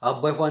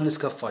አባ ዮሐንስ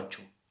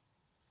ከፋቸው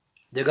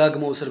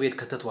ደጋግመው እስር ቤት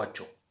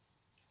ከተቷቸው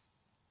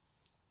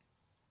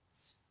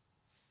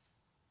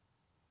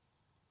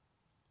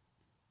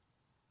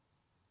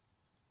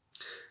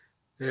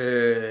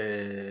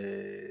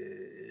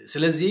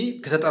ስለዚህ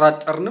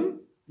ከተጠራጠርንም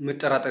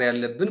መጠራጠር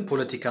ያለብን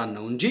ፖለቲካን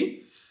ነው እንጂ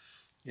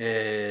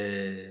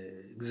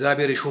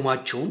እግዚአብሔር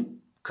የሾማቸውን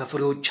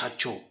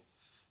ከፍሬዎቻቸው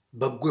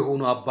በጎ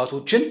የሆኑ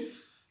አባቶችን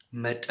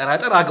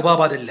መጠራጠር አግባብ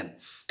አይደለም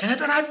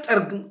ከተጠራጠር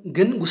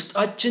ግን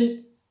ውስጣችን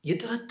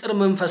የጥርጥር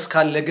መንፈስ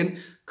ካለ ግን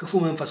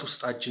ክፉ መንፈስ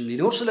ውስጣችን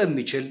ሊኖር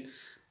ስለሚችል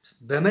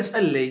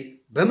በመጸለይ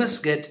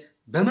በመስገድ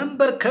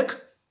በመንበርከክ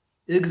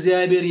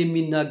እግዚአብሔር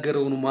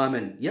የሚናገረውን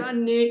ማመን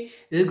ያኔ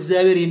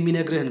እግዚአብሔር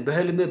የሚነግርህን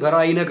በህልም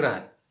በራእይ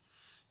ይነግርሃል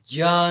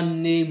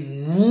ያኔ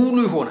ሙሉ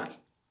ይሆናል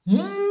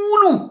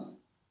ሙሉ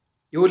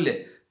ይወለ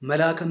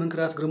መልአከ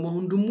መንክራት ግርማ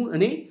ወንድሙ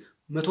እኔ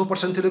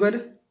 100%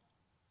 ልበልህ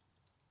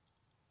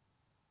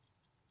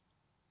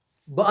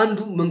በአንዱ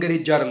መንገድ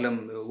ሄጄ አይደለም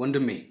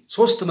ወንድሜ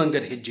 3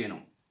 መንገድ ሄጄ ነው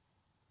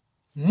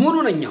ሙሉ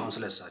ነኝ አሁን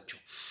ስለሳቸው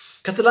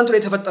ከትላንቱ ላይ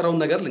የተፈጠረው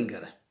ነገር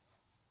ልንገርህ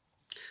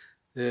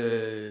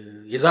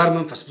የዛር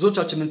መንፈስ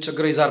ብዙዎቻችን ምን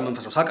ቸገረ የዛር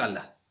መንፈስ ነው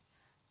ታውቃለህ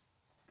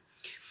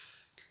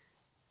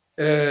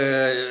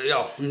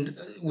ያው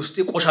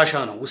ውስጤ ቆሻሻ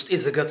ነው ውስጤ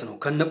ዝገት ነው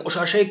ከነ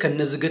ቆሻሻዬ ከነ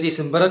ዝገቴ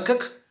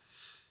ስንበረከክ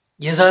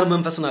የዛር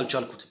መንፈስን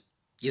አልቻልኩት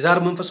የዛር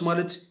መንፈስ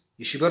ማለት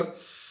ይሽበር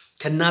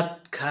ከናት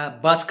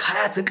ከባት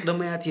ካያት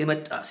ቅድማያት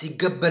የመጣ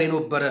ሲገበር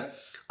የነበረ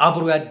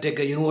አብሮ ያደገ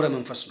የኖረ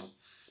መንፈስ ነው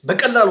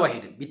በቀላሉ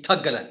አይሄድም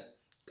ይታገላል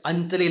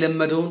አንተ ላይ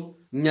ለመደው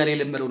እኛ ላይ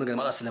ለመደው ነገር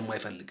ማጣ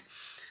ስለማይፈልግ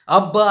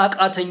አባ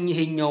አቃተኝ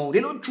ይሄኛው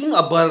ሌሎቹን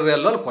አባረር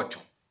ያለው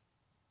አልኳቸው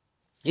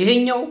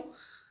ይሄኛው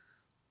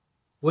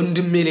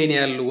ወንድሜ ላይ ነው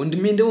ያለው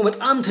ወንድሜን ደግሞ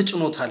በጣም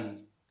ተጭኖታል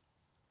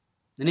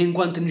እኔ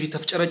እንኳን ትንሽ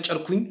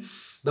ተፍጨረጨርኩኝ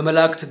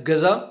በመላእክት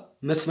ገዛ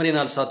መስመሬን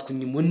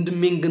አልሳትኩኝም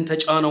ወንድሜን ግን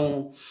ተጫነው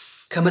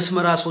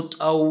ከመስመር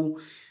አስወጣው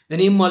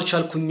እኔም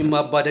አልቻልኩኝም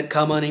አባ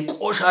ደካማ ነኝ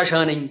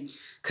ቆሻሻ ነኝ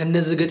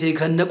ከነዝገቴ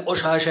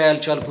ከነቆሻሻ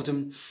ያልቻልኩትም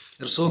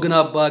እርሶ ግን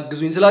አባ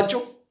አግዙኝ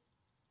ስላቸው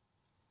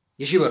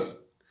ይሽበር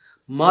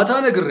ማታ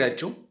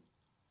ነግሬያቸው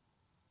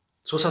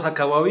 3 ሰዓት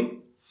አካባቢ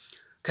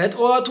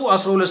ከጠዋቱ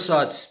 12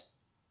 ሰዓት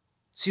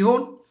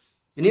ሲሆን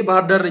እኔ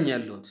ባህር ዳር ነኝ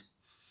ያለሁት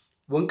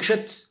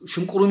ወንቅሸት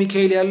ሽንቁሩ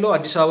ሚካኤል ያለው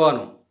አዲስ አበባ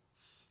ነው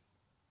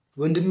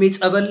ወንድሜ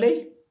ጸበል ላይ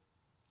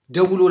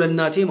ደውሎ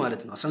ለናቴ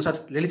ማለት ነው 11 ሰዓት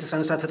ሌሊት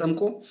 11 ሰዓት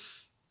ተጠምቆ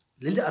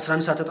ሌሊት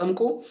 11 ሰዓት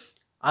ተጠምቆ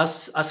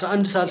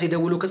 11 ሰዓት ላይ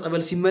ደውሎ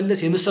ከጸበል ሲመለስ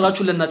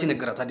የምስራቹን ለናቴ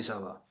ነገራት አዲስ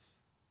አበባ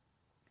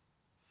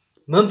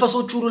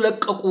መንፈሶቹ ሁሉ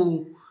ለቀቁ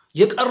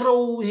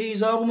የቀረው ይሄ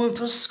ዛሩ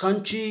መንፈስ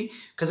ካንቺ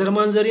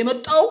ከዘርማን ዘር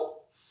የመጣው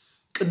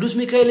ቅዱስ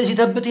ሚካኤል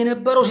ሲተብት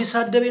የነበረው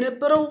ሲሳደብ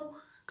የነበረው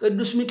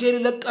ቅዱስ ሚካኤል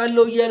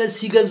ለቃለው እያለ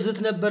ሲገዝት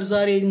ነበር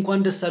ዛሬ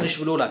እንኳን ደስ አለሽ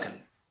ብሎ ላከል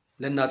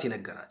ለናቴ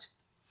ነገራት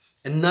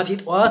እናቴ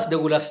ጧት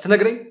ደውላ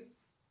ስትነግረኝ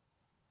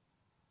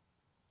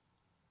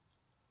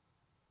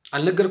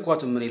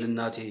አልነገርኳትም ምን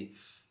ለናቴ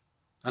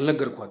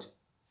አልነገርኳት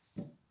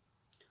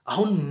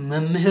አሁን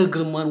መምህር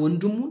ግርማን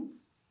ወንድሙን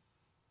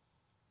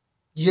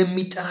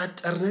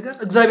የሚጠራጠር ነገር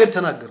እግዚአብሔር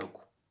ተናገረኩ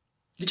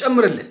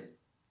ልጨምርልህ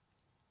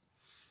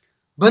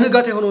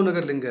በነጋታ የሆነው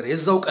ነገር ልንገር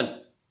የዛው ቀን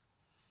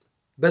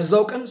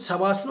በዛው ቀን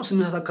 7 ነው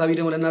 8 ሰዓት አካባቢ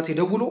ደግሞ ለናቴ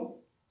ደውሎ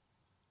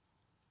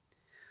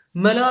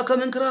መልአከ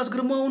መንክራት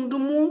ግርማ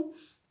ወንድሙ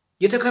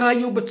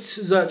የተከራየውበት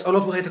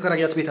ጸሎት ቦታ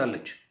የተከራያት ቤት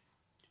አለች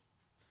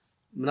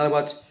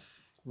ምናልባት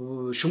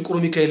ሽንቁሩ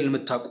ሚካኤል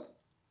የምታቁ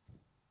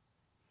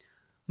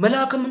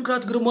መልአከ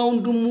መንክራት ግርማ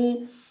ወንድሙ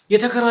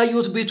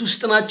የተከራዩት ቤት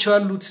ውስጥ ናቸው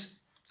ያሉት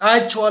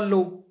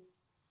አያቸዋለሁ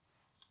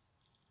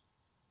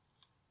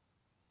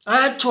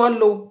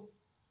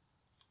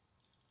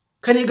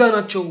ከኔ ጋር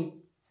ናቸው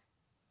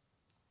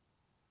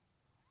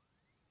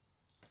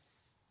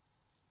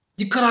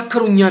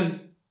ይከራከሩኛል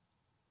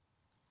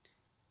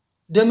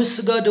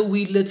ደምስጋ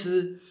ደውይለት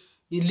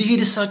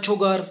ሊሄድሳቸው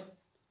ጋር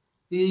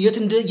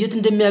የት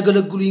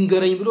እንደሚያገለግሉ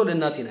ይንገረኝ ብሎ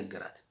ለእናቴ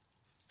ነገራት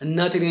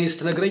እናቴ እኔ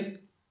ስትነግረኝ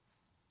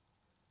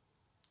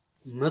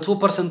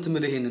 100%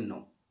 ምልህንን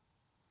ነው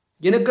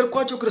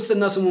የነገርኳቸው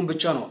ክርስትና ስሙን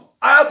ብቻ ነው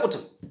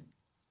አያውቁትም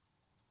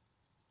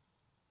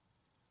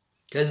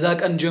ከዛ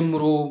ቀን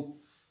ጀምሮ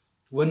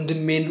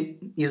ወንድሜን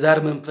የዛር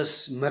መንፈስ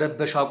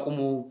መረበሽ አቁሞ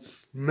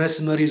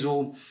መስመር ይዞ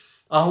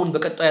አሁን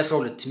በቀጣይ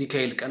 12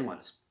 ሚካኤል ቀን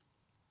ማለት ነው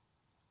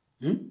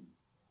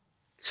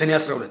ሰኔ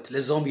 12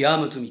 ለዛውም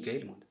ያመቱ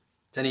ሚካኤል ማለት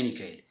ሰኔ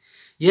ሚካኤል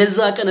የዛ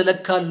ቀን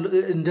ለካል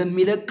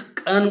እንደሚለቅ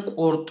ቀን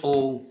ቆርጦ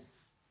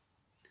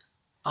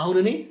አሁን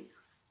እኔ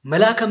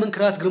መላከ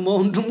መንክራት ግርማው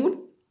ወንድሙን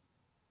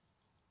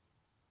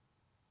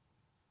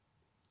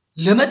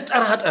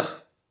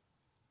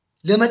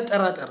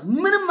ለመጠራጠር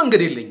ምንም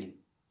መንገድ የለኝም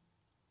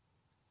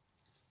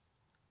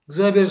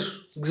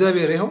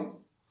እግዚአብሔር ይኸው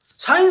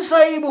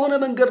ሳይንሳዊ በሆነ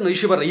መንገድ ነው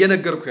ይሽበር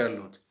እየነገርኩ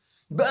ያለሁት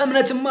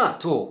በእምነትማ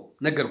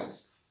ነገርኩ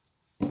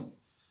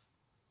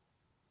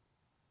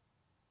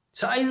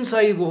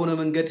ሳይንሳዊ በሆነ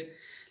መንገድ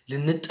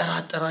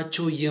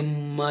ልንጠራጠራቸው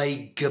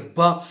የማይገባ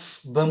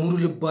በሙሉ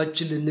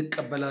ልባችን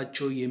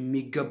ልንቀበላቸው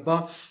የሚገባ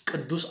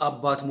ቅዱስ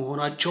አባት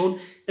መሆናቸውን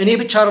እኔ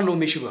ብቻ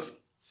አይደለሁም ይሽበር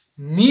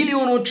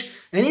ሚሊዮኖች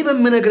እኔ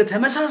በመነገር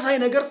ተመሳሳይ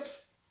ነገር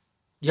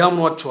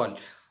ያምኗቸዋል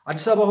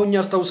አዲስ አበባ ሆኜ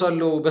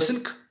አስተውሳለሁ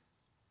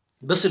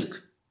በስልክ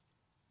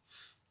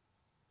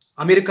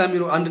አሜሪካ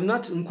ሚሮ አንድ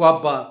እናት እንኳን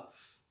አባ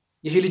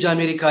ይሄ ልጅ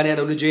አሜሪካን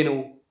ያለው ልጄ ነው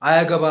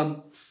አያገባም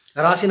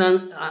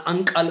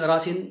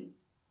ራሴን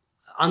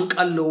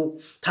አንቃለው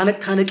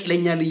ታነቅ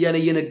ይለኛል እያለ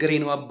የነገረኝ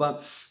ነው አባ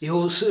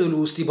ይሄው ስዕሉ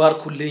እስቲ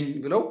ባርኩልኝ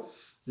ብለው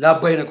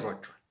ለአባ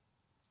ይነግሯቸዋል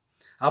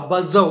አባ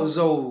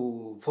እዛው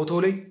ፎቶ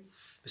ላይ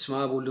በስመ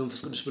አብ ወወልድ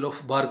ወመንፈስ ቅዱስ ብለው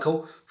ባርከው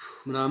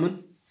ምናምን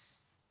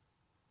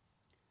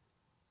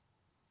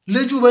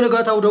ልጁ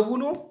በነጋታው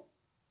ደውሎ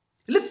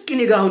ልክ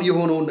እኔ ጋር አሁን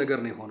የሆነውን ነገር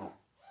ነው የሆነው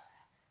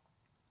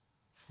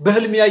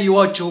በህልም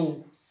ያየዋቸው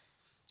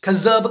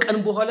ከዛ በቀን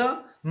በኋላ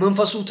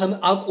መንፈሱ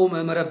አቆመ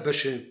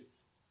መረበሽ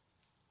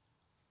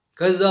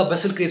ከዛ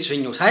በስልክ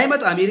የተሸኘው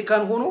ሳይመጣ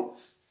አሜሪካን ሆኖ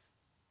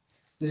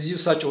እዚህ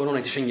ውሳቸው ሆኖ ነው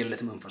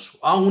የተሸኘለት መንፈሱ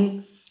አሁን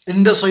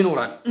እንደ ሰው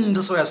ይኖራል እንደ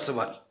ሰው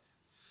ያስባል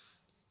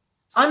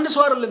አንድ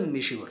ሰው አይደለም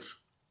የሚሽብር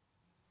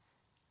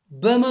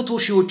በመቶ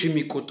ሺዎች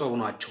የሚቆጠሩ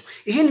ናቸው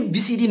ይሄን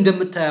ቪሲዲ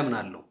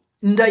እንደምታያምናለሁ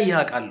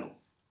እንዳይያቃለሁ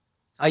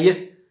አየህ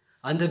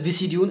አንተ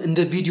ቪሲዲውን እንደ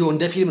ቪዲዮ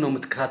እንደ ፊልም ነው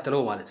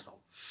የምትከታተለው ማለት ነው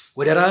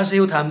ወደ ራስህ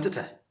ህይወት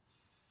አምጥተህ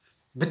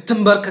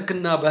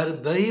ብትንበርከክና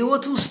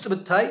በህይወት ውስጥ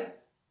ብታይ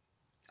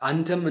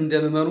አንተም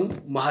እንደምመኑ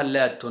መሐል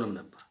ላይ አትሆንም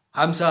ነበር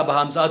 50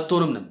 በ50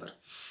 አትሆንም ነበር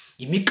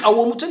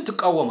የሚቃወሙትን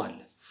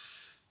ትቃወማለህ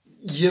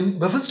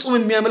በፍጹም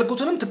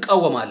የሚያመልኩትንም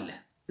ትቃወማለህ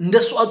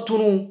እንደሱ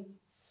አትሆኑ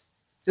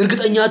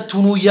እርግጠኛ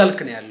አትሆኑ ይያልክ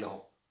ነው ያለው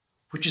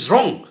which is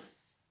wrong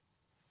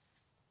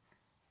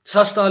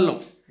ተሳስተሃል ነው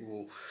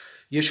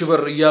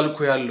የሽበር ይያልኩ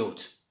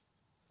ያለውት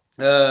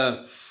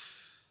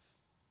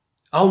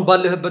አሁን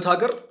ባለህበት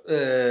ሀገር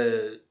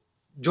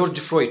ጆርጅ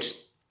ፍሎይድ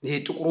ይሄ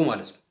ጥቁሩ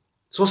ማለት ነው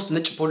 3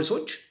 ነጭ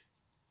ፖሊሶች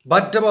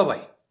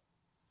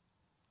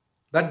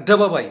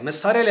በአደባባይ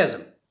መሳሪያ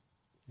ሊያዘም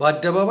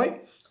በአደባባይ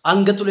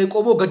አንገቱ ላይ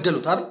ቆሞ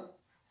ገደሉት አይደል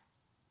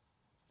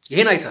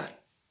ይሄን አይታል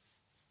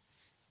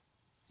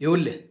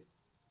ይውልህ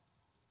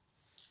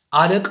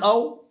አለቃው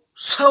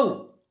ሰው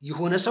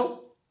የሆነ ሰው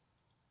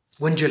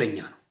ወንጀለኛ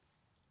ነው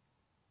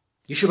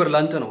ይሽበር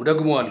ላንተ ነው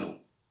ደግሞ አለው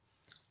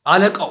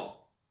አለቃው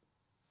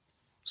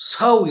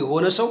ሰው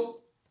የሆነ ሰው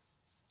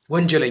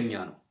ወንጀለኛ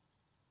ነው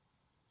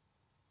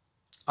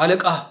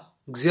አለቃ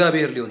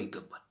እግዚአብሔር ሊሆን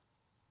ይገባል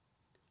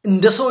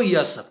እንደ ሰው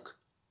ያሰብክ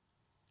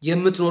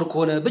የምትኖር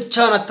ከሆነ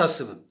ብቻን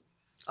አታስብም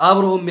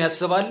አብሮም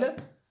ያስባለ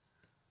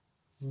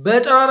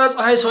በጠራራ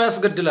ፀሐይ ሰው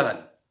ያስገድልሃል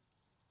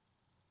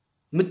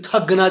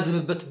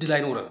ምታገናዝብበት ድል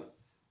አይኖርም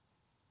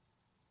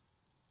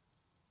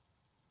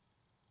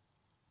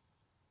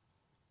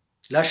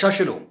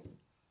ላሻሽለው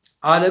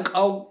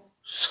አለቃው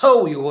ሰው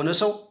የሆነ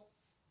ሰው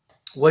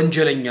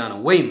ወንጀለኛ ነው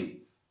ወይም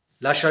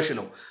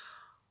ላሻሽለው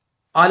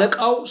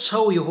አለቃው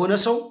ሰው የሆነ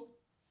ሰው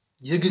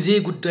የጊዜ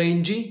ጉዳይ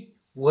እንጂ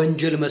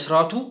ወንጀል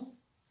መስራቱ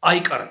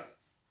አይቀርም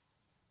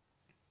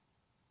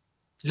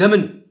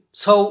ለምን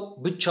ሰው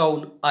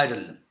ብቻውን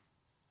አይደለም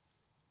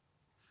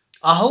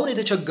አሁን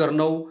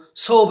የተቸገርነው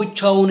ሰው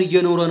ብቻውን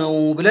እየኖረ ነው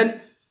ብለን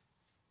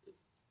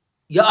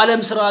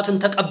የዓለም ስርዓትን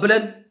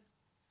ተቀብለን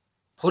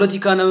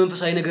ፖለቲካና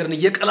መንፈሳዊ ነገርን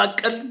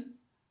እየቀላቀል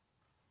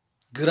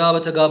ግራ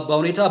በተጋባ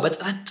ሁኔታ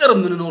በጥርጥር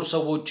ምንኖር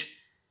ሰዎች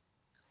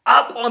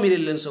አቋም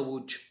የሌለን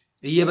ሰዎች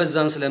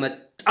እየበዛን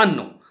ስለመጣን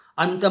ነው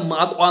አንተም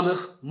አቋምህ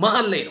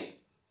መሃል ላይ ነው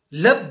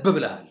ለብ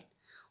ብለሃል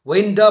ወይ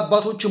እንደ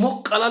አባቶች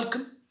ሞቅ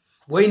አላልክም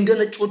ወይ እንደ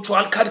ነጮቹ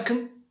አልካድክም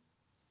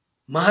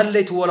መሃል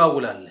ላይ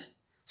ትወላውላለህ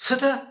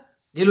ስተ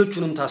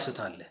ሌሎቹንም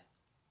ታስታለህ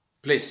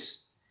ፕሊስ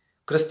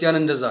ክርስቲያን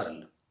እንደዛ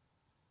አይደለም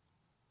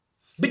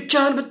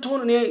ብቻህን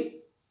ብትሆን እኔ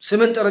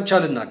ስምን ጠርቻ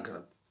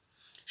ልናገርም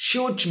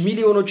ሺዎች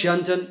ሚሊዮኖች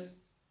ያንተን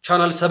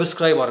ቻናል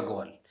ሰብስክራይብ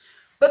አድርገዋል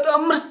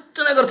በጣም ምርጥ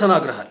ነገር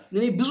ተናግረሃል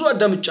እኔ ብዙ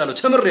አዳምጫለሁ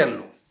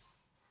ተምሬያለሁ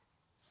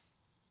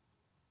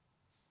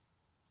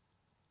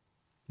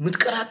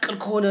ምትቀላቀል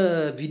ከሆነ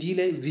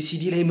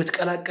ቪሲዲ ላይ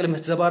ምትቀላቀል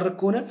ምትዘባርቅ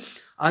ከሆነ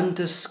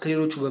አንተስ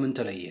ከሌሎቹ በምን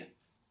ተለየ?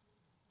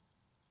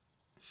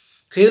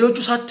 ከሌሎቹ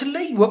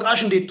ሳትለይ ወቃሽ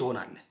እንዴት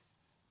ትሆናለህ?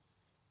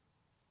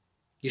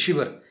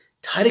 የሺበር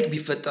ታሪክ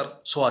ቢፈጠር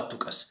ሰው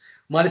አትውቀስ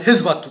ማለት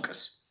ህዝብ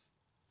አትውቀስ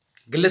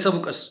ግለሰብ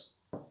ውቀስ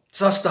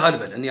ተሳስተሃል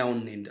በል እኔ አሁን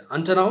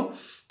አንተን አሁን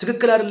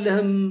ትክክል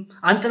አይደለህም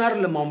አንተን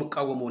አይደለም አሁን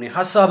መቃወመው እኔ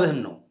ሐሳብህን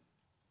ነው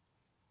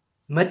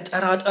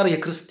መጠራጠር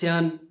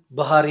የክርስቲያን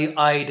ባህሪ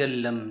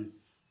አይደለም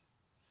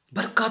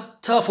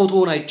በርካታ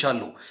ፎቶውን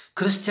አይቻለሁ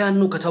ክርስቲያን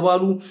ነው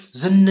ከተባሉ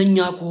ዝነኛ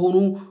ከሆኑ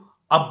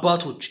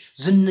አባቶች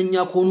ዝነኛ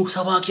ከሆኑ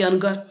ሰባኪያን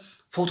ጋር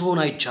ፎቶውን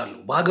አይቻለሁ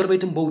በአገር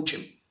ቤትም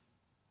በውጭም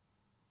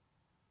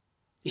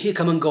ይሄ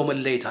ከመንጋው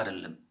መለየት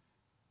አይደለም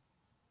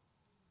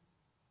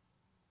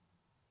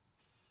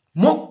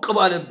ሞቅ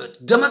ባለበት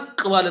ደመቅ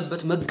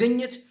ባለበት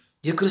መገኘት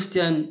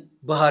የክርስቲያን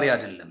ባህሪ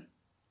አይደለም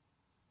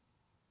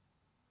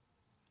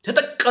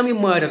ተጠቃሚ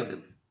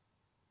ማያደርግም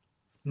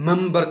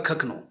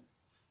መንበርከክ ነው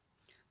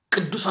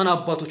ቅዱሳን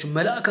አባቶች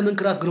መልአከ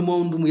መንክራት ግርማው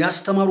እንደሙ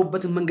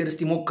ያስተማሩበትን መንገድ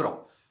እስቲ ሞክረው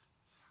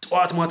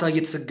ጧት ማታ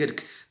እየተሰገድክ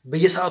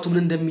በየሰዓቱ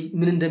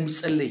ምን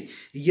እንደሚጸለይ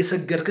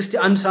እየሰገድክ እስቲ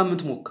አንድ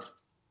ሳምንት ሞክር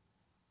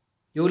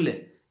ይውለ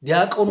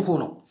ዲያቆን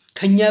ሆኖ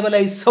ከኛ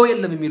በላይ ሰው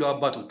የለም የሚሉ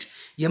አባቶች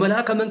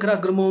የመልአከ መንክራት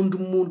ግርማው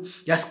እንደሙ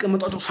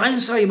ያስቀመጣቸው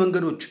ሳይንሳዊ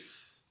መንገዶች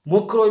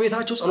ሞክረው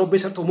ቤታቸው ጸሎት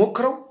ቤት ሰርተው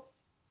ሞክረው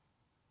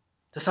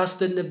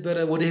ተሳስተን ነበር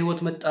ወደ ህይወት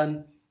መጣን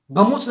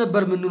በሞት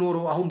ነበር ምን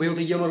ኖረው አሁን በህይወት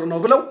እየኖር ነው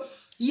ብለው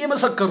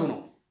እየመሰከሩ ነው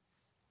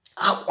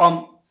አቋም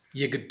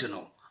የግድ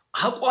ነው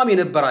አቋም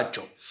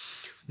የነበራቸው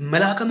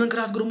መልአከ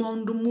መንክራት ግርማው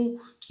እንደሙ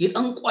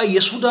የጠንቋይ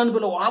የሱዳን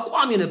ብለው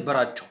አቋም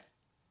የነበራቸው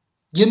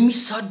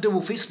የሚሳደቡ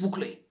ፌስቡክ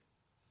ላይ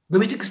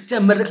በቤተ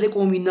ክርስቲያን መድረክ ላይ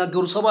ቆመው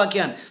የሚናገሩ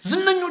ሰባኪያን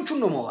ዝነኞቹን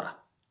ነው ማወራ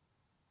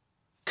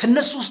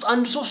ከነሱ ውስጥ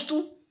አንድ ሶስቱ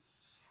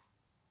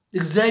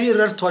እግዚአብሔር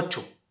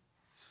ረድቷቸው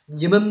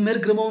የመምህር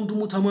ግርማው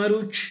እንደሙ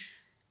ተማሪዎች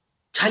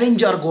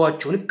ቻሌንጅ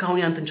አርገዋቸው ልክ አሁን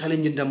ያንተን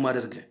ቻሌንጅ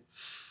እንደማደርገ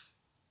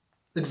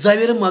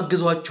እግዚአብሔርም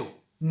አግዟቸው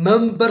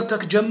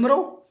መንበርከክ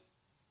ጀምረው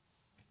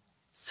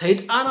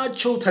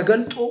ሰይጣናቸው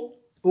ተገልጦ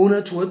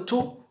እውነት ወጥቶ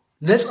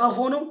ነፃ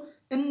ሆነው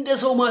እንደ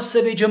ሰው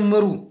ማሰብ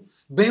የጀመሩ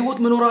በህይወት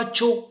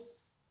መኖራቸው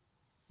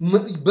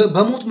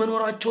በሞት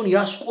መኖራቸውን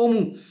ያስቆሙ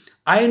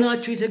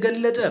አይናቸው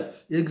የተገለጠ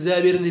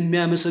እግዚአብሔርን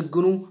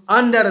የሚያመሰግኑ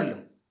አንድ አይደለም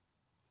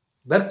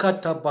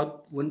በርካታ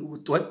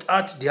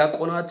ወጣት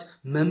ዲያቆናት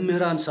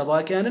መምህራን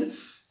ሰባኪያንን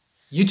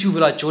ዩቲዩብ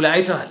ላቸው ላይ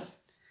አይተሃል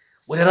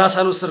ወደ ራስ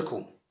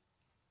አልወሰድከውም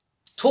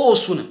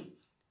ተወሱንም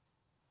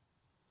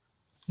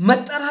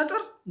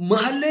መጠራጠር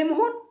መሐል ላይ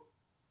መሆን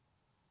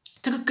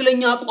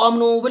ትክክለኛ አቋም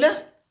ነው ብለህ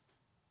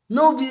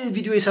ነው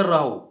ቪዲዮ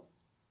የሰራው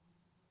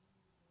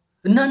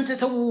እናንተ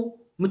ተው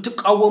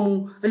ምትቃወሙ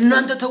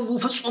እናንተ ተው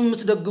ፍጹም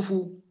ምትደግፉ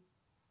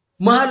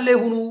መሐል ላይ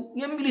ሆኑ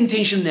የሚል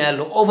ኢንቴንሽን ነው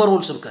ያለው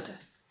ኦቨርኦል ስብከተ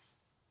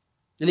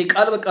እኔ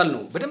ቃል በቃል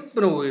ነው በደንብ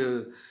ነው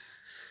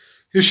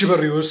የሽበር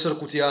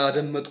የወሰርኩት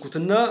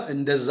ያደመጥኩትና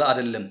እንደዛ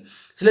አይደለም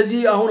ስለዚህ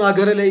አሁን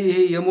ሀገር ላይ ይሄ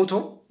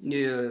የሞተው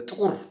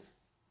ጥቁር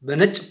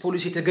በነጭ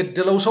ፖሊስ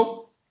የተገደለው ሰው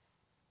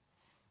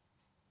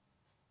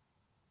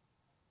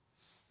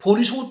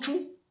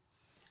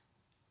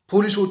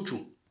ፖሊሶቹ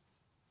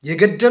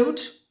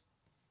የገደሉት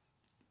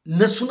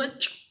ነሱ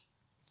ነጭ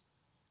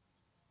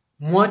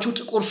ሟቹ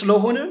ጥቁር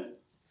ስለሆነ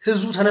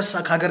ህዝቡ ተነሳ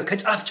ከሀገር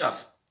ከጫፍ ጫፍ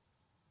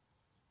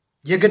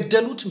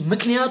የገደሉት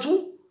ምክንያቱ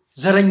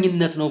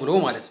ዘረኝነት ነው ብለው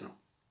ማለት ነው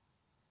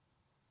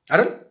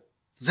አይደል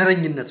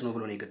ዘረኝነት ነው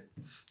ብሎ ነው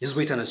ህዝቡ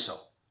የተነሳው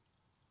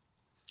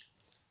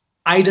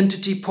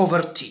አይደንቲቲ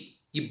ፖቨርቲ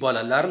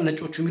ይባላል አይደል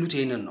ነጮቹ የሚሉት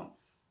ይሄንን ነው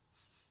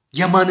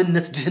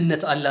የማንነት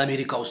ድህነት አለ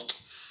አሜሪካ ውስጥ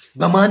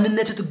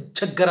በማንነት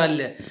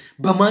ትቸገራለ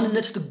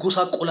በማንነት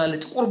ትጎሳቆላለ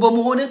ጥቁር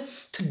በመሆነ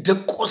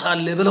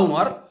ትደቆሳለ ብለው ነው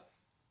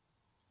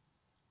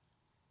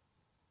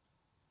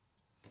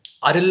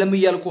አይደለም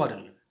ይያልኩ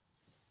አይደለም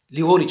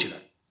ሊሆን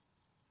ይችላል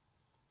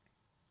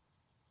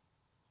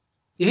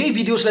ይሄ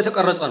ቪዲዮ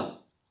ስለተቀረጸ ነው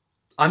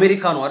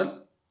አሜሪካ ነው አይደል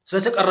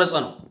ስለተቀረጸ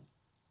ነው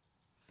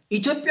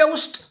ኢትዮጵያ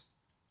ውስጥ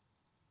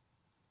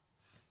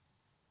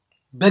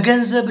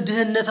በገንዘብ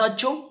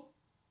ድህነታቸው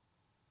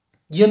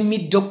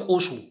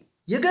የሚደቆሱ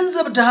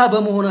የገንዘብ ድሃ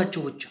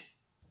በመሆናቸው ብቻ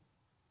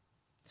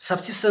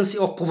subsistence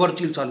of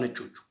poverty ይሉታል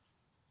ነጮቹ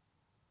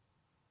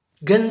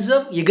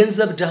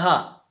የገንዘብ ድሃ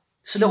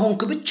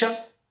ስለሆንክ ብቻ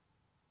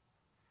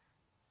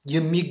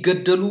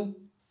የሚገደሉ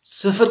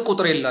ስፍር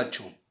ቁጥር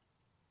የላቸው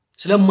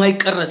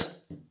ስለማይቀረጽ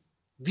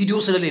ቪዲዮ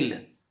ስለሌለ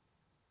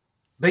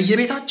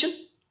በየቤታችን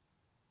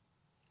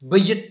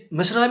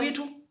በየመስሪያ ቤቱ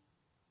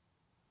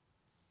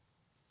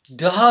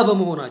ድሃ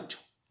በመሆናቸው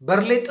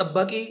በርሌ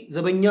ጠባቂ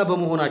ዘበኛ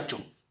በመሆናቸው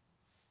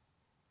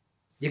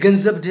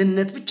የገንዘብ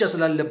ድህነት ብቻ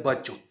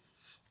ስላለባቸው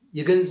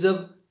የገንዘብ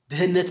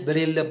ድህነት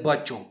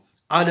በሌለባቸው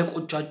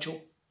አለቆቻቸው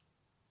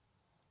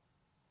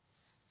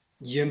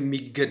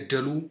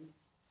የሚገደሉ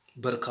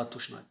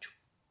በርካቶች ናቸው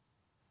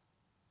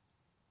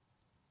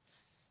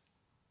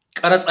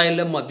ቀረጻ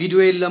የለማ ቪዲዮ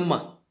የለማ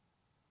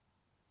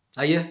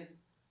አየህ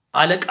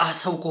አለቃ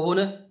ሰው ከሆነ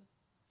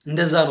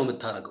እንደዛ ነው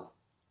የምታረገው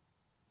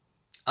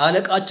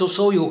አለቃቸው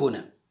ሰው የሆነ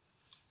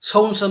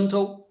ሰውን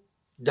ሰምተው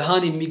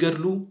ድሃን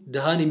የሚገድሉ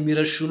ድሃን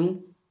የሚረሽኑ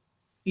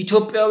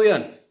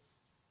ኢትዮጵያውያን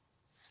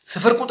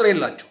ስፍር ቁጥር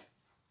የላቸው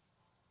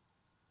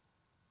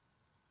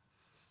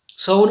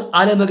ሰውን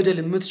አለመግደል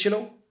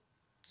የምትችለው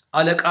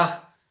አለቃ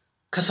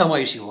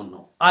ከሰማይ ሲሆን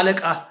ነው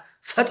አለቃ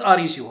ፈጣሪ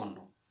ሲሆን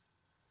ነው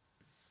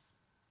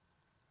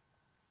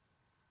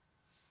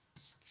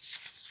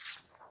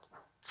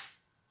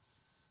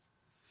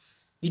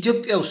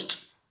ኢትዮጵያ ውስጥ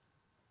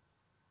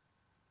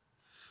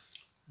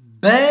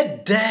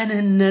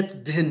በደህንነት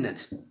ድህነት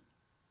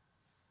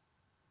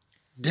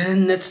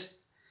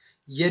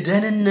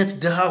የደህንነት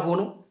ድሃ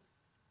ሆኖ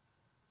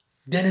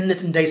ደህንነት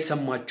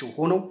እንዳይሰማቸው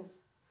ሆኖ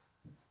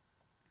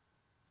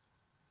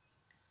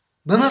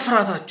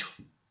በመፍራታቸው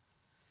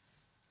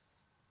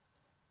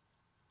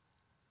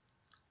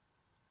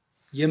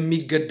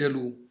የሚገደሉ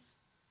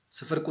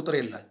ስፍር ቁጥር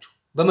የላቸው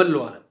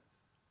በመላው ዓለም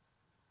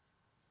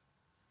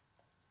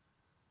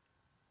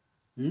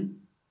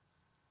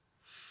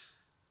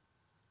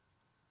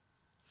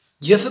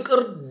የፍቅር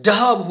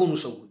ድሃ በሆኑ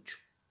ሰዎች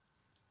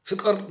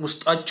ፍቅር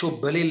ውስጣቸው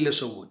በሌለ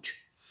ሰዎች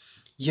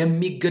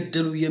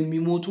የሚገደሉ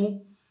የሚሞቱ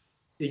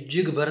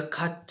እጅግ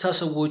በርካታ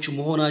ሰዎች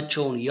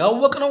መሆናቸውን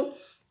ያወቅነው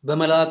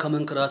በመላእክት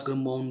መንክራት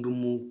ግርማ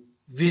ወንድሙ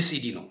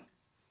ቪሲዲ ነው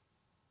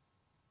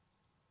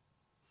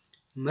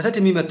መተት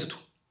የሚመትቱ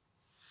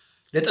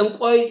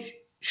ለጠንቋይ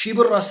ሺህ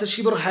ብር 10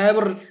 ሺህ ብር 20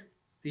 ብር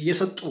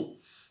እየሰጡ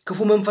ክፉ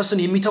መንፈስን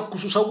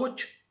የሚተኩሱ ሰዎች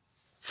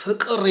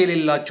ፍቅር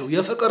የሌላቸው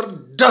የፍቅር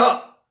ድሃ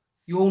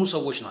የሆኑ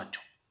ሰዎች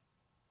ናቸው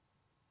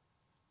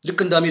ልክ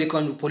እንደ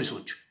አሜሪካኑ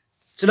ፖሊሶች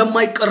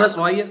ስለማይቀረጽ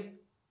ነው አየ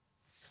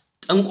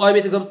ጠንቋይ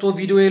ቤት ገብቶ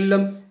ቪዲዮ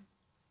የለም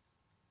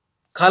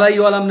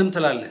ካላየው አላምንም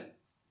ተላለ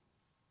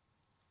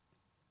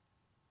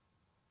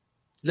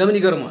ለምን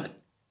ይገርማል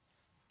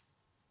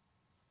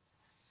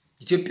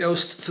ኢትዮጵያ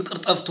ውስጥ ፍቅር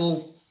ጠፍቶ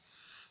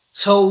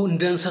ሰው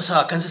እንደ እንስሳ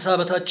ከእንስሳ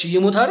በታች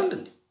እየሞተ አይደል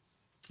እንዴ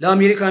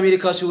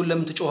ለአሜሪካ ሲሆን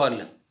ለምን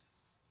ትጮሃለህ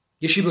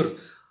የሺብር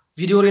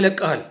ቪዲዮ ላይ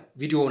ለቀሃል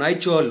ቪዲዮውን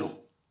አይቼዋለሁ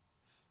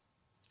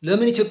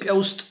ለምን ኢትዮጵያ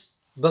ውስጥ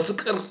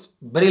በፍቅር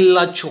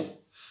በሌላቸው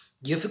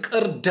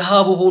የፍቅር ድሃ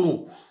በሆኑ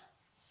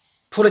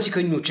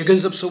ፖለቲከኞች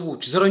የገንዘብ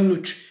ሰዎች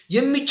ዘረኞች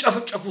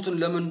የሚጨፈጨፉትን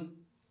ለምን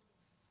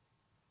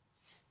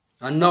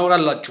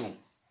አናወራላቸው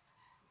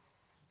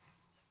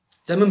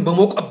ለምን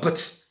በሞቀበት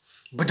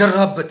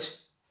በደራበት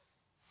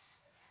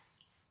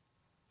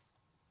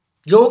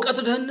የእውቀት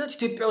ድህነት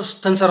ኢትዮጵያ ውስጥ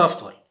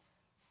ተንሰራፍቷል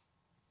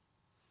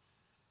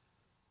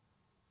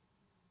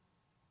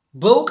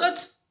በእውቀት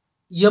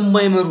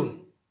የማይመሩን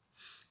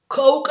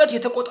ከእውቀት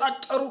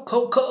የተቆጣጠሩ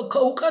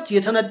ከእውቀት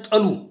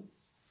የተነጠሉ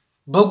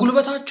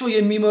በጉልበታቸው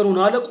የሚመሩን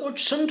አለቆች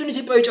ስንቱን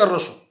ኢትዮጵያዊ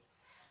ጨረሱ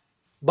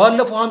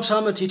ባለፈው 50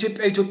 ዓመት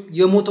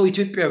የሞተው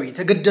ኢትዮጵያዊ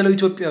የተገደለው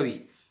ኢትዮጵያዊ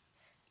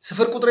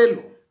ስፍር ቁጥር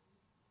የለው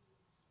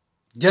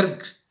ደርግ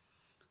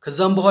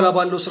ከዛም በኋላ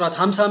ባለው ስርዓት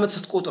 50 ዓመት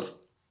ስትቆጥር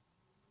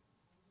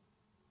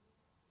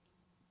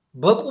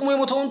በቁሙ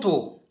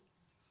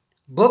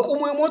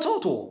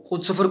የሞተው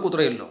ስፍር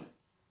ቁጥር የለው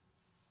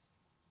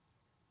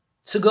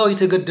ስጋው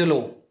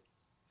የተገደለው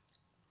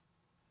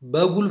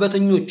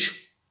በጉልበተኞች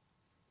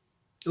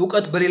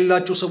ዕውቀት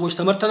በሌላቸው ሰዎች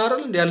ተመርተን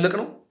አይደል እንደ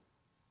ያለቅነው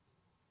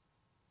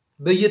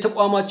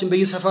በየተቋማችን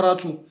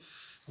በየሰፈራቱ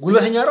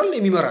ጉልበተኛ አይደል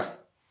የሚመራ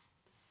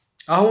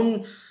አሁን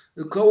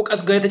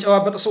ከዕውቀት ጋር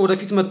የተጨባበጠ ሰው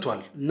ወደፊት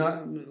መጥቷል እና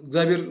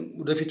እግዚአብሔር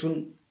ወደፊቱን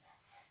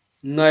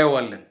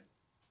እናየዋለን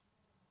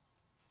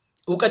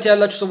ዕውቀት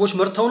ያላችሁ ሰዎች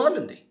መርተውናል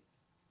እንዴ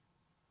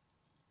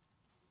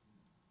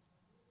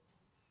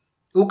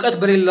ዕውቀት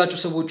በሌላቸው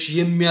ሰዎች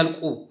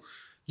የሚያልቁ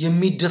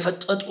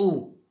የሚደፈጠጡ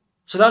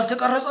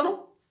ስላልተቀረጸ ነው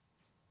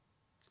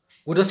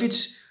ወደፊት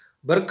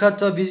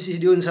በርካታ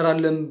ቪዲዮ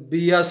እንሰራለን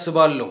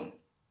በያስባለሁ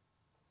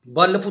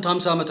ባለፉት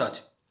 50 ዓመታት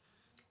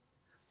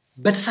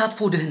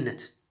በተሳትፎ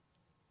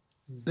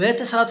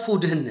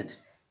ድህነት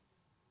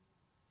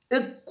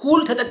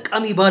እኩል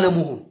ተጠቃሚ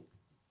ባለመሆን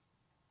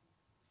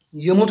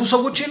የሞቱ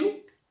ሰዎች የሉ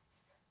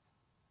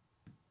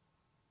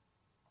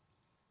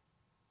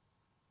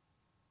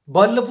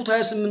ባለፉት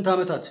 28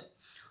 ዓመታት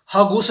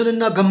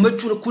ሀጎስንና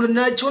ገመቹን እኩል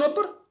እናያቸው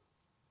ነበር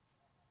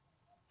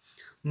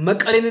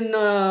መቀሌንና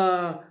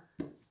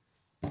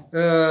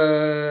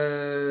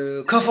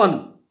ከፋን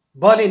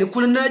ባሌን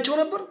እኩል እናያቸው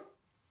ነበር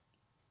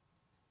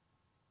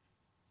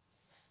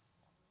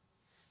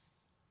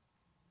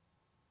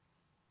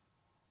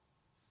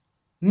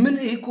ምን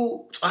ይሄኮ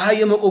ፀሐይ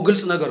የመቆ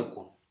ግልጽ ነገር እኮ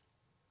ነው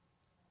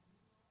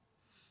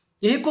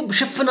ይሄኮ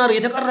በሽፍናር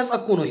የተቀረጸ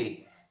እኮ ነው ይሄ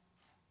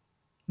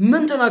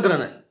ምን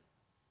ተናግረናል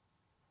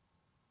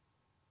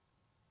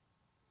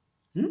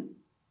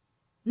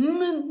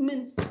ምን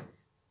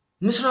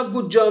ምስራቅ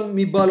ጎጃም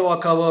የሚባለው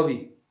አካባቢ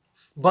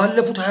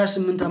ባለፉት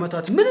 28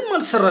 ዓመታት ምንም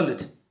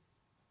አልተሰራለት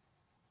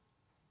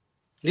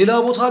ሌላ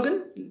ቦታ ግን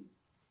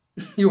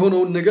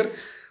የሆነውን ነገር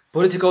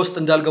ፖለቲካ ውስጥ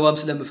እንዳልገባም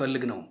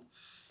ስለምፈልግ ነው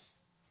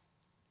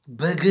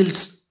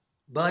በግልጽ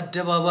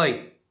በአደባባይ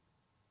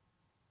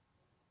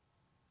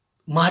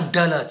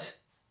ማዳላት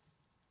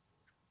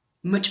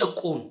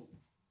መጨቆን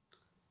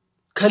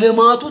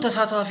ከለማቱ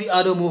ተሳታፊ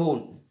አለመሆን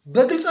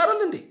በግልጽ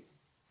አይደል እንዴ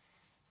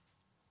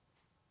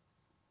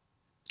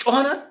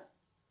ጮሃናል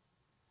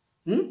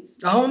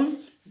አሁን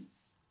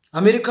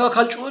አሜሪካ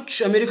ካልጮች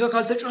አሜሪካ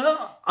ካልተጮኸ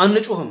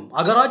አንጮህም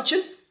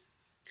አገራችን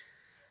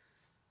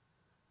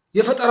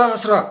የፈጠራ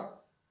ስራ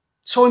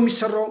ሰው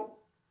የሚሰራው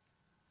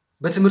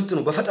በትምህርት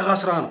ነው በፈጠራ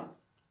ስራ ነው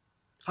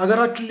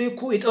ሀገራችን ላይ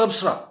እኮ የጥበብ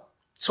ስራ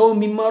ሰው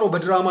የሚማረው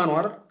በድራማ ነው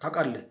አይደል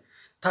ታውቃለህ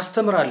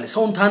ታስተምራለህ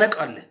ሰውን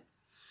ታነቃለህ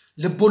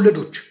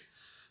ልቦለዶች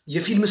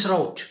የፊልም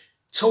ስራዎች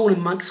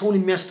ሰውን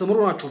የሚያስተምሩ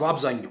ናቸው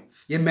በአብዛኛው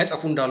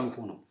የሚያጠፉ እንዳሉ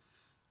ሆኖ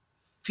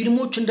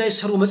ፊልሞች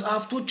እንዳይሰሩ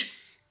መጽሐፍቶች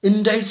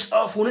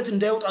እንዳይጻፉ ነት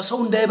እንዳይወጣ ሰው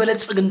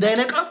እንዳይበለጽግ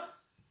እንዳይነቃ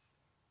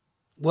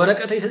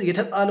ወረቀት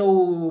የተጣለው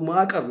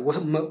ማዕቀብ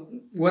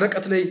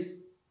ወረቀት ላይ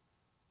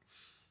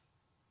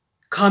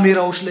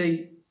ካሜራዎች ላይ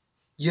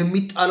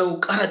የሚጣለው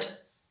ቀረጥ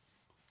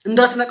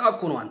እንዳትነቃ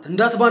እኮ ነው አንተ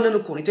እንዳትባነን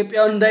እኮ ነው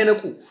ኢትዮጵያውያን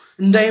እንዳይነቁ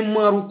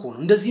እንዳይማሩ እኮ ነው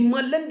እንደዚህ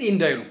ማለ እንዴ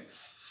እንዳይሉ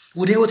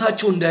ወደ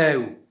ህይወታቸው እንዳያዩ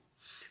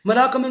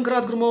መልአከ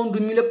መንክራት ግርማው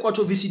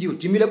እንደሚለቋቸው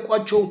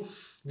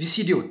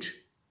ቪሲዲዎች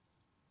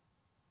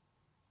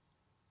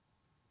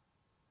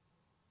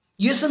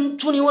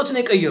የስንቱን ህይወት ነው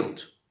የቀየሩት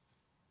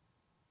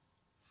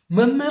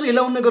መምህር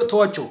የላውን ነገር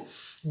ተዋቸው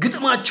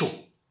ግጥማቸው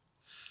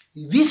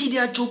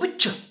ቪሲዲያቸው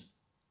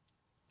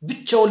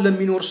ብቻውን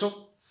ለሚኖር ሰው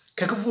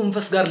ከክፉ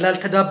መንፈስ ጋር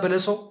ላልተዳበለ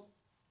ሰው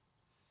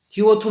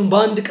ህይወቱን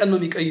በአንድ ቀን ነው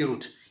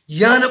የሚቀይሩት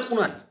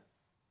ያነቁናል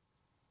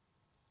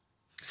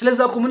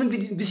ስለዚህ እኮ ምንም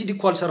ቪሲዲ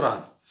እኮ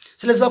አልሰራህም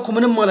ስለዚህ እኮ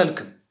ምንም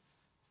አላልክም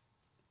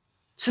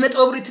ስነ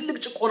ጥበብ ላይ ትልቅ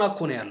ጭቆና እኮ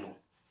ነው ያለው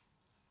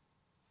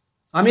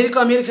አሜሪካ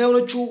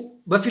የሆነችው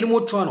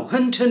በፊልሞቿ ነው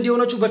ህንድ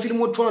የሆነችው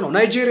በፊልሞቿ ነው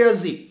ናይጄሪያ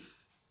እዚህ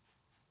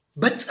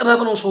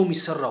በጥበብ ነው ሰው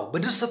የሚሰራው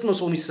በድርሰት ነው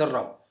ሰው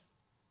የሚሰራው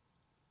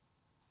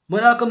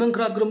መልአከ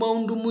መንክራት ግርማው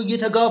እንደሙ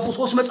እየተጋፉ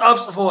 3 መጽሐፍ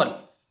ጽፈዋል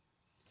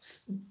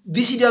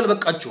ቪሲዲ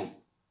አልበቃቸውም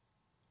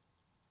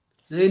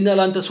ለእና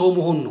ላንተ ሰው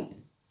መሆን ነው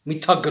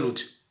የሚታገሉት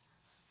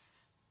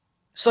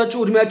እሳቸው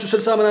እድሜያቸው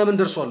 60 ምናምን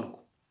ደርሷል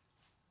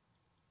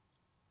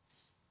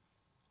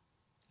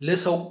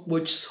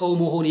ለሰዎች ሰው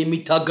መሆን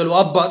የሚታገሉ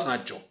አባት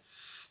ናቸው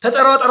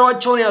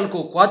ተጠራጠሯቸው ነው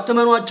ያልከው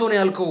አትመኗቸው ነው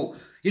ያልከው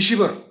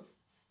ይሽብር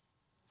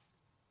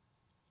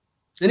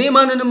እኔ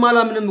ማንንም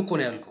አላምንም እኮ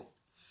ነው ያልከው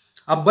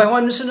አባ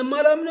ዮሐንስንም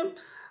አላምንም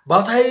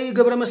ባታይ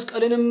ገብረ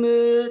መስቀልንም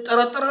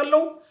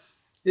ተጠራጠራለሁ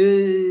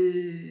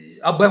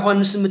አባ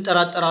ዮሐንስንም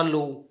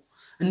ተጠራጠራለሁ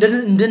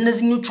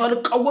እንደነዚህኞቹ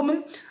አልቃወምም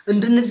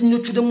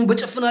እንደነዚህኞቹ ደግሞ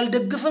በጭፍን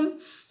አልደግፍም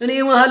እኔ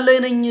መሃል ላይ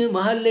ነኝ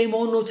መሃል ላይ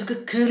መሆን ነው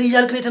ትክክል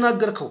ይያልክ ነው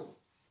ተናገርከው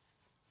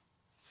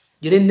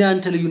የኔና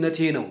አንተ ልዩነት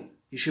ይሄ ነው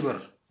ይሽብር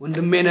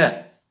ወንድሜ ነህ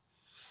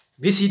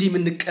ቪሲዲ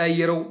ምን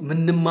ቀያየረው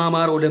ምን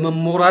ማማረው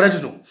ለመሞራረድ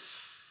ነው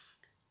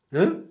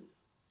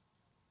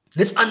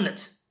ነፃነት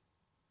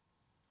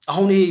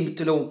አሁን ይሄ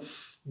የምትለው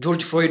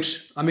ጆርጅ ፍሎይድ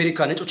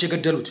አሜሪካ ነጮች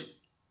የገደሉት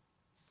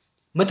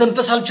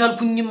መተንፈስ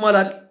አልቻልኩኝም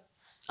ማለት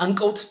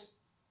አንቀውት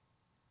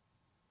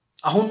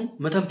አሁን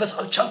መተንፈስ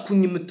አልቻልኩኝ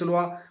የምትለዋ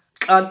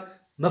ቃል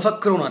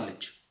መፈክር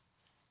ሆናለች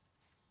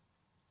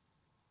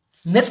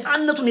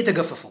ነፃነቱን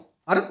የተገፈፈው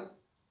አይደል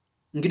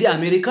እንግዲህ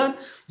አሜሪካን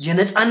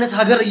የነፃነት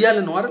ሀገር እያለ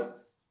ነው አይደል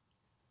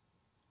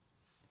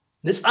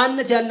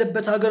ነፃነት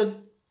ያለበት ሀገር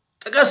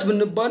ጥቀስ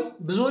ብንባል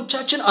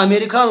ብዙዎቻችን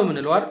አሜሪካ ነው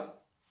ምንለው አይደል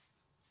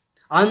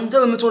አንተ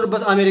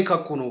በመትኖርበት አሜሪካ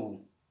እኮ ነው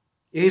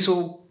ይሄ ሰው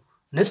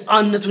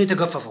ነፃነቱን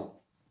የተገፈፈው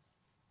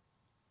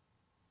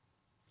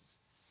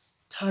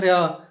ታዲያ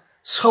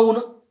ሰውን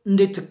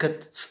እንዴት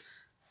ተከተስ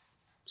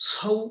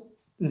ሰው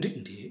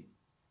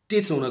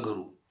እንዴት ነው ነገሩ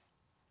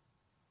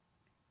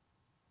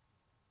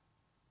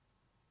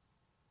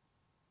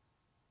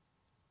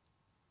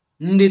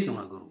እንዴት ነው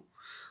ነገሩ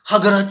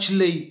ሀገራችን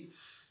ላይ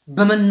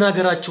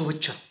በመናገራቸው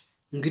ብቻ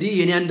እንግዲህ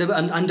የኔ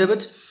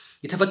አንደበት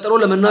የተፈጠረው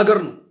ለመናገር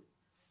ነው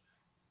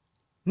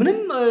ምንም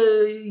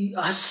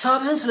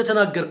ሐሳብህን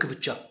ስለተናገርክ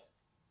ብቻ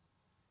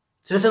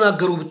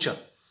ስለተናገሩ ብቻ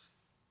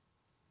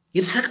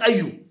የተሰቃዩ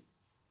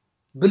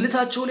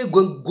ብልታቸው ላይ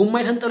ጎማ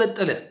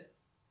የተንጠለጠለ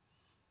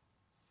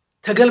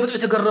ተገልብጠው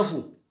የተገረፉ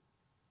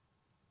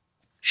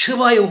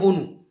ሽባ የሆኑ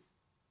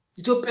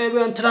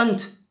ኢትዮጵያውያን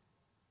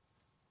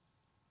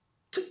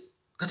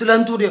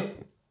ከትላንት ወዲያ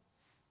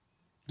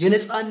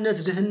የነፃነት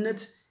ድህነት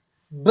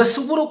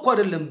በስውር እኮ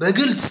አይደለም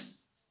በግልጽ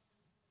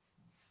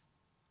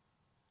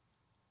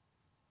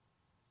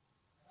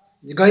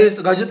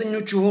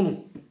ጋዜጠኞች የሆኑ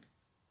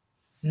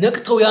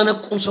ነቅተው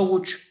ያነቁን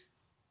ሰዎች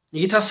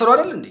እየታሰሩ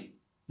አይደል እንዴ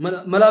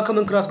መልአከ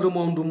መንክራት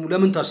ግርማው እንደሙ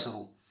ለምን ታሰሩ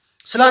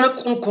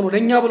ስላነቁን እኮ ነው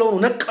ለኛ ብለው ነው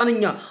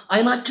ነቃንኛ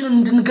አይናችንን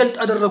እንድንገልጥ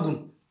አደረጉን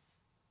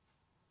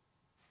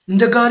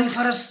እንደ ጋሪ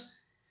ፈረስ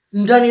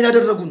እንዳንሄድ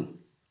አደረጉን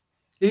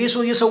ይሄ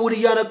ሰው የሰውን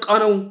ያነቃ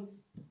ነው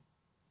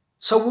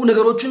ሰው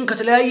ነገሮችን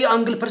ከተለያየ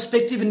አንግል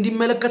ፐርስፔክቲቭ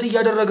እንዲመለከት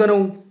ያደረገ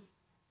ነው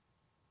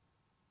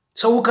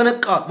ሰው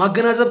ከነቃ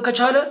ማገናዘብ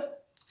ከቻለ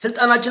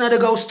ስልጣናችን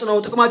አደጋ ውስጥ ነው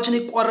ጥቅማችን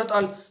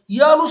ይቋረጣል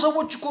ያሉ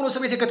ሰዎች እኮ ነው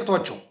ሰቤት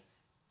የከተቷቸው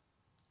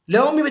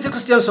ለውም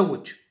የቤተክርስቲያን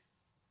ሰዎች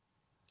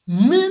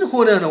ምን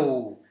ሆነ ነው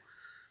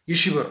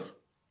ይሽብር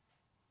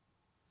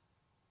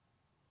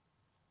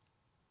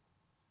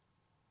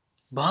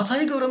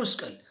ባታይ ገብረ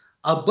መስቀል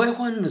አባ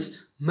ዮሐንስ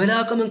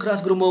መልአከ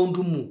መንክራት ግርማው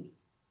እንደሙ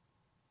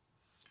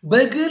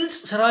በግልጽ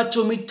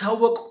ስራቸው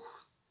የሚታወቅ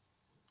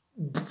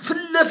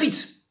ፍለፊት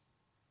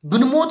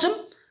ብንሞትም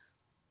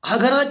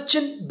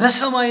ሀገራችን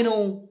በሰማይ ነው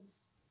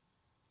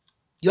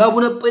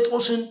ያቡነ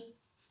ጴጥሮስን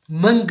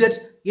መንገድ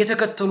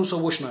የተከተሉ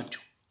ሰዎች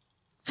ናቸው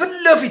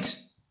ፍለፊት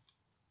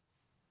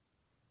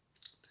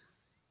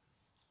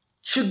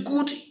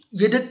ሽጉጥ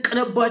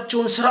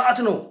የደቀነባቸውን ሥርዓት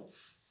ነው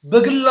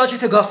በግላቸው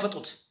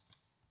የተጋፈጡት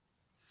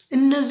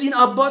እነዚህን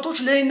አባቶች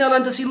ለኔና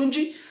ላንተ ሲሉ እንጂ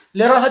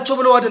ለራሳቸው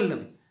ብለው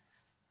አይደለም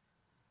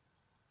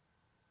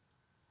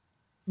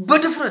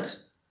በድፍረት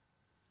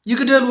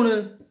ይግደሉን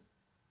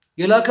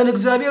የላከን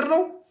እግዚአብሔር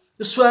ነው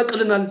እሱ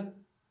ያቀልናል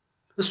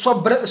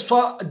እሷ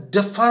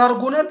ደፋር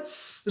አርጎናል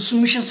እሱ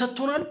ሚሽን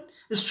ሰጥቶናል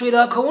እሱ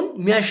የላከውን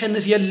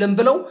የሚያሸንፍ የለም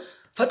ብለው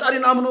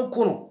ፈጣሪን አምነው እኮ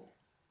ነው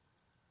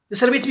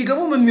እስር ቤት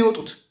ቢገቡም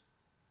የሚወጡት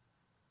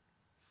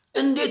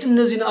እንዴት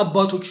እነዚህን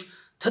አባቶች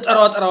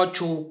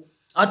ተጠራጠራቸው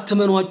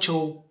አትመኗቸው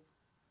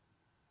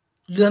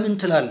ለምን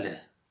ትላለህ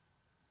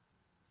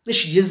እሺ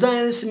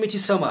የዛን ስሜት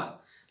ይሰማ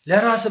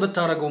ለራስ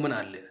በታረገው ምን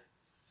አለ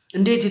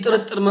እንዴት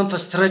ይጥርጥር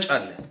መንፈስ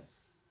ትረጫለህ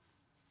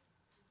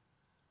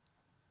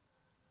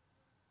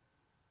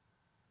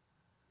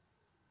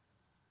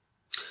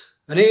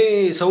እኔ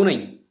ሰው ነኝ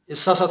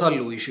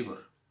እሳሳታለሁ ይሽብር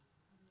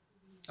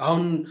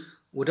አሁን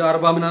ወደ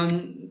 40 ምናምን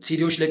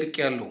ሲዲዎች ለቅቄ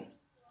ያለው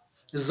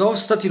እዛው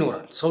ስተት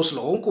ይኖራል ሰው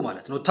ስለሆንኩ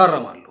ማለት ነው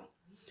ታረማለሁ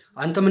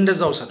አንተም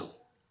እንደዛው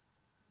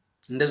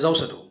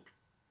ሰደው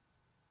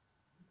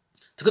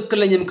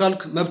ትክክለኛም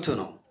ካልክ መብት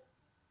ነው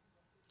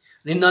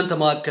ለእናንተ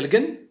ማከል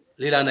ግን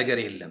ሌላ ነገር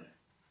የለም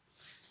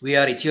we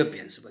are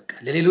Ethiopians በቃ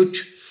ለሌሎች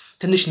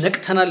ትንሽ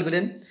ነቅተናል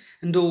ብለን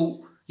እንደው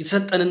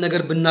የተሰጠንን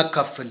ነገር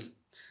ብናካፈል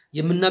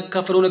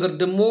የምናካፈለው ነገር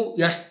ደግሞ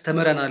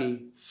ያስተምረናል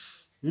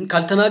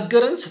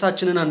ካልተናገረን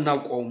ስታችንን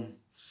አናውቀውም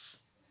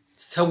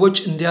ሰዎች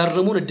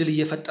እንዲያርሙን እድል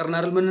እየፈጠርን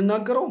አይደል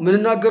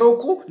ምንናገረው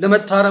እኮ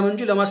ለመታረም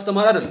እንጂ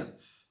ለማስተማር አይደለም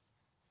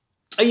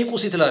ጠይቁ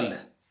ሲትላለ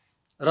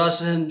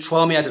ራስህን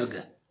ሿሚ ያድርገ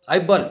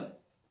አይባልም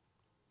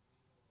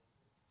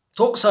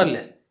ቶክሳለ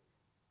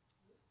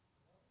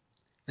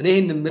እኔ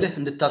ይሄን ምልህ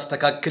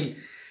እንድታስተካክል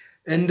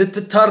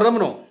እንድትታረም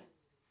ነው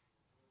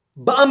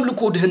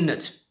በአምልኮ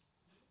ድህነት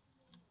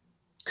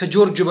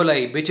ከጆርጅ በላይ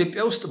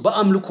በኢትዮጵያ ውስጥ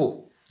በአምልኮ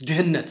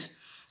ድህነት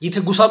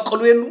የተጉሳቀሉ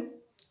የሉ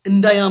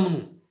እንዳያምኑ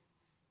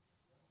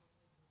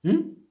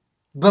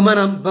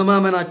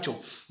በማመናቸው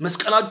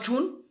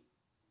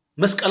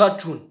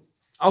መስቀላችሁን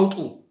አውጡ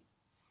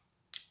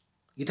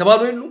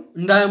የተባሉ የሉ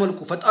እንዳያመልኩ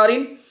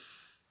ፈጣሪን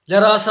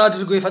ለራስ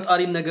አድርገው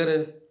የፈጣሪን ነገር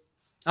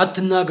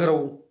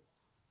አትናገረው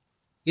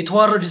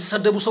የተዋረዱ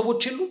የተሰደቡ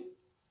ሰዎች የሉ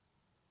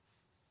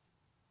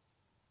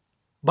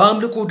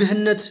በአምልኮ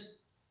ድህነት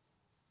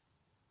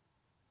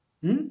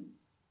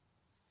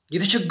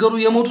የተቸገሩ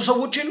የሞቱ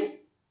ሰዎች የሉ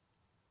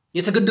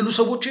የተገደሉ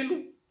ሰዎች የሉ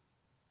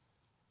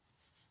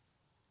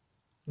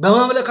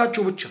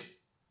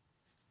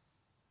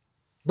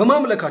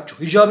በማምለካቸው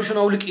ሂጃብሽን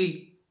አውልቂ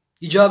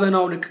ሂጃብህን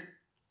አውልቅ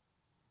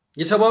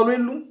የተባሉ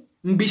የሉ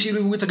እምቢ ሲሉ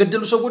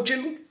የተገደሉ ሰዎች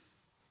የሉ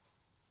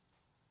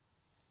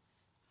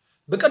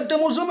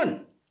በቀደመው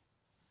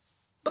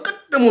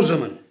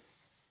ዘመን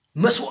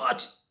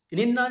መስዋዕት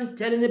እኔና አንተ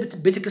ያለነ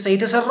ቤተክርስቲያን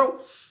የተሰራው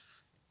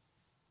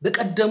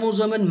በቀደመው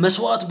ዘመን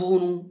መስዋዕት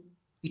በሆኑ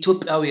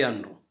ኢትዮጵያውያን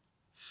ነው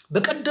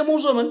በቀደመው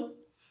ዘመን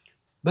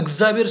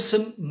በእግዚአብሔር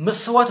ስም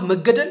መስዋዕት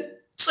መገደል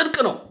ጽድቅ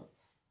ነው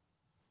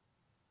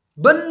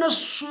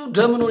በእነሱ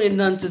ደም ነው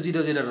እናንተ እዚህ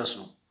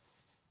ደረስነው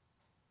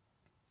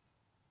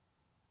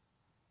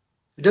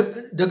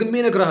ደግሜ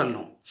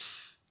ነግራለሁ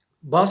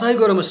ባታይ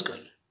ገረ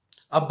መስቀል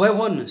አባ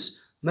ዮሐንስ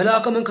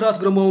መልአከ መንክራት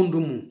ግርማው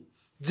ወንድሙ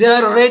they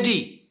are ready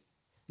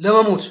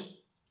ለመሞት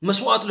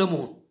መስዋዕት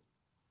ለመሆን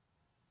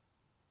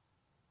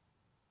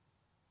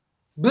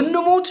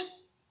ብንሞት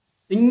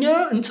እኛ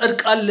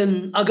እንጸድቃለን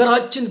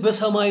አገራችን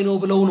በሰማይ ነው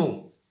ብለው ነው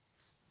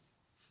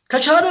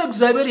ከቻለ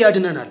እግዚአብሔር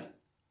ያድነናል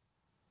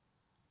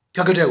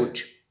ከገዳዮች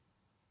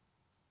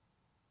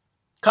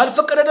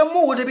ካልፈቀደ ደግሞ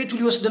ወደ ቤቱ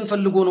ሊወስደን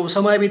ፈልጎ ነው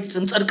ሰማይ ቤት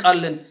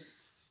እንጸድቃለን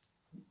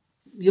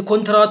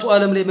የኮንትራቱ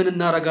ዓለም ላይ ምን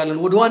እናረጋለን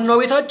ወደ ዋናው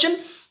ቤታችን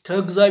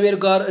ከእግዚአብሔር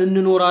ጋር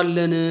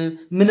እንኖራለን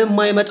ምንም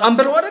አይመጣም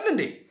ብለው አይደል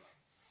እንዴ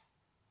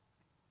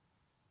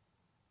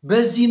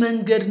በዚህ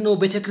መንገድ ነው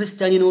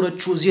ቤተክርስቲያን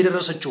የኖረችው እዚህ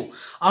ደረሰችው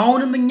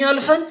አሁንም እኛ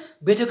አልፈን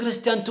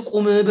ቤተክርስቲያን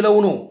ትቆም ብለው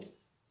ነው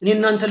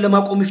እኔና አንተን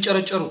ለማቆም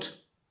ይፍጨረጨሩት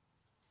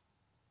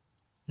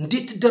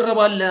እንዴት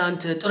ትደረባለህ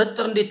አንተ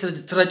ጥርጥር እንዴት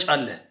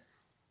ትረጫለህ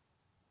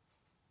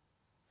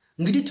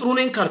እንግዲህ ጥሩ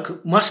ነኝ ካልክ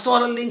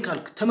ማስተዋል አለኝ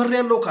ካልክ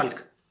ተመሪያለሁ ካልክ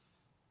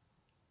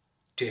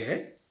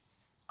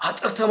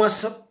አጥርተ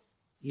ማሰብ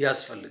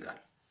ያስፈልጋል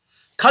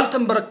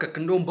ካልተንበረከክ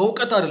እንደውም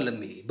በእውቀት አይደለም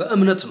ይሄ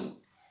በእምነት ነው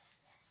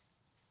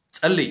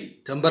ጸልይ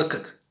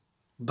ተንበርከክ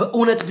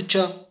በእውነት ብቻ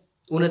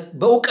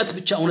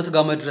እውነት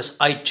ጋር መድረስ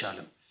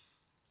አይቻልም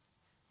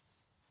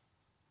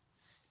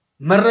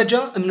መረጃ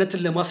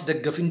እምነትን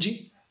ለማስደገፍ እንጂ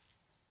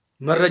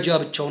መረጃ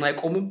ብቻውን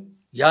አይቆምም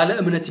ያለ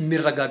እምነት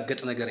የሚረጋገጥ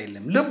ነገር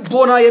የለም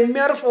ልቦና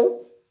የሚያርፈው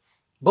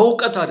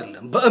በእውቀት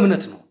አይደለም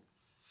በእምነት ነው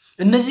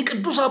እነዚህ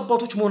ቅዱስ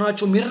አባቶች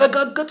መሆናቸው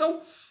የሚረጋገጠው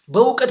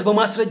በእውቀት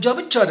በማስረጃ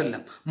ብቻ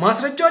አይደለም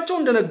ማስረጃቸው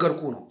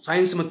እንደነገርኩ ነው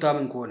ሳይንስ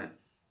መታመን ከሆነ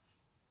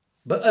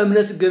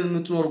በእምነት ግን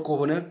የምትኖር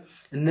ከሆነ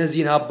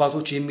እነዚህን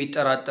አባቶች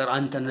የሚጠራጠር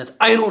አንተነት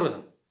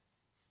አይኖርህም።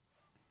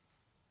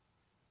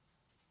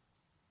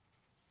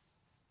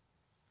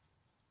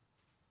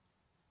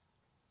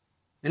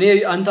 እኔ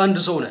አንተ አንድ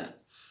ሰው ነህ።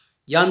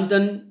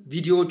 ያንተን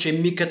ቪዲዮዎች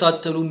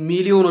የሚከታተሉ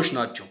ሚሊዮኖች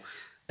ናቸው።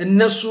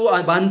 እነሱ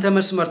በአንተ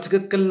መስመር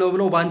ትክክል ነው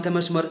ብለው በአንተ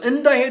መስመር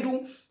እንዳይሄዱ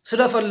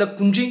ስለፈለኩ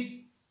እንጂ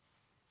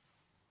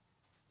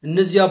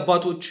እነዚህ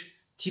አባቶች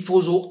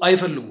ቲፎዞ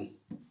አይፈልጉም።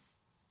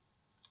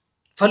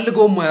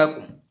 ፈልገውም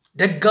አያውቁም።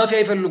 ደጋፊ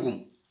አይፈልጉም።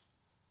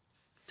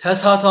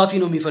 ተሳታፊ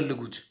ነው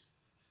የሚፈልጉት።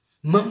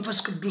 መንፈስ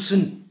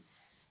ቅዱስን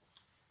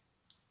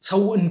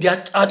ሰው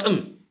እንዲያጣጥም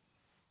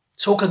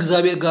ሰው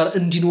ከእግዚአብሔር ጋር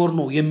እንዲኖር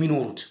ነው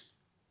የሚኖሩት።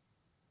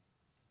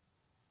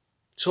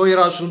 ሰው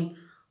የራሱን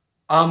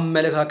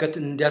አመለካከት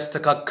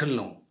እንዲያስተካክል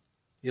ነው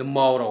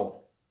የማወራው።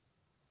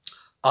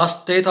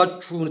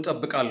 አስተያየታችሁን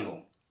እጠብቃለሁ።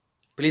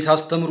 ፕሊስ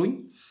አስተምሩኝ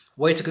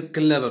ወይ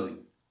ትክክል ነው በሉኝ።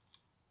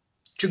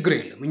 ችግር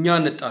የለም፣ እኛ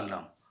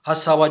እንጣላም።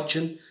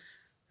 ሐሳባችን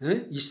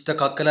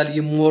ይስተካከላል፣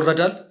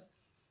 ይሞረዳል።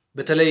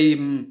 በተለይ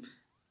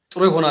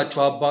ጥሩ የሆናችሁ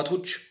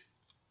አባቶች፣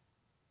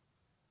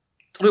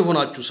 ጥሩ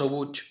የሆናችሁ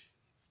ሰዎች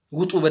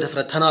ውጡ፣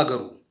 በድፍረት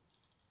ተናገሩ።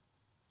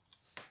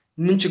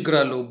 ምን ችግር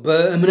አለው?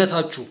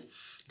 በእምነታችሁ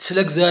ስለ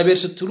እግዚአብሔር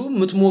ስትሉ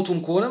ምትሞቱም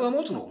ከሆነ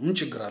በሞት ነው። ምን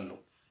ችግር አለው?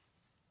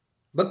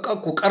 በቃ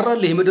እኮ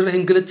ቀራል። የምድር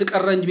እንግልት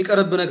ቀረ እንጂ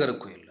የሚቀርብ ነገር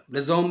እኮ የለም።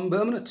 ለዛውም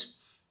በእምነት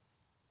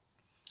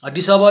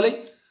አዲስ አበባ ላይ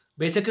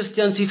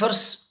ቤተክርስቲያን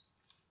ሲፈርስ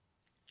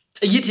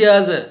ጥይት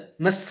የያዘ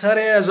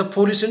መሳሪያ የያዘ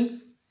ፖሊስን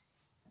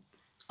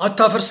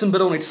አታፈርስም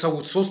ብለው ነው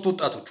የተሰዉት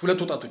ሁለት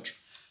ወጣቶች።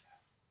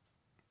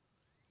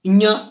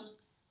 እኛ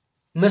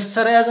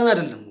መሳሪያ ያዘን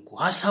አይደለም እኮ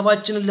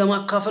ሐሳባችንን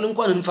ለማካፈል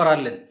እንኳን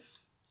እንፈራለን።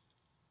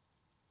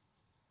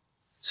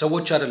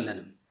 ሰዎች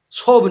አይደለንም።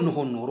 ሰው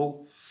ብንሆን ኖሮ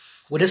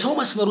ወደ ሰው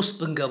መስመር ውስጥ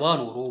ብንገባ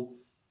ኖሮ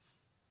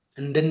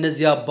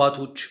እንደነዚህ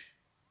አባቶች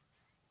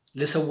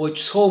ለሰዎች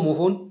ሰው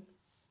መሆን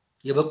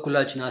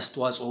የበኩላችን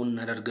አስተዋጽኦ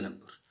እናደርግ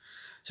ነበር።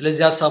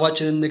 ስለዚህ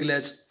ሐሳባችንን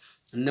እንግለጽ፣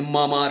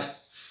 እንማማር።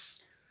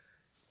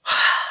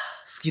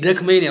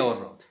 እስኪደክመኝ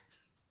ያወራሁት፣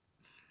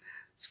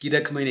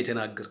 እስኪደክመኝ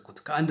የተናገርኩት።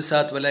 ከአንድ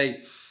ሰዓት በላይ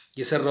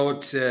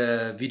የሰራሁት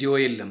ቪዲዮ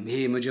የለም። ይሄ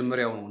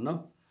መጀመሪያው ነውና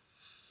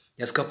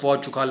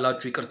ያስከፋችሁ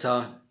ካላችሁ ይቅርታ።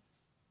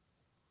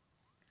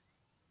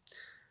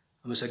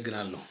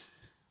 አመሰግናለሁ።